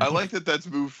scope it out. I like that that's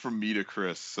moved from me to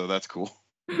Chris, so that's cool.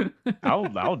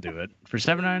 I'll do it for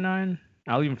 $7.99.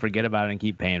 I'll even forget about it and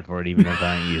keep paying for it, even if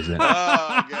I don't use it.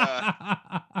 Oh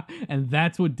god! And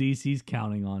that's what DC's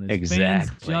counting on. Is Exactly.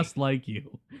 fans just like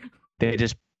you. They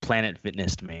just Planet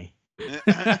Fitnessed me.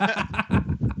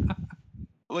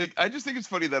 Like, I just think it's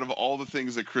funny that of all the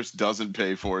things that Chris doesn't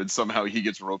pay for, and somehow he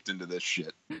gets roped into this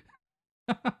shit.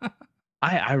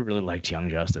 I really liked Young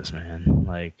Justice, man.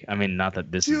 Like, I mean, not that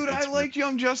this Dude, I liked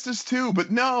Young Justice too,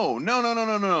 but no.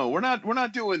 We're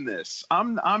not doing this.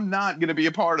 I'm not gonna be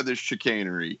a part of this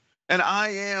chicanery. And I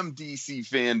am DC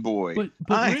fanboy.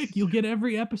 But Rick, you'll get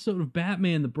every episode of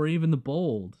Batman: The Brave and the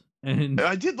Bold. And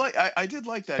I did like that.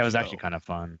 That was show. actually kind of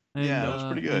fun. Yeah, it was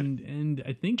pretty good. And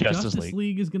I think Justice Justice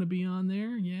League is going to be on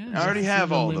there. Yeah, I already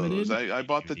have all Unlimited. those. I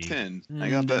bought the tin. And,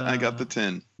 I got the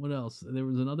tin. What else? There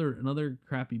was another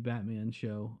crappy Batman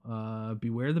show.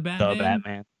 Beware the Batman. The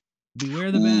Batman.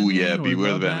 Beware the Batman. Yeah, or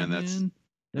Beware the Batman. Batman.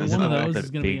 One of another those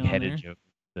is going to be on big-headed there.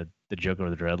 joke. The Joker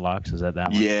with the dreadlocks. Is that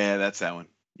one? Yeah, that's that one.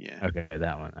 Yeah. Okay,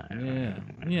 that one.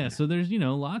 Yeah. So there's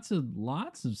lots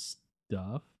of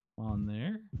stuff on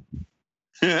there.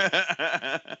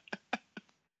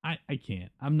 I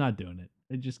can't. I'm not doing it.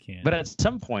 I just can't. But at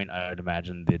some point, I would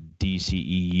imagine the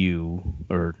DCEU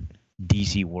or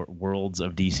DC Worlds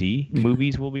of DC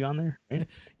movies will be on there. Right?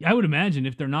 I would imagine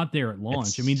if they're not there at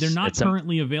launch. I mean, they're not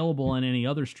currently available on any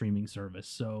other streaming service,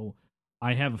 so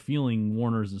I have a feeling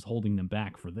Warner's is holding them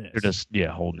back for this. They're just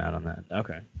holding out on that.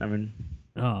 Okay, I mean,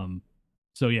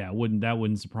 so yeah, that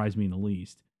wouldn't surprise me in the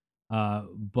least.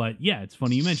 But yeah, it's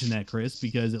funny you mentioned that, Chris,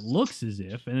 because it looks as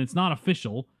if, and it's not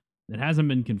official, it hasn't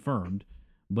been confirmed,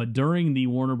 but during the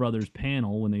Warner Brothers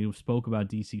panel when they spoke about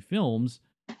DC films,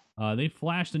 they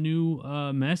flashed a new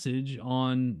message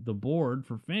on the board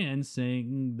for fans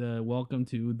saying welcome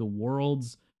to the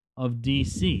worlds of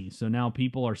DC. So now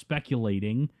people are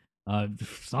speculating.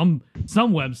 Some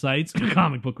websites,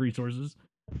 comic book resources,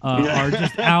 are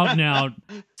just out and out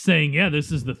saying, yeah,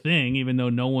 this is the thing, even though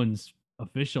no one's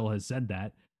official has said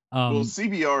that. Well,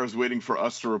 CBR is waiting for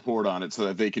us to report on it so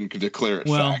that they can declare it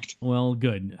fact. Well,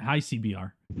 good. Hi,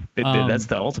 CBR. That's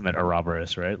the ultimate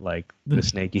Ouroboros, right? Like the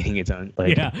snake eating its own.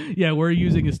 Like, yeah. We're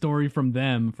using a story from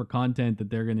them for content that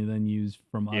they're going to then use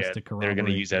from us to corroborate. They're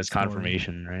going to use as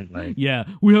confirmation, right? Like, yeah,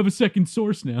 we have a second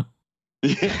source now.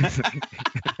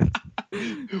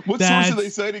 What source are they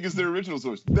citing as their original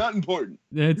source? Not important.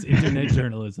 That's internet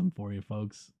journalism for you,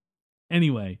 folks.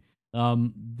 Anyway,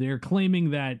 they're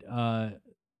claiming that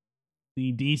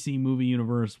the DC movie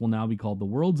universe will now be called the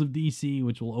Worlds of DC,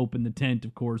 which will open the tent,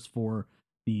 of course, for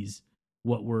these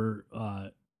what were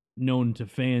known to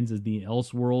fans as the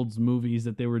Elseworlds movies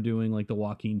that they were doing, like the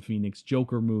Joaquin Phoenix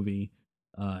Joker movie,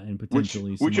 and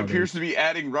potentially which appears to be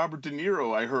adding Robert De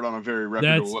Niro. I heard on a very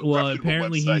reputable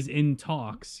apparently website. He's in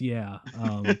talks. Yeah,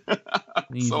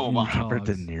 so am I. Robert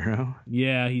De Niro.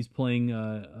 Yeah, he's playing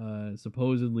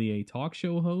supposedly a talk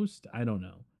show host. I don't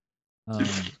know.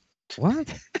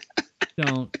 What?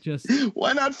 Don't just.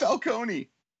 Why not Falcone?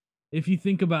 If you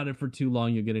think about it for too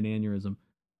long, you'll get an aneurysm.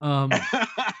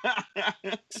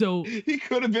 So he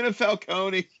could have been a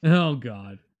Falcone. Oh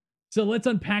God. So let's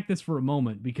unpack this for a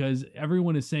moment, because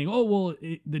everyone is saying, "Oh well,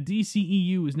 the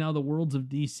DCEU is now the Worlds of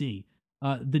DC."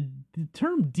 The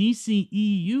term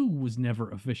DCEU was never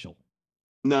official.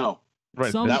 No,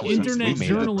 right? Some internet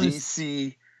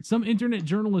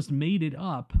journalist made it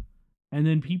up, and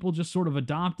then people just sort of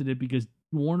adopted it because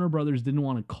Warner Brothers didn't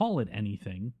want to call it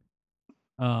anything.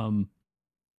 And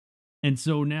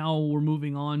so now we're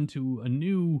moving on to a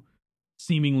new,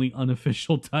 seemingly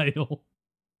unofficial title.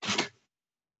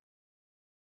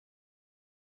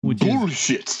 Which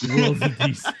bullshit. Is Worlds of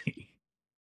DC.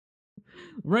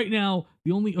 Right now,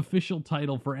 the only official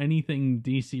title for anything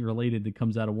DC related that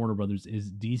comes out of Warner Brothers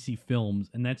is DC Films,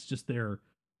 and that's just their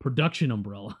production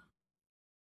umbrella.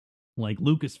 like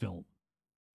Lucasfilm.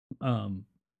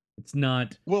 It's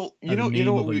not. Well, you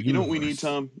know what we need,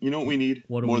 Tom. You know what we need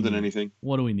more than anything.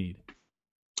 What do we need?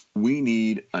 We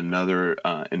need another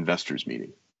investors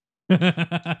meeting.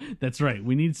 That's right.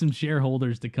 We need some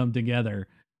shareholders to come together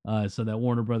so that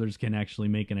Warner Brothers can actually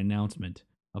make an announcement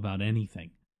about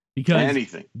anything.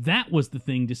 Because that was the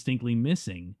thing distinctly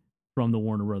missing from the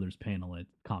Warner Brothers panel at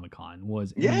Comic-Con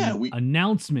was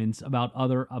announcements about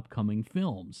other upcoming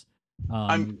films.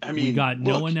 We got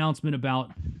no announcement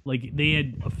about, like, they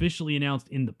had officially announced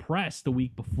in the press the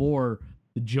week before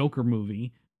the Joker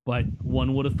movie, but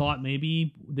one would have thought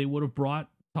maybe they would have brought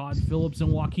Todd Phillips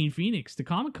and Joaquin Phoenix to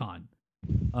Comic-Con.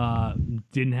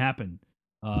 Didn't happen.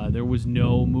 There was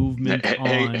no movement.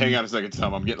 Hang on a second,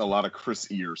 Tom. I'm getting a lot of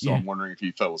Chris ear, so I'm wondering if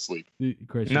you fell asleep.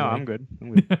 Chris, no, I'm good.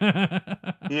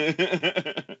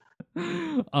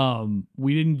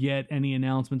 We didn't get any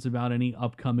announcements about any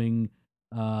upcoming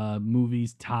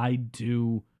movies tied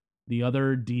to the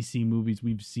other DC movies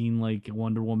we've seen, like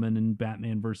Wonder Woman and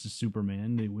Batman versus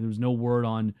Superman. There was no word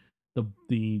on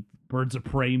the Birds of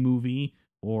Prey movie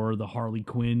or the Harley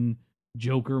Quinn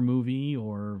Joker movie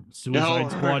or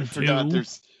Suicide Squad 2.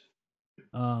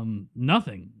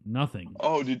 Nothing.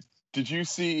 Oh, did you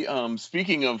see,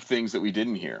 speaking of things that we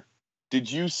didn't hear, did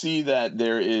you see that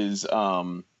there is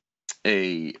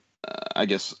I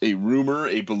guess a rumor,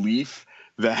 a belief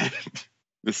that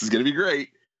this is going to be great.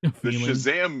 The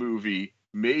Shazam movie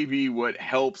may be what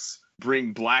helps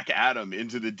bring Black Adam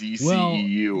into the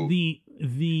DCEU. Well,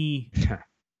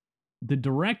 the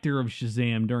director of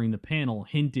Shazam during the panel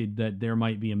hinted that there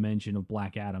might be a mention of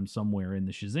Black Adam somewhere in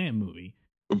the Shazam movie.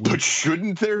 But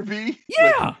shouldn't there be?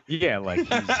 Yeah! Like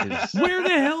where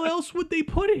the hell else would they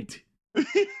put it?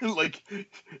 Like,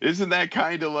 isn't that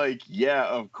kind of like, yeah,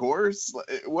 of course?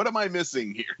 What am I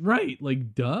missing here? Right,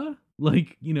 like, duh.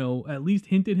 Like, at least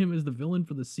hinted him as the villain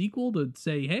for the sequel to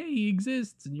say, hey, he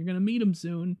exists and you're gonna meet him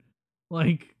soon.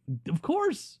 Like, of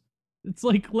course. It's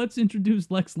like, let's introduce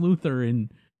Lex Luthor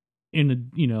in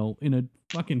a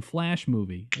fucking Flash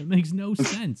movie. It makes no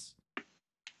sense.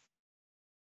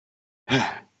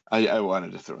 I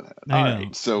wanted to throw that out. All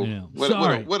right, so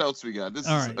what else we got? This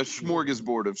is a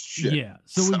smorgasbord of shit. Yeah,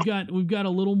 so we've got a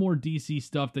little more DC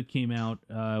stuff that came out.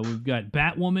 We've got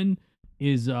Batwoman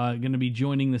is going to be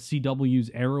joining the CW's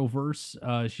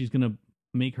Arrowverse. She's going to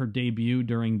make her debut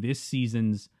during this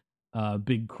season's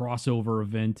big crossover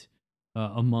event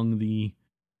among the,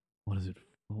 what is it,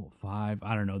 5?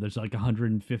 I don't know. There's like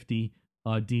 150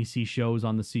 DC shows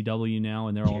on the CW now,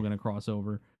 and they're all going to cross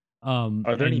over.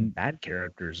 Are there any Bat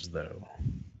characters, though?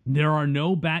 There are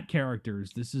no Bat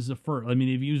characters. This is a first. I mean,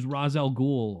 they've used Ra's al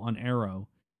Ghul on Arrow,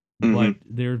 but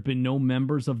there have been no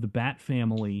members of the Bat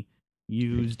family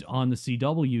used on the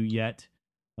CW yet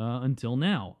until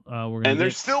now.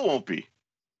 There still won't be.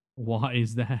 Why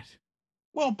is that?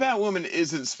 Well, Batwoman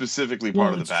isn't specifically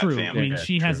part of the Bat family. I mean,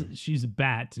 she's a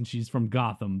Bat and she's from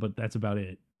Gotham, but that's about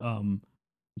it.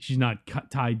 She's not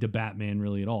tied to Batman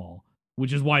really at all,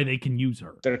 which is why they can use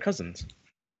her. They're cousins.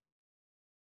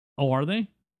 Oh, are they?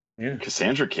 Yeah.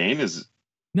 Cassandra Cain is.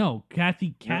 No,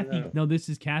 Kathy. No, this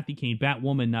is Kathy Cain,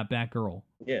 Batwoman, not Batgirl.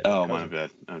 Yeah. Oh, my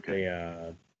bad.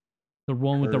 Okay. The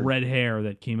one with the red hair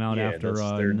that came out after.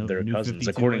 They're New cousins, 52,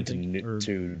 according think,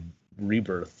 to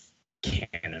Rebirth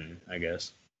canon, I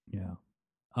guess. Yeah.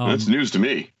 That's news to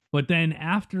me. But then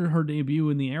after her debut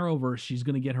in the Arrowverse, she's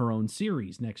going to get her own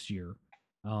series next year,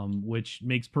 which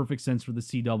makes perfect sense for the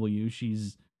CW.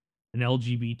 She's an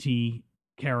LGBT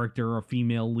character, a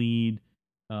female lead.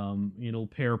 It'll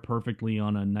pair perfectly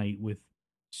on a night with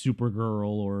Supergirl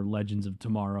or Legends of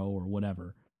Tomorrow or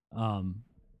whatever.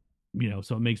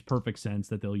 So it makes perfect sense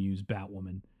that they'll use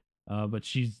Batwoman. But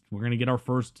we're going to get our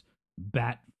first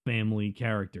Bat family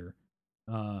character.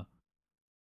 And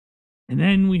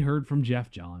then we heard from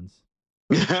Jeff Johns.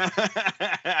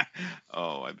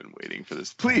 Oh, I've been waiting for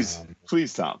this. Please,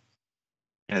 Tom,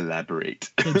 elaborate.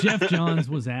 So Jeff Johns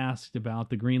was asked about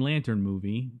the Green Lantern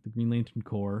movie, the Green Lantern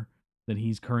Corps, that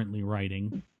he's currently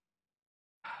writing.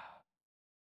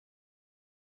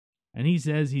 And he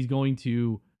says he's going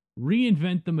to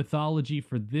reinvent the mythology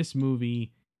for this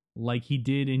movie like he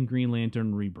did in Green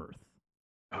Lantern Rebirth.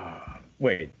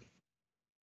 Wait.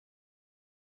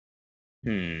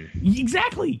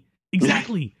 Exactly.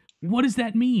 What does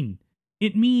that mean?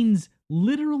 It means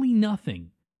literally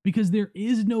nothing, because there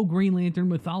is no Green Lantern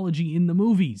mythology in the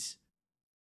movies.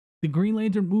 The Green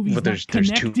Lantern movie is not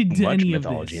connected to any of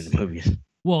this. In the movies.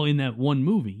 Well, in that one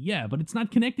movie, yeah, but it's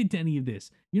not connected to any of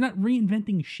this. You're not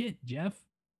reinventing shit, Jeff.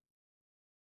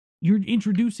 You're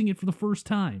introducing it for the first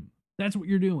time. That's what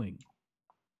you're doing.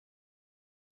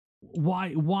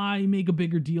 Why make a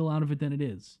bigger deal out of it than it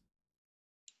is?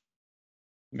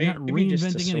 You're not Maybe just to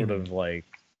reinventing sort anything. of like,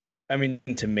 I mean,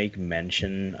 to make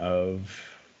mention of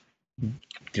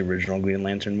the original Green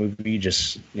Lantern movie,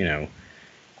 just,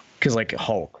 because like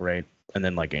Hulk, right? And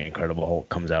then like Incredible Hulk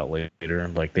comes out later,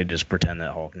 like they just pretend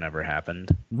that Hulk never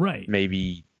happened. Right.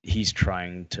 Maybe he's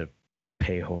trying to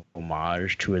pay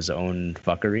homage to his own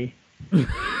fuckery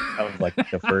of like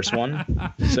the first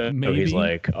one. So Maybe. he's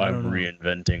like, I I'm don't know.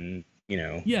 reinventing,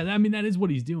 Yeah, I mean that is what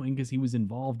he's doing because he was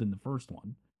involved in the first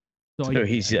one. So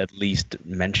he's at least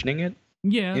mentioning it.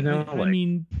 Yeah, I like-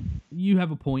 mean, you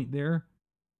have a point there.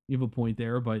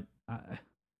 But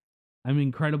I'm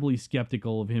incredibly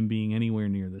skeptical of him being anywhere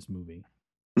near this movie.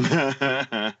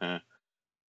 I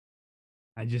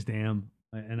just am,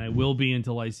 and I will be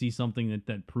until I see something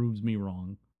that proves me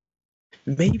wrong.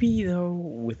 Maybe though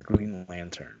with Green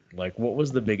Lantern, like what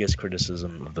was the biggest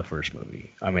criticism of the first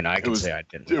movie? I mean, I can say I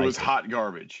didn't. It was hot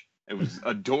garbage. It was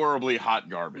adorably hot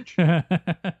garbage.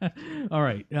 All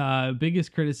right,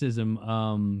 biggest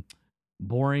criticism,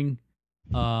 boring.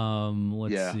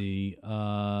 Let's see.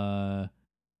 Or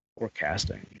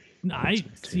casting. I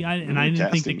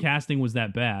didn't think the casting was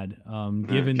that bad.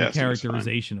 Given the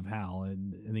characterization of Hal,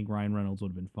 and I think Ryan Reynolds would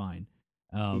have been fine.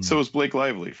 So was Blake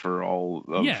Lively for all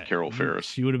of Carol Ferris.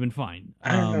 She would have been fine.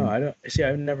 I don't know. I don't see.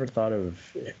 I've never thought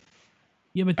of.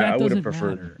 Yeah, but that doesn't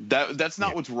matter. That's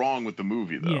not what's wrong with the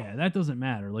movie, though. Yeah, that doesn't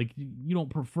matter. Like you don't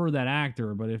prefer that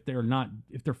actor, but if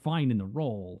they're fine in the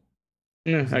role.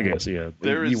 Yeah, I guess you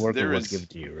work with what's given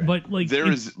to you, right? But like it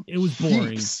was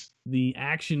boring. Heaps. The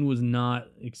action was not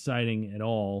exciting at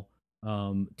all.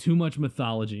 Too much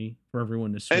mythology for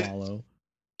everyone to swallow.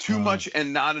 Too much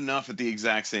and not enough at the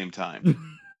exact same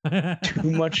time.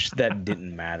 Too much that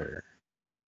didn't matter.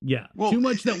 Yeah, too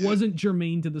much that wasn't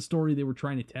germane to the story they were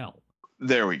trying to tell.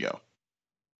 There we go.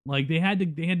 Like they had to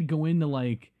go into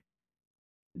like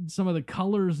some of the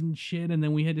colors and shit, and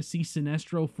then we had to see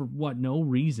Sinestro for no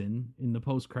reason in the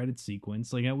post-credit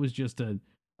sequence. Like that was just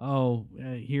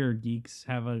here geeks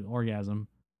have an orgasm.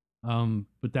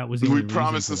 But that was we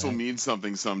promise this will mean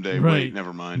something someday. Right. Wait,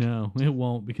 never mind. No, it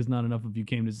won't, because not enough of you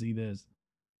came to see this.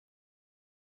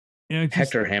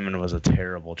 Hector Hammond was a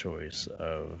terrible choice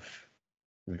of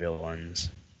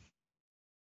villains.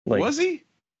 Was he?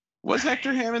 Was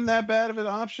Hector Hammond that bad of an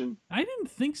option? I didn't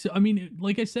think so. I mean,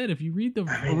 like I said, if you read the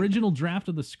original draft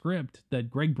of the script that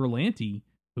Greg Berlanti,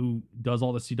 who does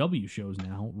all the CW shows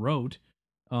now, wrote,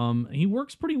 he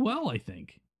works pretty well, I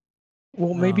think.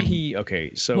 Well, maybe but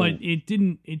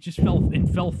it just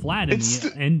fell flat in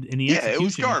the end. In the execution, it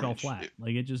was garbage. It fell flat.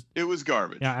 It was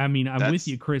garbage. Yeah, I mean, I'm with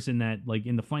you, Chris, in that, like,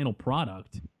 in the final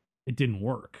product, it didn't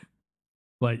work.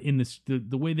 But in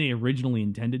the way they originally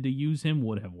intended to use him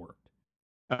would have worked.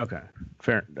 Okay,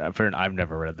 fair. I've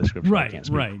never read the script. Right.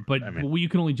 But you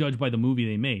can only judge by the movie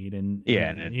they made, and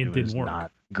it didn't work.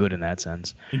 Not good in that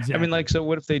sense. Exactly. I mean, like, so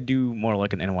what if they do more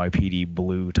like an NYPD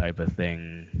Blue type of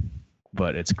thing,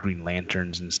 but it's Green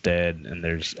Lanterns instead, and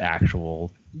there's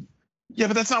actual. Yeah,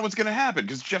 but that's not what's going to happen,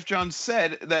 because Jeff Johns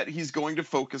said that he's going to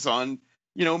focus on,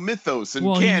 mythos and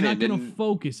canon. He's not going to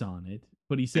focus on it,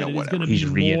 but he said it's going to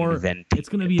be more. It's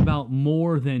going to be about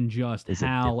more than just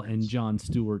Hal and Jon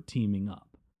Stewart teaming up.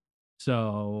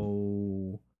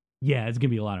 So, yeah, it's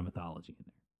going to be a lot of mythology in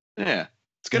there. Yeah,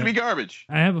 it's going to be garbage.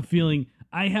 I have a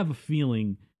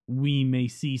feeling we may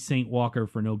see Saint Walker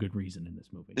for no good reason in this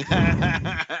movie.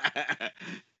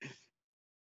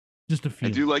 Just a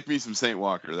feeling. I do like me some Saint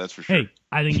Walker, that's for sure. Hey,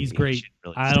 I think he's great.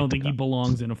 I don't think he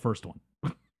belongs in a first one.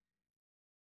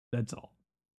 That's all.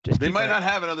 They might not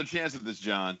have another chance at this,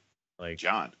 John.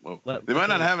 John. Whoa. They might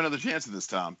not have another chance at this,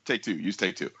 Tom. Take two. Use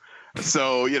take two.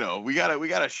 So, we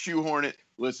gotta shoehorn it.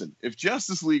 Listen, if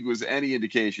Justice League was any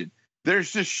indication,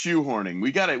 there's just shoehorning.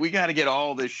 We gotta get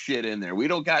all this shit in there. We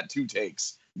don't got two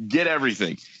takes. Get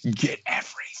everything. Get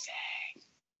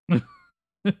everything.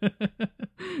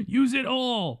 Use it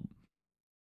all.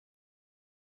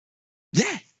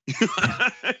 Yeah.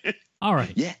 All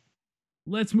right. Yeah.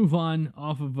 Let's move on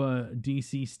off of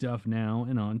DC stuff now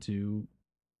and on to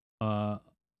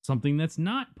something that's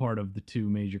not part of the two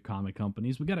major comic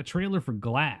companies. We got a trailer for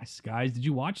Glass, guys. Did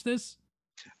you watch this?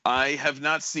 I have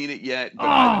not seen it yet, but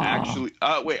I've actually.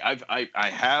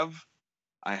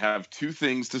 I have two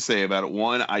things to say about it.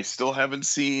 One, I still haven't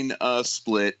seen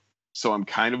Split, so I'm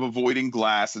kind of avoiding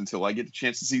Glass until I get the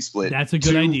chance to see Split. That's a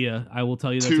good idea. I will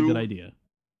tell you that's a good idea.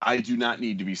 I do not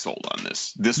need to be sold on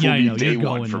this. This will be day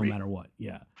one for me. No matter what.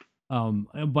 Yeah.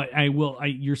 But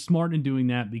you're smart in doing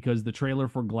that because the trailer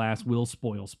for Glass will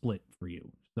spoil Split for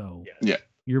you. So yeah,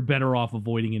 you're better off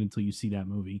avoiding it until you see that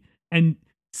movie. And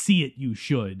see it, you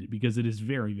should, because it is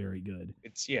very, very good.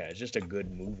 It's just a good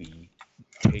movie.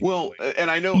 Well, and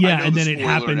I know, Yeah, I know and the then it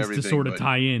spoiler and happens to everything, sort of but-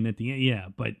 tie in at the end. Yeah,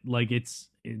 but like it's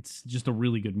just a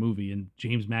really good movie, and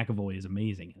James McAvoy is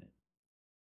amazing in it.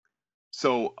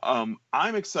 So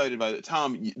I'm excited by it.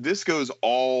 Tom, this goes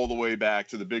all the way back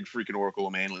to the big freaking Oracle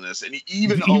of Manliness, and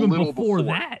even a little before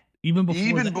that, even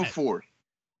before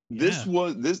this Yeah.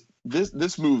 was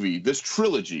this movie, this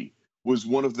trilogy was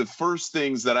one of the first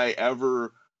things that I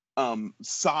ever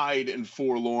sighed and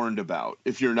forlorned about.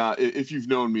 If you've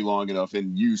known me long enough,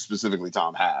 and you specifically,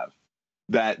 Tom, have,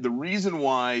 that the reason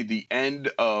why the end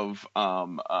of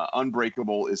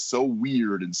Unbreakable is so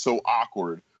weird and so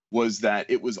awkward was that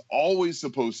it was always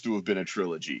supposed to have been a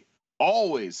trilogy.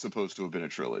 Always supposed to have been a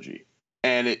trilogy.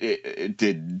 And it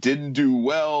didn't do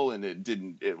well, and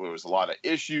there was a lot of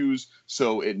issues,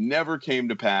 so it never came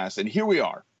to pass. And here we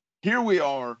are.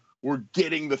 We're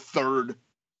getting the third.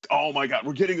 Oh my God,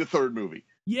 we're getting the third movie.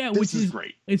 Yeah, This which is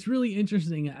great. It's really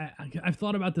interesting. I've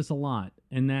thought about this a lot,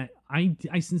 and that I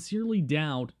sincerely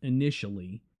doubt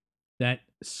initially that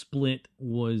Split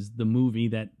was the movie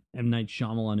that M. Night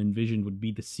Shyamalan envisioned would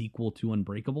be the sequel to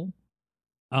Unbreakable.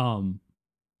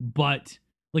 But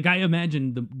like I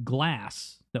imagined the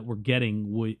Glass that we're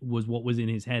getting was what was in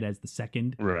his head as the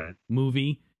second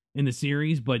movie in the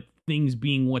series, but things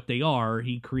being what they are,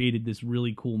 he created this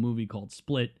really cool movie called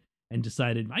Split and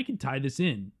decided I could tie this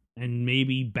in and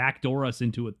maybe backdoor us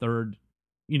into a third,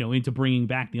 into bringing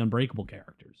back the Unbreakable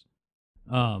characters,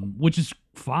 which is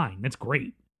fine. That's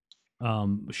great.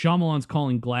 Shyamalan's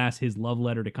calling Glass his love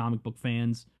letter to comic book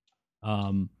fans.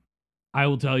 I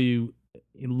will tell you,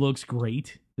 it looks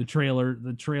great. The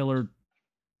trailer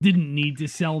didn't need to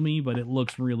sell me, but it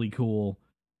looks really cool.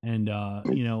 And,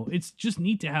 it's just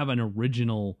neat to have an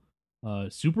original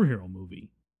superhero movie.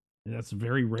 That's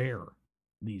very rare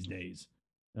these days.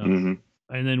 Mm-hmm.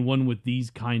 And then one with these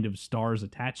kind of stars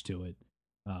attached to it.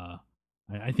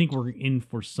 I think we're in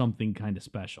for something kind of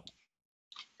special.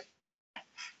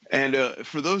 And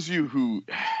for those of you who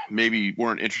maybe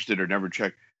weren't interested or never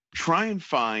checked, try and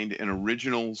find an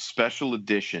original special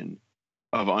edition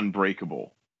of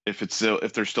Unbreakable if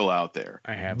they're still out there.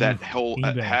 I have that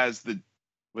eBay. has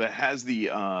the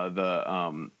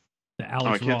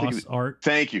Alex Ross art.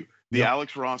 Thank you. The Yep.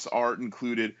 Alex Ross art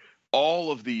included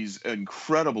all of these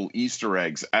incredible Easter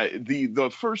eggs. The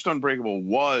first Unbreakable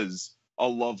was a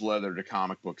love letter to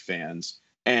comic book fans,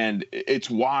 and it's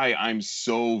why I'm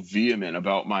so vehement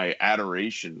about my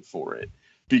adoration for it.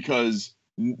 Because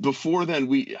before then,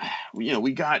 we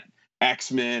got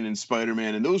X-Men and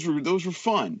Spider-Man, and those were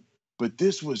fun. But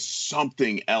this was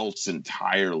something else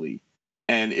entirely,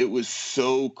 and it was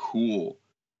so cool.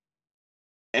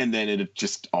 And then it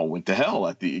just all went to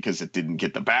hell because it didn't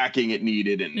get the backing it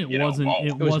needed, and It wasn't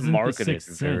was the marketed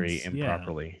Sixth very Sense. Yeah.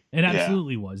 improperly. It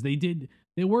absolutely was.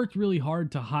 They worked really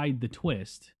hard to hide the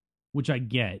twist, which I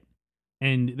get.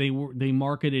 And they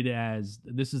marketed as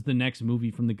this is the next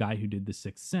movie from the guy who did The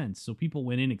Sixth Sense. So people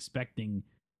went in expecting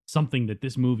something that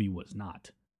this movie was not.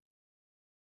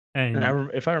 And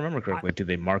if I remember correctly, did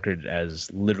they market it as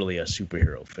literally a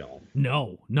superhero film?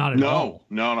 no, not at all.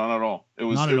 No, not at all. It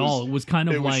was Not at all. It was kind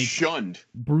of it was like shunned.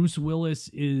 Bruce Willis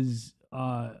is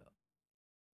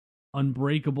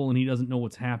unbreakable and he doesn't know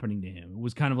what's happening to him. It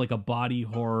was kind of like a body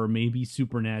horror, maybe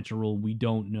supernatural. We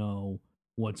don't know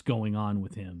what's going on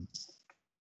with him.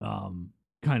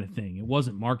 Kind of thing. It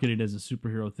wasn't marketed as a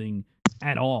superhero thing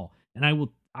at all. And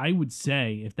I would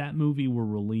say if that movie were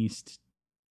released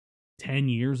 10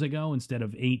 years ago instead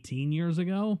of 18 years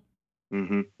ago,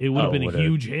 Mm-hmm. it would have been a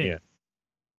huge hit. Yeah.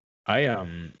 I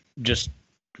just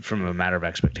from a matter of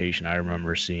expectation, I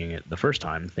remember seeing it the first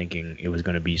time thinking it was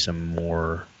going to be some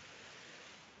more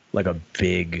like a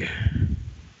big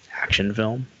action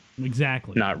film.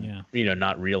 Exactly. Not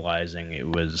realizing it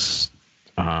was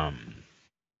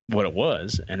what it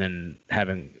was, and then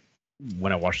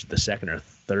when I watched it the second or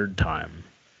third time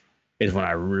is when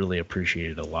I really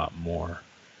appreciated it a lot more.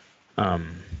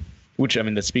 Which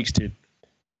that speaks to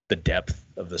the depth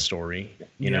of the story,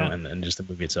 and just the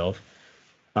movie itself.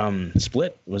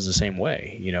 Split was the same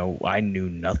way. I knew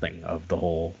nothing of the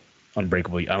whole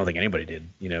Unbreakable. I don't think anybody did.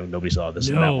 Nobody saw this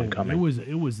and that one coming.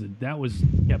 That was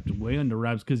kept way under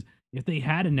wraps because if they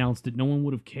had announced it, no one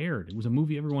would have cared. It was a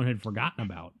movie everyone had forgotten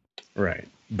about. Right,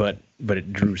 but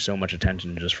it drew so much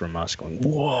attention just from us going,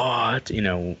 what?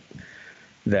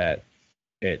 That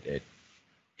it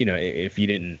if you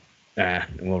didn't,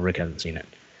 Rick hasn't seen it,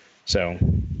 so,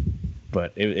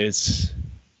 but it's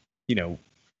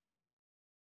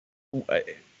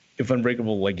if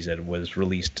Unbreakable, like you said, was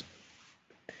released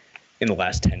in the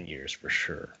last 10 years for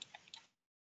sure,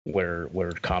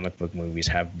 where comic book movies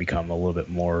have become a little bit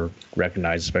more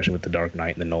recognized, especially with the Dark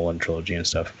Knight and the Nolan trilogy and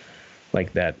stuff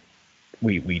like that.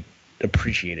 We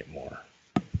appreciate it more.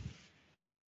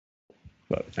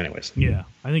 But anyways, Yeah,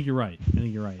 I think you're right.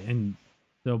 And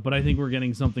so, but I think we're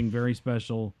getting something very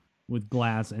special with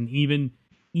Glass, and even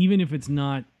if it's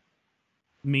not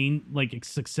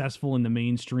successful in the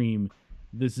mainstream,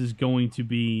 this is going to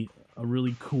be a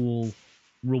really cool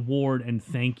reward and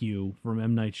thank you from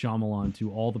M. Night Shyamalan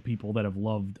to all the people that have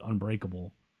loved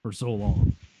Unbreakable for so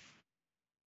long.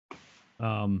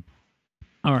 All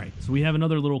right, so we have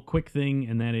another little quick thing,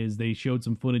 and that is they showed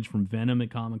some footage from Venom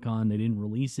at Comic-Con. They didn't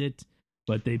release it,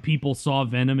 but people saw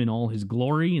Venom in all his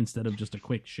glory instead of just a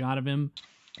quick shot of him.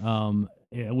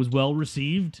 It was well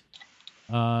received.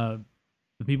 The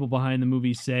people behind the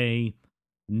movie say,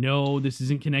 no, this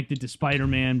isn't connected to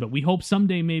Spider-Man, but we hope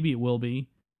someday maybe it will be.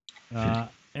 And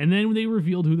then they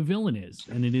revealed who the villain is,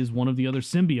 and it is one of the other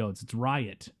symbiotes. It's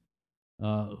Riot,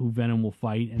 who Venom will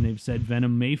fight, and they've said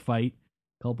Venom may fight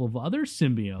a couple of other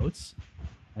symbiotes.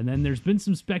 And then there's been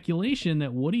some speculation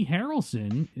that Woody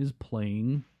Harrelson is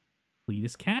playing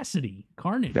Cletus Cassidy,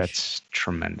 Carnage. that's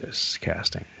tremendous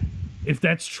casting. If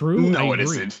that's true, No, I it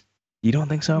agree. isn't. You don't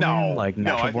think so? No, man? Like no,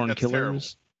 I Natural think Born that's Killers? terrible.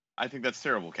 I think that's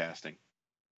terrible casting.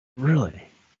 Really?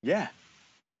 Yeah,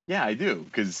 I do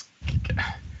because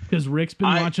Because Rick's been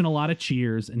watching a lot of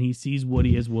Cheers, and he sees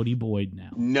Woody as Woody Boyd now.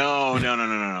 No.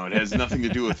 It has nothing to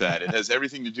do with that. It has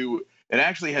everything to do. It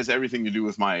actually has everything to do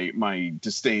with my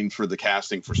disdain for the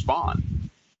casting for Spawn.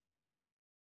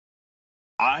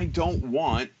 I don't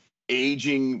want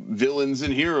aging villains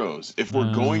and heroes. If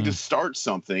we're going to start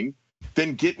something,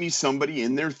 then get me somebody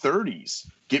in their 30s.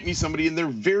 Get me somebody in their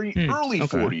very early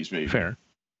 40s, maybe. Fair.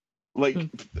 Like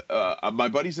my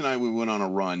buddies and I, we went on a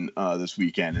run this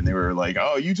weekend, and they were like,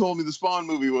 "Oh, you told me the Spawn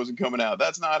movie wasn't coming out.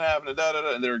 That's not happening." Da, da,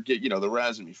 da. And they're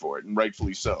razzing me for it, and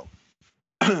rightfully so.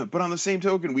 But on the same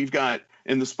token, we've got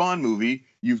in the Spawn movie,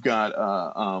 you've got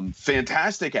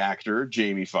fantastic actor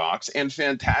Jamie Foxx and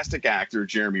fantastic actor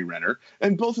Jeremy Renner,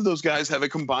 and both of those guys have a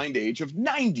combined age of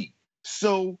 90.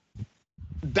 So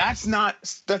that's not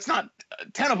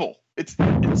tenable. It's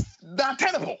not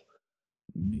tenable.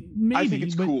 Maybe, I think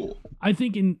it's cool. I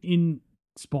think in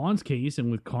Spawn's case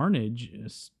and with Carnage,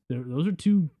 those are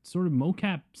two sort of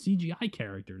mocap CGI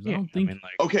characters. I don't think.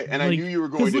 Okay, and I knew you were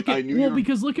going to.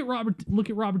 Because look at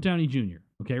Robert Downey Jr.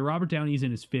 Okay, Robert Downey's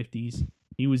in his 50s.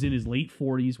 He was in his late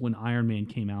 40s when Iron Man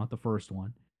came out, the first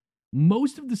one.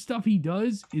 Most of the stuff he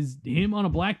does is him on a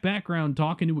black background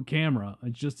talking to a camera.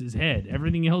 It's just his head.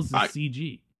 Everything else is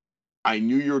CG. I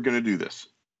knew you were going to do this.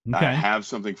 Okay. I have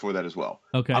something for that as well.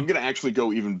 Okay. I'm going to actually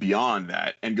go even beyond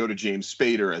that and go to James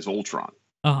Spader as Ultron.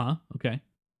 Okay.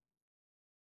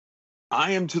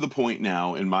 I am to the point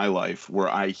now in my life where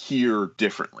I hear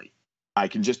differently. I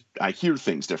hear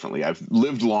things differently. I've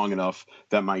lived long enough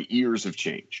that my ears have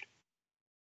changed.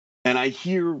 And I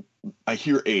hear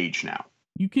age now.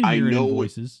 You can hear it in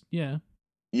voices. Yeah.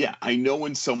 Yeah, I know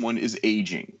when someone is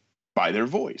aging by their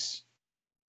voice.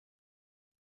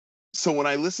 So when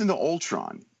I listen to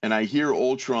Ultron and I hear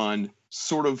Ultron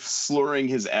sort of slurring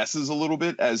his S's a little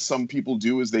bit, as some people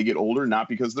do as they get older, not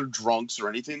because they're drunks or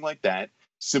anything like that,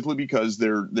 simply because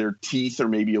their teeth are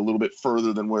maybe a little bit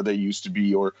further than where they used to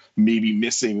be, or maybe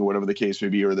missing, or whatever the case may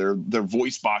be, or their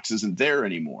voice box isn't there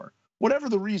anymore. Whatever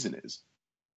the reason is,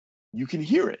 you can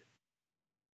hear it.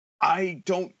 I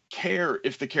don't care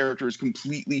if the character is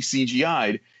completely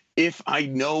CGI'd. If I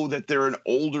know that they're an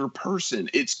older person,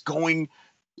 it's going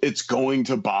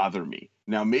to bother me.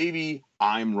 Now, maybe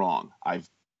I'm wrong. I've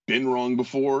been wrong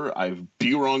before. I'll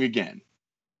be wrong again.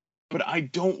 But I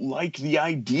don't like the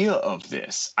idea of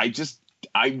this. I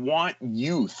want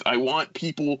youth. I want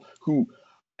people who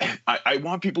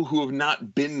have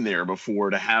not been there before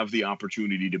to have the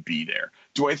opportunity to be there.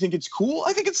 Do I think it's cool?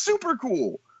 I think it's super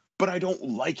cool, but I don't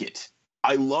like it.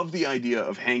 I love the idea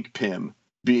of Hank Pym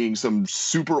being some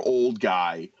super old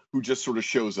guy who just sort of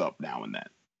shows up now and then.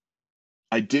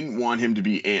 I didn't want him to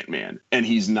be Ant-Man, and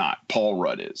he's not. Paul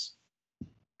Rudd is.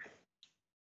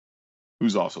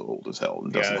 Who's also old as hell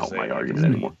and doesn't help my argument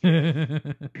anymore.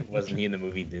 Wasn't he in the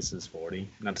movie This Is 40?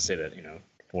 Not to say that,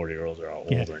 40-year-olds are all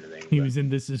old or anything. He was in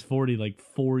This Is 40 like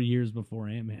 4 years before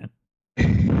Ant-Man.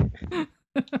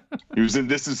 He was in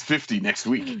This Is 50 next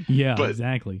week. Yeah, but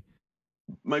exactly.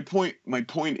 My point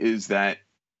is that,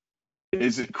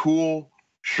 is it cool?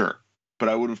 Sure. But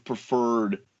I would have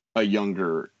preferred a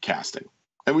younger casting.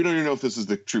 And we don't even know if this is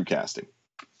the true casting.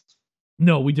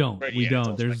 No, we don't. Right, we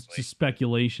don't. There's speculation. just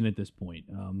speculation at this point.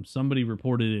 Somebody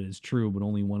reported it as true, but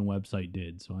only one website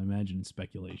did. So I imagine it's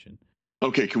speculation.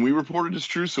 Okay, can we report it as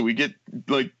true so we get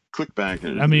like click back?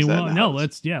 I mean, well, no,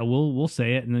 we'll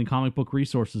say it, and then Comic Book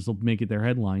Resources will make it their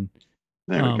headline.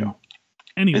 There we go.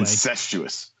 Anyway,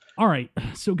 incestuous. All right,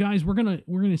 so guys, we're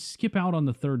gonna skip out on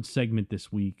the third segment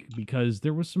this week because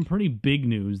there was some pretty big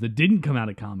news that didn't come out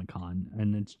at Comic-Con,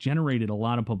 and it's generated a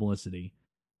lot of publicity.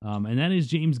 And that is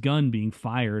James Gunn being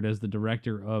fired as the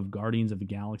director of Guardians of the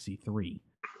Galaxy 3.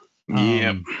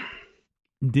 Yep.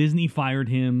 Disney fired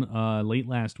him late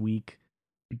last week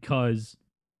because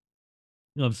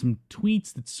of some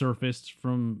tweets that surfaced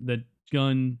that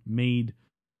Gunn made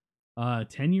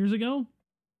 10 years ago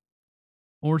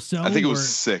or so. I think it was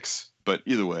 6, but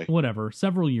either way. Whatever,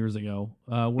 several years ago,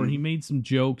 where he made some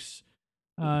jokes.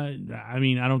 I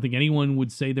mean, I don't think anyone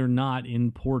would say they're not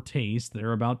in poor taste.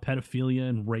 They're about pedophilia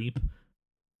and rape.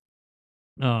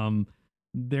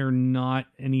 They're not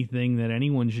anything that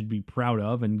anyone should be proud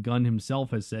of, and Gunn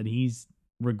himself has said he's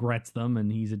regrets them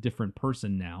and he's a different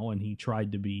person now, and he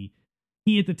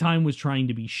at the time was trying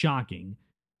to be shocking.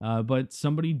 But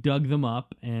somebody dug them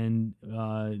up, and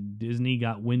Disney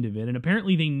got wind of it. And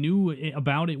apparently they knew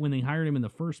about it when they hired him in the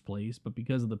first place, but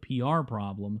because of the PR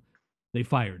problem, they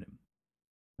fired him.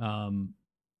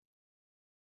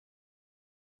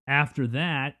 After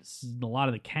that, a lot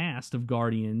of the cast of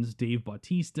Guardians, Dave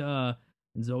Bautista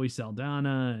and Zoe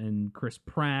Saldana and Chris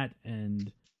Pratt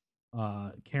and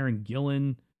Karen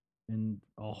Gillan and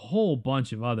a whole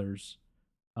bunch of others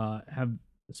have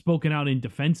spoken out in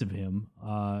defense of him,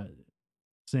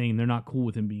 saying they're not cool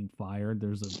with him being fired.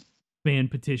 There's a fan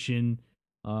petition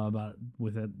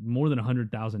with more than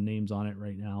 100,000 names on it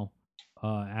right now,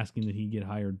 asking that he get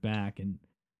hired back. And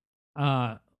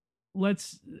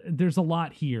there's a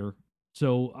lot here.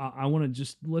 So I want to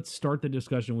let's start the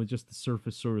discussion with just the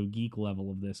surface sort of geek level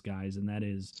of this, guys. And that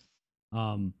is,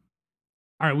 all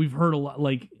right, we've heard a lot,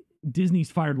 like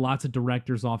Disney's fired lots of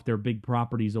directors off their big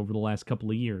properties over the last couple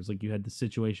of years. Like you had the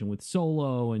situation with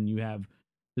Solo, and you have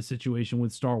the situation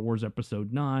with Star Wars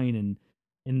Episode 9,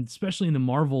 and especially in the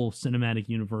Marvel Cinematic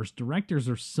Universe, directors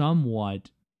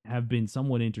have been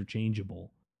somewhat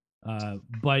interchangeable.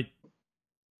 But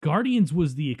Guardians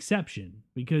was the exception,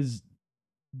 because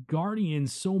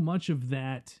Guardians, so much of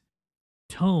that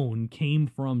tone came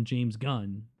from James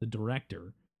Gunn, the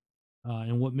director,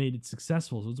 and what made it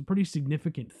successful. So it's a pretty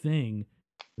significant thing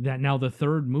that now the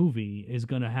third movie is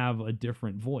going to have a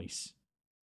different voice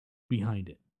behind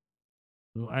it.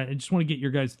 So I just want to get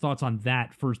your guys' thoughts on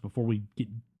that first before we get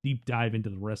deep dive into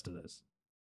the rest of this.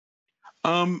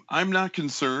 I'm not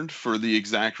concerned for the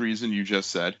exact reason you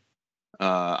just said.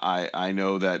 I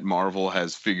know that Marvel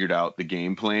has figured out the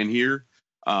game plan here.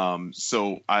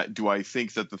 So do I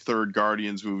think that the third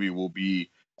Guardians movie will be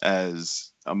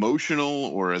as emotional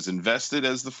or as invested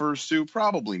as the first two?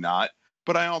 Probably not.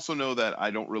 But I also know that I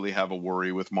don't really have a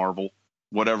worry with Marvel.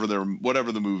 Whatever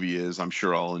the movie is, I'm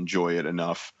sure I'll enjoy it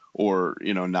enough, or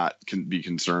not be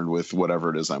concerned with whatever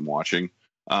it is I'm watching.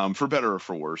 For better or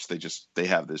for worse, they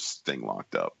have this thing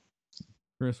locked up.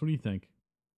 Chris, what do you think?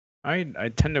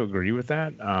 I tend to agree with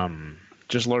that.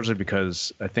 Just largely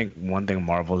because I think one thing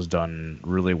Marvel's done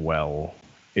really well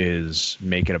is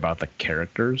make it about the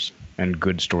characters and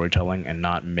good storytelling, and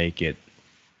not make it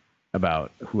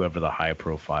about whoever the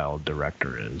high-profile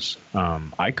director is.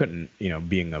 I couldn't,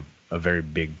 being a very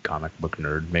big comic book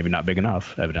nerd, maybe not big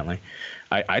enough, evidently,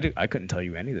 I couldn't tell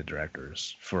you any of the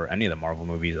directors for any of the Marvel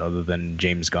movies other than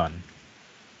James Gunn.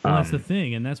 Well, that's the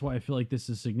thing, and that's why I feel like this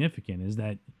is significant, is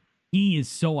that he is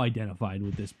so identified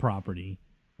with this property.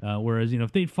 Whereas,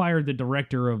 if they'd fired the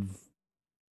director of,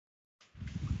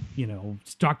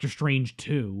 Doctor Strange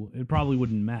 2, it probably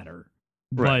wouldn't matter.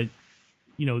 Right.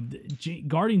 But,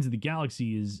 Guardians of the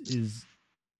Galaxy is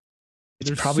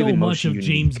there's probably so much of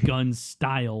James Gunn's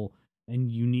style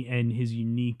and his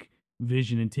unique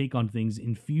vision and take on things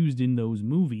infused in those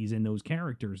movies and those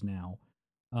characters now.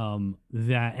 And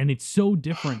it's so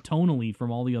different tonally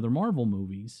from all the other Marvel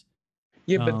movies.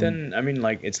 Yeah, but then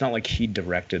it's not like he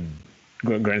directed.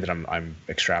 Granted, I'm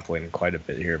extrapolating quite a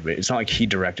bit here, but it's not like he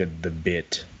directed the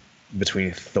bit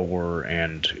between Thor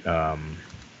and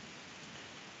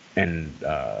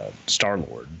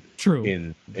Star-Lord. True.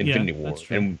 In Infinity War,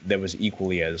 and that was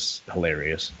equally as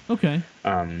hilarious. Okay.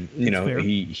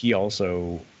 He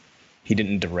also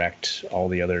didn't direct all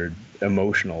the other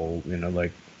emotional,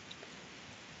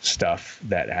 stuff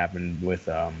that happened with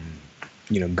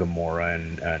Gamora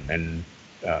and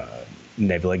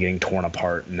Nebula getting torn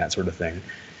apart and that sort of thing.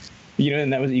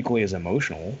 And that was equally as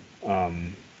emotional.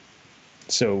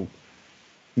 So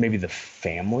maybe the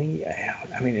family. I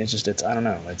don't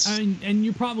know. And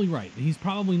you're probably right. He's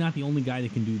probably not the only guy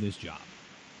that can do this job,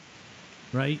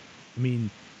 right?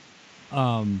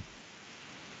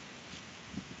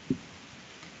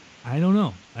 I don't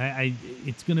know.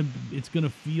 It's gonna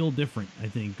feel different. I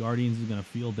think Guardians is gonna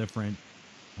feel different.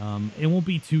 It won't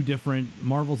be too different.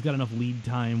 Marvel's got enough lead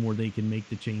time where they can make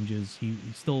the changes. He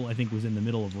still, I think, was in the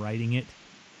middle of writing it,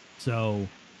 so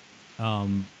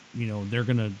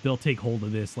they'll take hold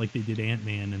of this like they did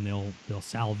Ant-Man, and they'll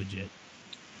salvage it.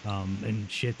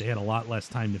 And shit, they had a lot less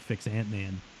time to fix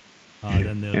Ant-Man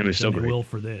than they will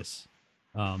for this.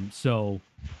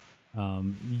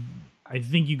 I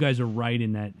think you guys are right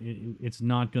in that it's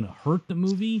not going to hurt the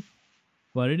movie,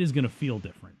 but it is going to feel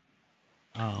different.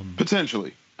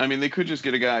 Potentially. I mean, they could just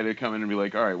get a guy to come in and be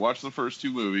like, all right, watch the first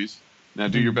 2 movies. Now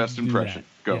do your best impression.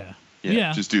 Go.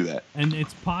 Yeah. Just do that. And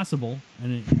it's possible,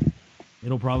 and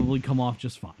it'll probably come off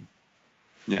just fine.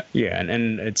 Yeah. Yeah.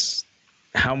 And it's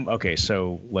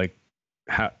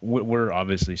we're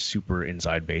obviously super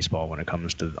inside baseball when it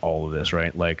comes to all of this,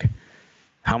 right? Like,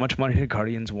 how much money did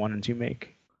Guardians 1 and 2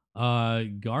 make?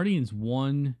 Guardians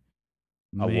 1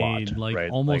 made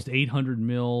almost 800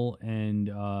 mil,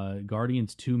 and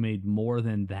Guardians 2 made more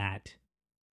than that.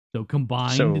 So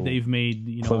combined, they've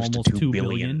made almost $2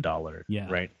 billion. Yeah.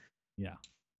 Right. Yeah.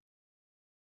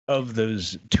 Of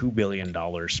those $2 billion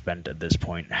spent at this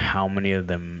point, how many of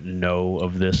them know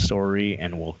of this story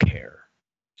and will care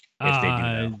if they do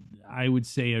know? I would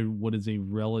say what is a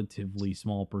relatively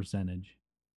small percentage.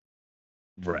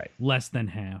 Right. Less than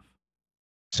half.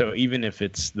 So even if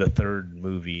it's the third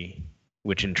movie,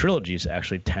 which in trilogies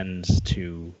actually tends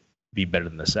to be better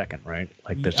than the second, right?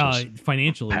 Like this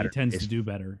financially, it tends to do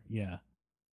better. Yeah.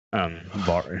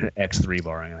 X3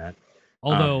 barring that.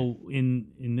 Although in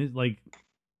this, like,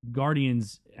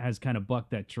 Guardians has kind of bucked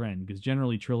that trend, because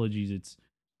generally trilogies, it's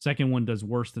second one does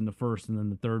worse than the first, and then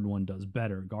the third one does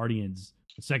better. Guardians,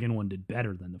 the second one did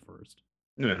better than the first.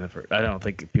 I don't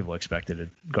think people expected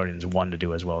Guardians 1 to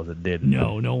do as well as it did.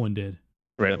 No one did.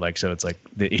 Right, like, so it's like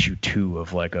the issue 2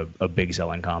 of like a big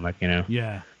selling comic,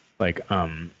 Yeah. Like,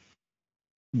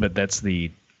 but that's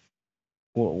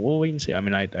we'll wait and see. I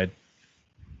mean,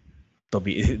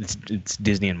 it's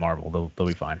Disney and Marvel. They'll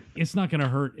be fine. It's not gonna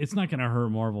hurt. It's not gonna hurt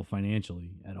Marvel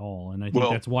financially at all, and I think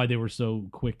that's why they were so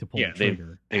quick to pull the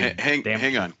trigger.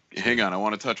 Hang on. I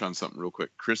want to touch on something real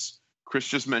quick. Chris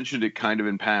just mentioned it kind of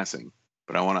in passing,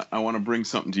 but I want to bring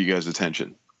something to you guys'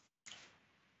 attention.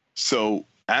 So,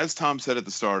 as Tom said at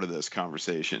the start of this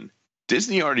conversation,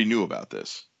 Disney already knew about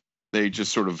this. They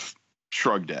just sort of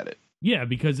shrugged at it. Yeah,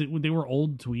 because they were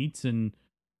old tweets, and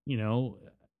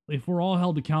if we're all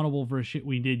held accountable for shit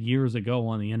we did years ago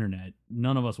on the internet,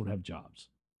 none of us would have jobs.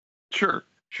 Sure.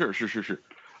 So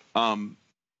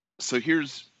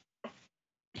here's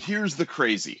the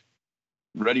crazy.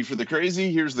 Ready for the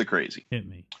crazy? Here's the crazy. Hit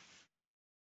me.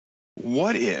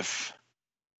 What if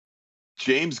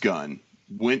James Gunn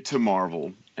went to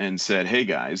Marvel and said, hey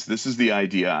guys, this is the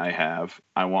idea I have.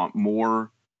 I want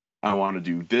more. I want to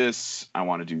do this. I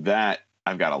want to do that.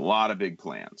 I've got a lot of big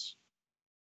plans.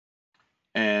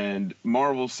 And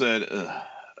Marvel said,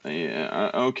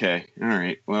 yeah, okay, all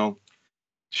right, well,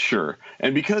 sure.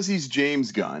 And because he's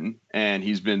James Gunn and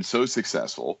he's been so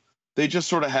successful, they just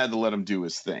sort of had to let him do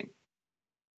his thing.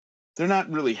 They're not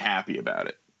really happy about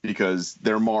it because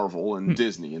they're Marvel and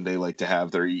Disney, and they like to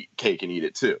have their cake and eat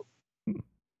it too.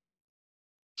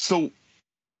 So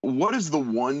what is the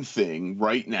one thing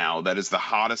right now that is the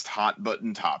hottest hot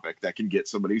button topic that can get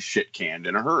somebody shit canned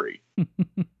in a hurry?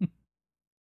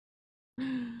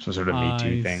 Some sort of Me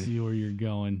Too I thing. See where you're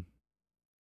going.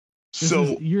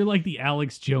 You're like the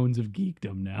Alex Jones of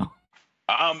geekdom now.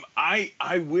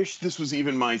 I wish this was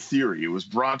even my theory. It was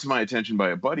brought to my attention by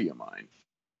a buddy of mine.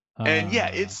 And yeah,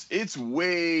 it's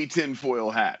way tinfoil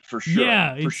hat for sure.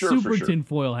 Yeah, it's super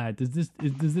tinfoil hat.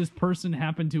 Does this person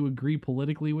happen to agree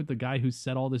politically with the guy who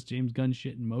set all this James Gunn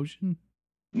shit in motion?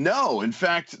 No, in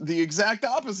fact, the exact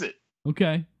opposite.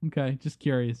 Okay, just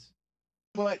curious.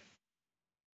 But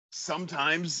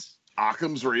sometimes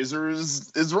Occam's razor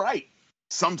is right.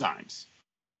 Sometimes.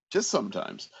 Just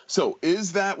sometimes. So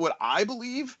is that what I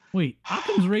believe? Wait,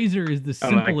 Occam's razor is the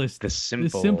simplest. The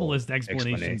simplest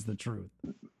explanation is the truth.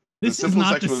 This is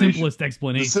not the simplest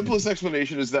explanation. The simplest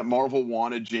explanation is that Marvel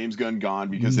wanted James Gunn gone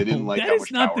because they didn't like how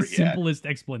much power he had. That is not the simplest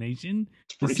explanation.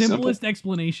 The simplest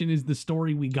explanation is the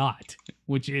story we got,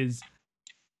 which is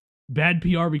bad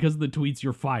PR because of the tweets,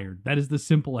 you're fired. That is the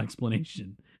simple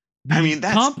explanation.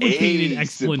 That's complicated a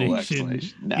explanation.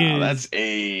 No, that's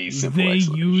a simple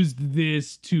explanation. They used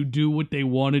this to do what they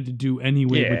wanted to do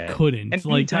anyway, but couldn't. And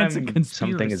like, that's a conspiracy.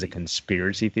 Something is a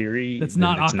conspiracy theory. That's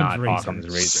not Occam's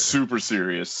razor. Super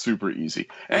serious, super easy.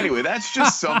 Anyway, that's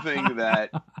just something that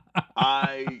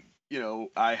I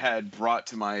had brought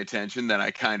to my attention that I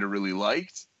kind of really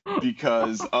liked.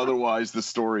 because otherwise the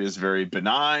story is very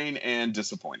benign and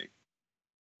disappointing.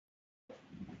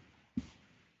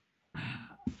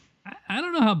 I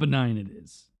don't know how benign it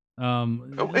is.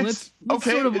 Let's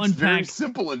okay. sort of it's unpack. Very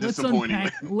simple and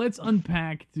disappointing. Let's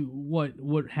unpack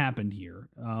what happened here.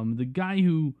 The guy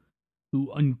who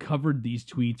uncovered these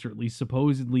tweets, or at least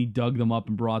supposedly dug them up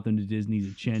and brought them to Disney's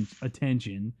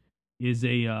attention, is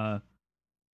an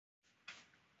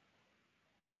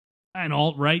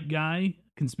alt-right guy,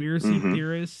 conspiracy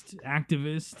theorist,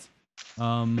 activist.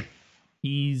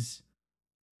 He's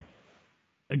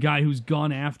a guy who's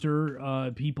gone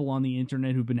after people on the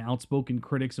internet who've been outspoken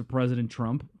critics of President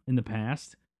Trump in the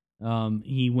past.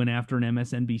 He went after an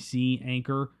MSNBC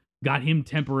anchor, got him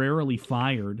temporarily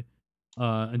fired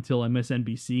until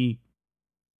MSNBC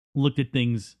looked at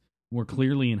things more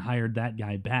clearly and hired that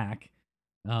guy back.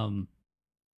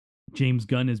 James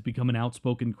Gunn has become an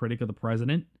outspoken critic of the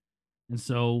president. And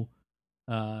so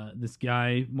this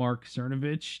guy, Mark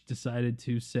Cernovich, decided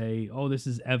to say, oh, this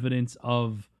is evidence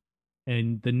of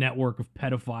the network of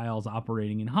pedophiles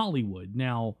operating in Hollywood.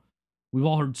 Now, we've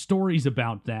all heard stories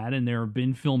about that, and there have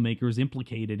been filmmakers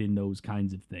implicated in those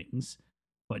kinds of things,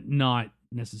 but not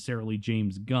necessarily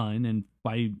James Gunn. And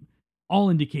by all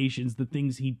indications, the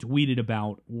things he tweeted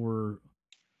about were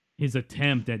his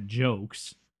attempt at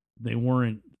jokes. They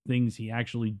weren't things he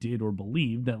actually did or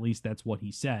believed. At least that's what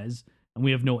he says, and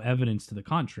we have no evidence to the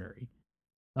contrary.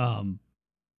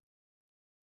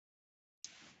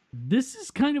 This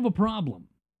is kind of a problem.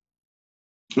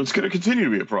 It's going to continue to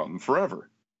be a problem forever.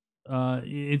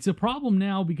 It's a problem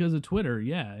now because of Twitter.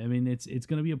 Yeah, I mean, it's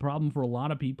going to be a problem for a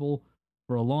lot of people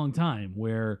for a long time,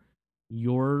 where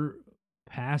your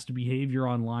past behavior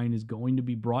online is going to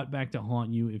be brought back to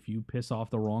haunt you if you piss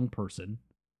off the wrong person.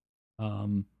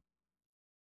 And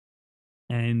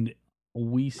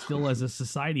we still, as a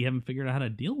society, haven't figured out how to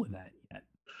deal with that yet.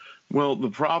 Well, the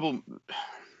problem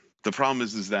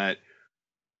is that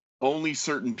only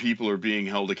certain people are being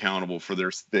held accountable for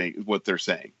what they're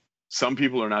saying. Some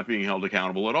people are not being held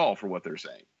accountable at all for what they're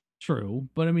saying. True,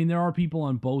 but I mean, there are people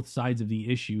on both sides of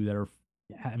the issue that are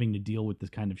having to deal with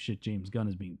this kind of shit James Gunn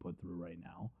is being put through right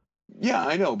now. Yeah,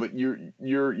 I know, but your but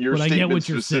statement I get what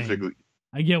you're specifically. Saying.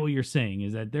 I get what you're saying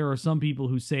is that there are some people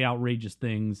who say outrageous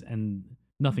things and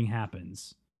nothing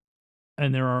happens,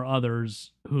 and there are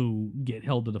others who get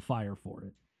held to the fire for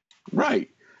it.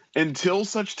 Right. Until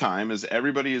such time as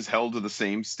everybody is held to the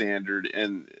same standard,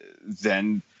 and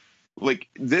then, like,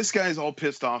 this guy's all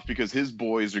pissed off because his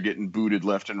boys are getting booted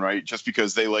left and right just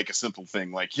because they like a simple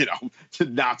thing like,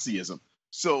 Nazism.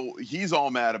 So he's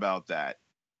all mad about that.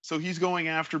 So he's going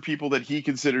after people that he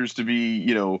considers to be,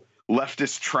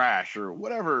 leftist trash or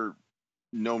whatever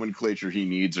nomenclature he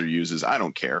needs or uses. I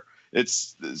don't care.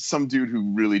 It's some dude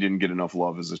who really didn't get enough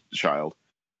love as a child.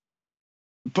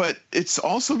 But it's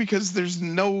also because there's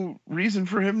no reason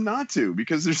for him not to,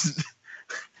 because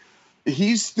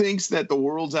he thinks that the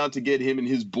world's out to get him and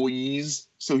his boys,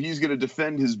 so he's going to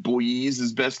defend his boys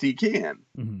as best he can.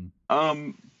 Mm-hmm.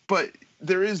 But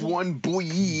there is one boy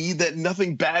that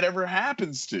nothing bad ever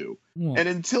happens to. Yeah. And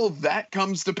until that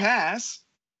comes to pass,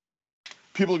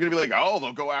 people are going to be like, oh,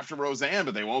 they'll go after Roseanne,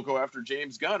 but they won't go after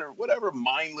James Gunn or whatever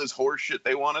mindless horseshit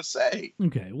they want to say.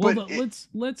 Okay, well, let's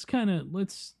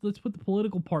put the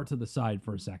political part to the side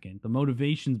for a second. The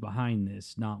motivations behind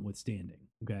this notwithstanding,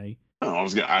 okay?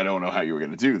 I don't know how you were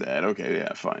going to do that. Okay,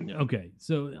 yeah, fine. Okay,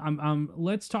 so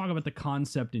let's talk about the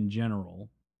concept in general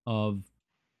of,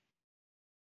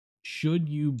 should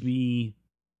you be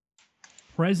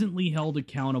presently held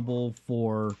accountable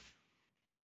for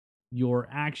your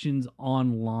actions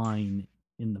online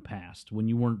in the past when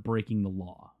you weren't breaking the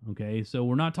law? Okay, so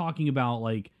we're not talking about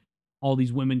like all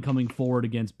these women coming forward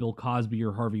against Bill Cosby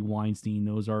or Harvey Weinstein.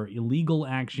 Those are illegal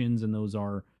actions, and those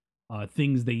are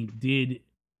things they did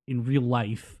in real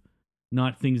life,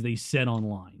 not things they said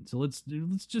online. So let's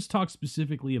just talk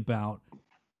specifically about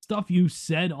stuff you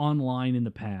said online in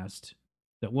the past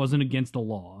that wasn't against the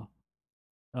law,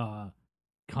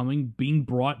 being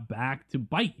brought back to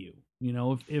bite you.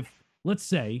 If let's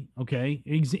say, okay,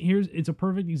 it's a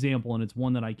perfect example, and it's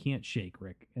one that I can't shake,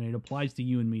 Rick, and it applies to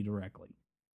you and me directly.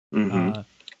 Mm-hmm.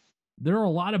 There are a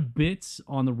lot of bits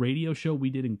on the radio show we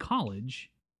did in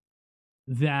college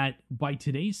that, by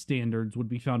today's standards, would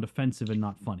be found offensive and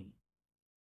not funny.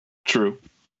 True.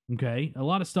 Okay? A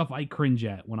lot of stuff I cringe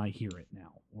at when I hear it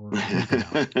now, or think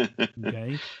about it.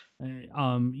 Okay?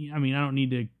 I mean, I don't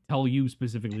need to tell you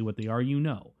specifically what they are.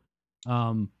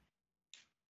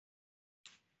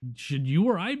 Should you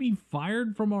or I be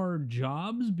fired from our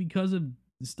jobs because of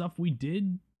the stuff we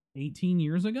did 18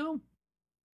 years ago?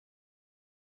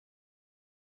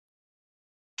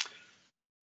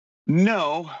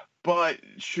 No, but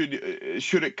should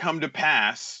it come to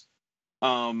pass,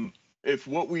 if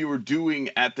what we were doing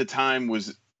at the time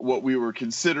was what we were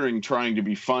considering trying to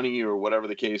be funny or whatever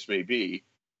the case may be,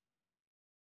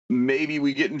 maybe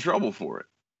we get in trouble for it.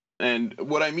 And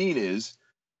what I mean is,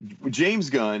 James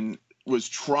Gunn was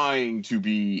trying to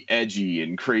be edgy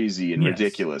and crazy and Yes.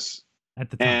 ridiculous At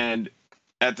the time. and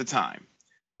at the time.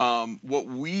 What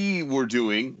we were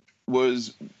doing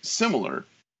was similar,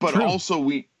 but True. also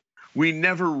we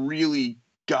never really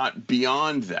got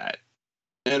beyond that.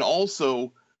 And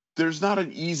also, there's not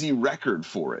an easy record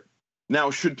for it. Now,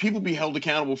 should people be held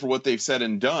accountable for what they've said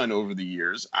and done over the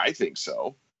years? I think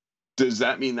so. Does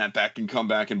that mean that can come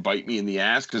back and bite me in the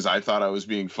ass because I thought I was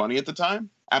being funny at the time?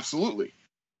 Absolutely.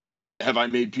 Have I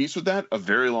made peace with that? A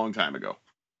very long time ago.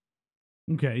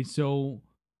 Okay, so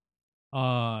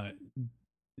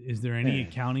is there any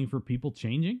accounting for people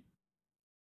changing?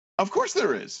 Of course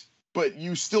there is. But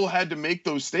you still had to make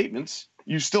those statements.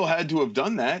 You still had to have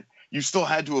done that. You still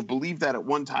had to have believed that at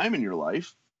one time in your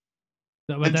life.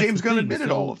 But And that's James the Gunn thing. admitted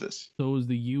So- all of this. So is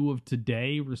the you of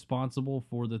today responsible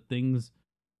for the things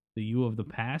the you of the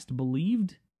past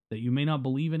believed that you may not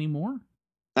believe anymore?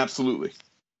 Absolutely.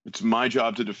 It's my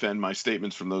job to defend my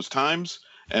statements from those times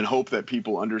and hope that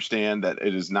people understand that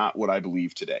it is not what I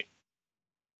believe today.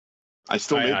 I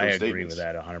still made those I statements. agree with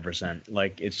that 100%.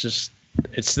 Like, it's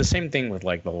the same thing with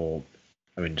like the whole,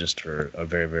 I mean, just for a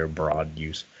very, very broad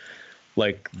use,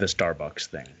 like the Starbucks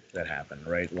thing that happened,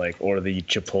 right? Like, or the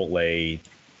Chipotle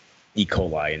E.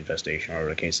 coli infestation, or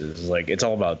whatever the case is. Like, it's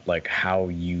all about like how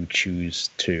you choose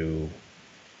to,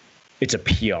 it's a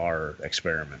PR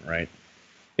experiment, right?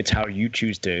 It's how you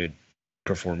choose to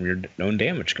perform your own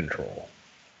damage control.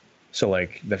 So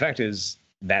like, the fact is,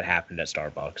 that happened at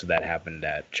Starbucks, that happened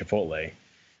at Chipotle.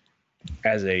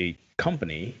 As a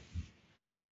company,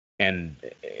 and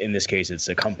in this case it's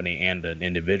a company and an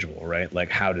individual, right? Like,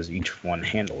 how does each one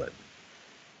handle it?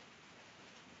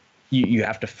 You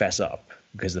have to fess up,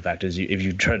 because the fact is, if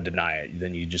you try to deny it,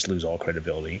 then you just lose all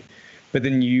credibility. But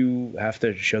then you have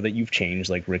to show that you've changed,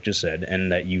 like Rick just said,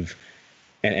 and that you've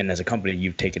and as a company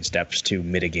you've taken steps to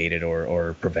mitigate it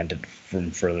or prevent it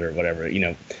from further, whatever. You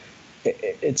know,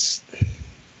 it's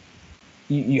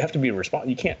you have to be responsible.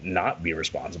 You can't not be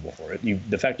responsible for it.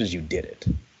 The fact is, you did it.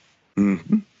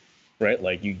 Mm-hmm. Right?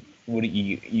 Like, you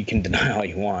can deny all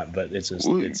you want, but it's just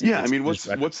I mean,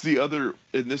 what's the other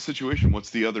in this situation?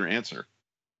 What's the other answer?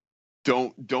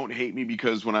 Don't hate me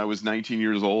because when I was 19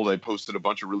 years old, I posted a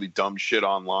bunch of really dumb shit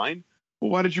online. Well,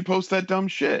 why did you post that dumb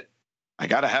shit? I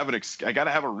gotta have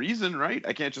a reason, right?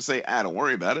 I can't just say, don't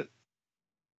worry about it.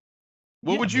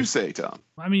 What would you say, Tom?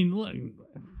 I mean, look,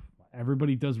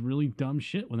 everybody does really dumb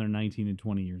shit when they're 19 and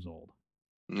 20 years old.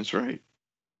 That's right.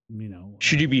 You know,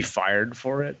 should you be fired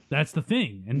for it? That's the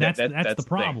thing, and that's the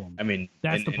problem. I mean,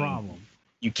 that's the problem.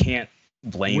 You can't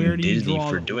blame Disney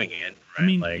for doing it. Right? I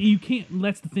mean, like, you can't.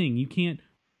 That's the thing. You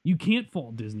can't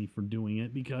fault Disney for doing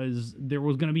it, because there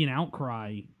was going to be an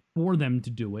outcry for them to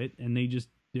do it, and they just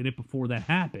did it before that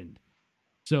happened.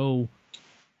 So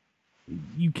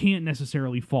you can't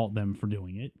necessarily fault them for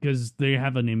doing it, because they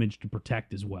have an image to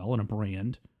protect as well, and a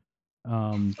brand.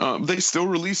 They still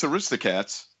release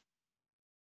Aristocats.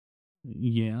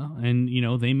 Yeah, and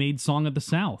they made Song of the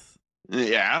South.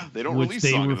 Yeah, they don't which release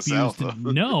they Song of the South.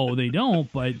 No, they don't.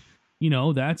 But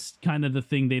that's kind of the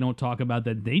thing they don't talk about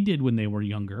that they did when they were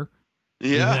younger.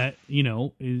 Yeah, that,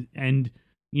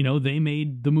 they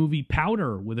made the movie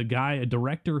Powder with a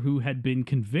director who had been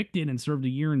convicted and served a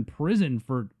year in prison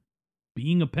for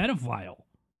being a pedophile.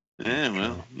 Yeah,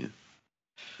 well, yeah.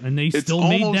 And they still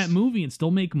made that movie and still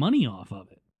make money off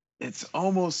of it. It's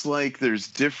almost like there's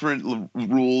different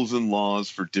rules and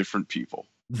laws for different people.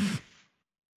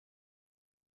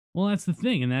 Well, that's the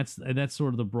thing, and that's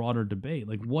sort of the broader debate.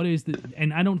 Like, what is the?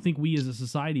 And I don't think we as a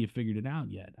society have figured it out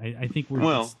yet. I think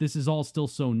this is all still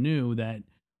so new that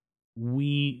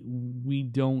we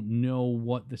don't know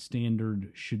what the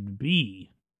standard should be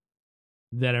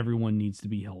that everyone needs to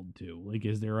be held to. Like,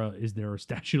 is there a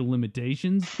statute of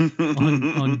limitations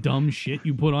on dumb shit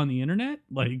you put on the internet?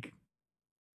 Like,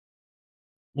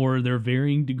 or are there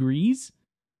varying degrees?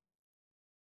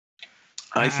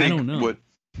 I don't know.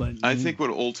 I think what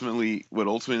ultimately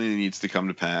needs to come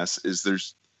to pass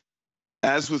is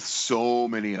as with so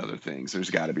many other things, there's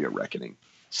got to be a reckoning.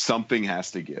 Something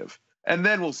has to give, and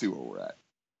then we'll see where we're at.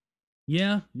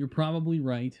 Yeah, you're probably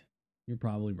right.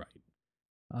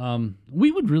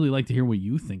 We would really like to hear what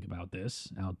you think about this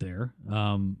out there,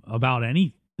 about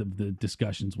any of the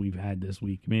discussions we've had this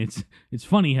week. I mean, it's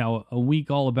funny how a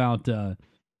week all about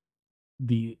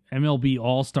the MLB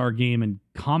All-Star Game and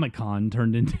Comic-Con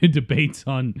turned into debates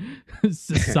on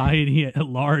society at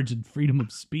large and freedom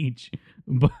of speech.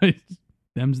 But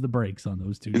them's the breaks on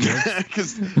those two jokes.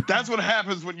 Because that's what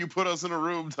happens when you put us in a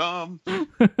room, Tom.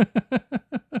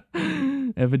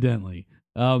 Evidently.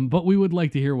 But we would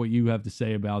like to hear what you have to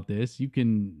say about this. You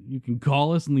can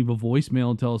call us and leave a voicemail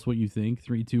and tell us what you think.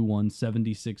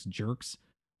 321-76-JERKS.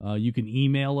 You can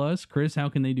email us. Chris, how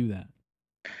can they do that?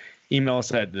 Email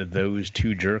us at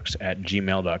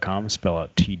those2jerks@gmail.com. Spell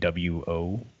out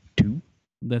TWO2.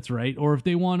 That's right. Or if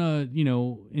they want to,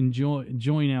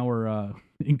 join our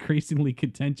increasingly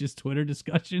contentious Twitter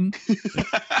discussion.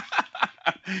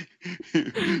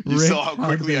 You Rick, saw how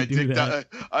quickly I dipped that? out.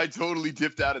 I totally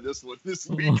dipped out of this one this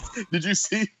week. Did you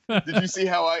see? Did you see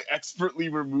how I expertly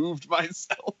removed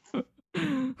myself?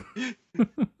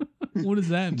 What does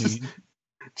that mean?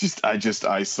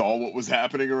 I saw what was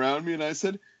happening around me, and I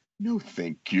said, "No,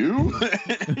 thank you."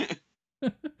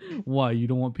 Why? You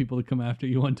don't want people to come after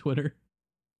you on Twitter?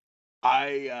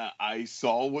 I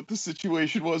saw what the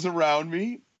situation was around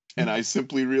me, and I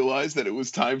simply realized that it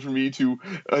was time for me to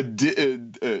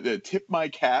tip my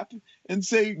cap and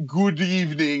say good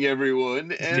evening,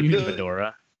 everyone. And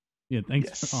Fedora. Yeah, thanks.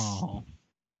 Yes. Oh,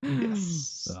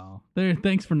 yes. so there.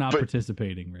 Thanks for not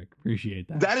participating, Rick. Appreciate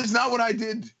that. That is not what I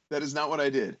did. That is not what I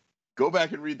did. Go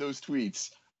back and read those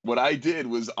tweets. What I did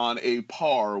was on a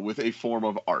par with a form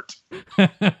of art.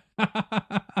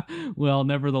 Well,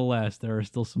 nevertheless, there are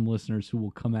still some listeners who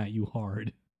will come at you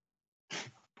hard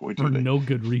Boy, for do they. no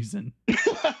good reason.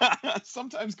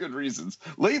 Sometimes good reasons.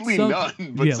 Lately, none.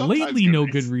 But yeah, sometimes lately no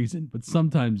reasons. good reason, but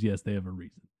sometimes yes, they have a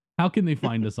reason. How can they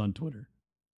find us on Twitter?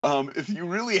 If you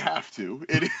really have to,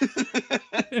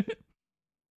 it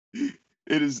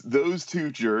is those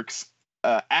two jerks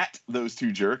at those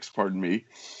two jerks. Pardon me.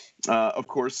 Of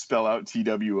course, spell out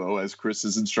TWO as Chris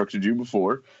has instructed you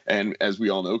before, and as we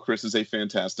all know, Chris is a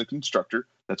fantastic instructor.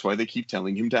 That's why they keep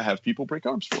telling him to have people break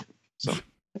arms for him. So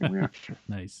there we are.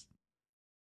 Nice.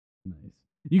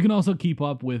 You can also keep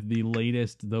up with the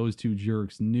latest Those Two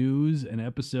Jerks news and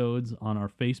episodes on our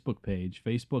Facebook page,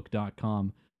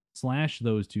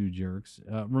 facebook.com/those2jerks.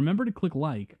 Remember to click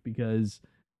like because,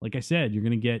 like I said, you're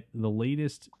going to get the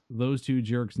latest Those Two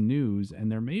Jerks news,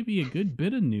 and there may be a good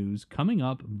bit of news coming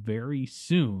up very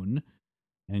soon.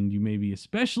 And you may be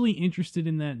especially interested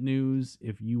in that news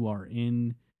if you are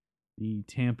in the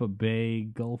Tampa Bay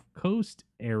Gulf Coast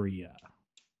area.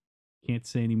 Can't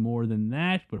say any more than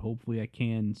that, but hopefully I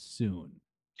can soon.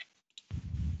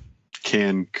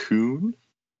 Cancun?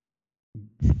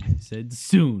 I said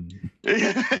soon.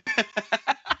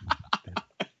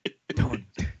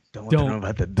 Don't know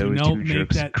about the Those Two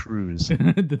Jerks cruise.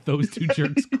 Those Two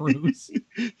Jerks cruise.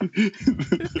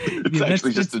 It's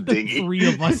actually just a dinghy. The three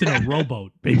of us in a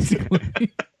rowboat,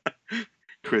 basically.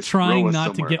 Chris, trying row us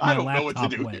not somewhere. to get my I don't know what to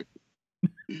laptop do wet.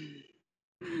 here.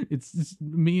 It's just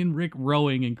me and Rick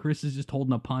rowing, and Chris is just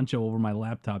holding a poncho over my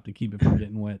laptop to keep it from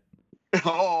getting wet.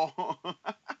 Oh,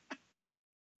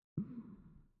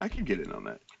 I can get in on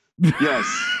that. Yes.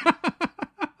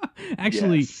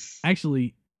 Actually,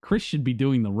 Chris should be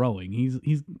doing the rowing.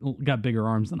 He's got bigger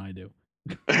arms than I do.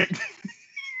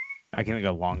 I can make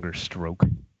a longer stroke.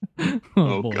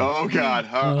 Oh, boy. Oh God!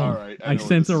 All right. I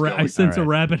sense a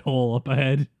rabbit hole up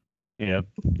ahead. Yep,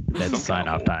 that's sign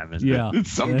off time, isn't Yeah, it?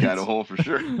 It's some kind of hole for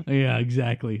sure. Yeah,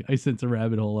 exactly. I sense a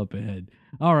rabbit hole up ahead.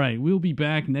 All right, we'll be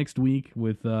back next week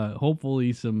with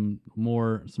hopefully some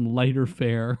lighter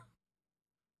fare.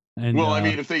 And well, I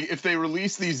mean, if they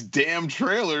release these damn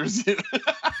trailers.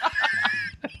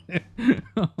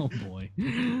 Oh boy.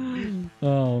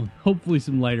 Oh, hopefully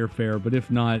some lighter fare, but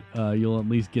if not, you'll at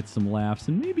least get some laughs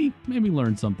and maybe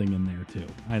learn something in there too.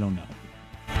 I don't know.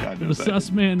 The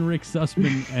Sussman, Rick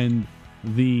Sussman, and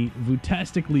the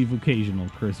Vutastically Vocational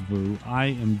Chris Vu. I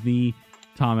am the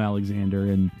Tom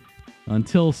Alexander, and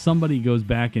until somebody goes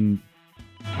back and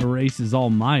erases all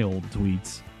my old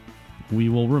tweets, we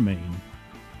will remain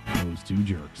Those Two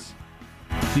Jerks.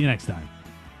 See you next time.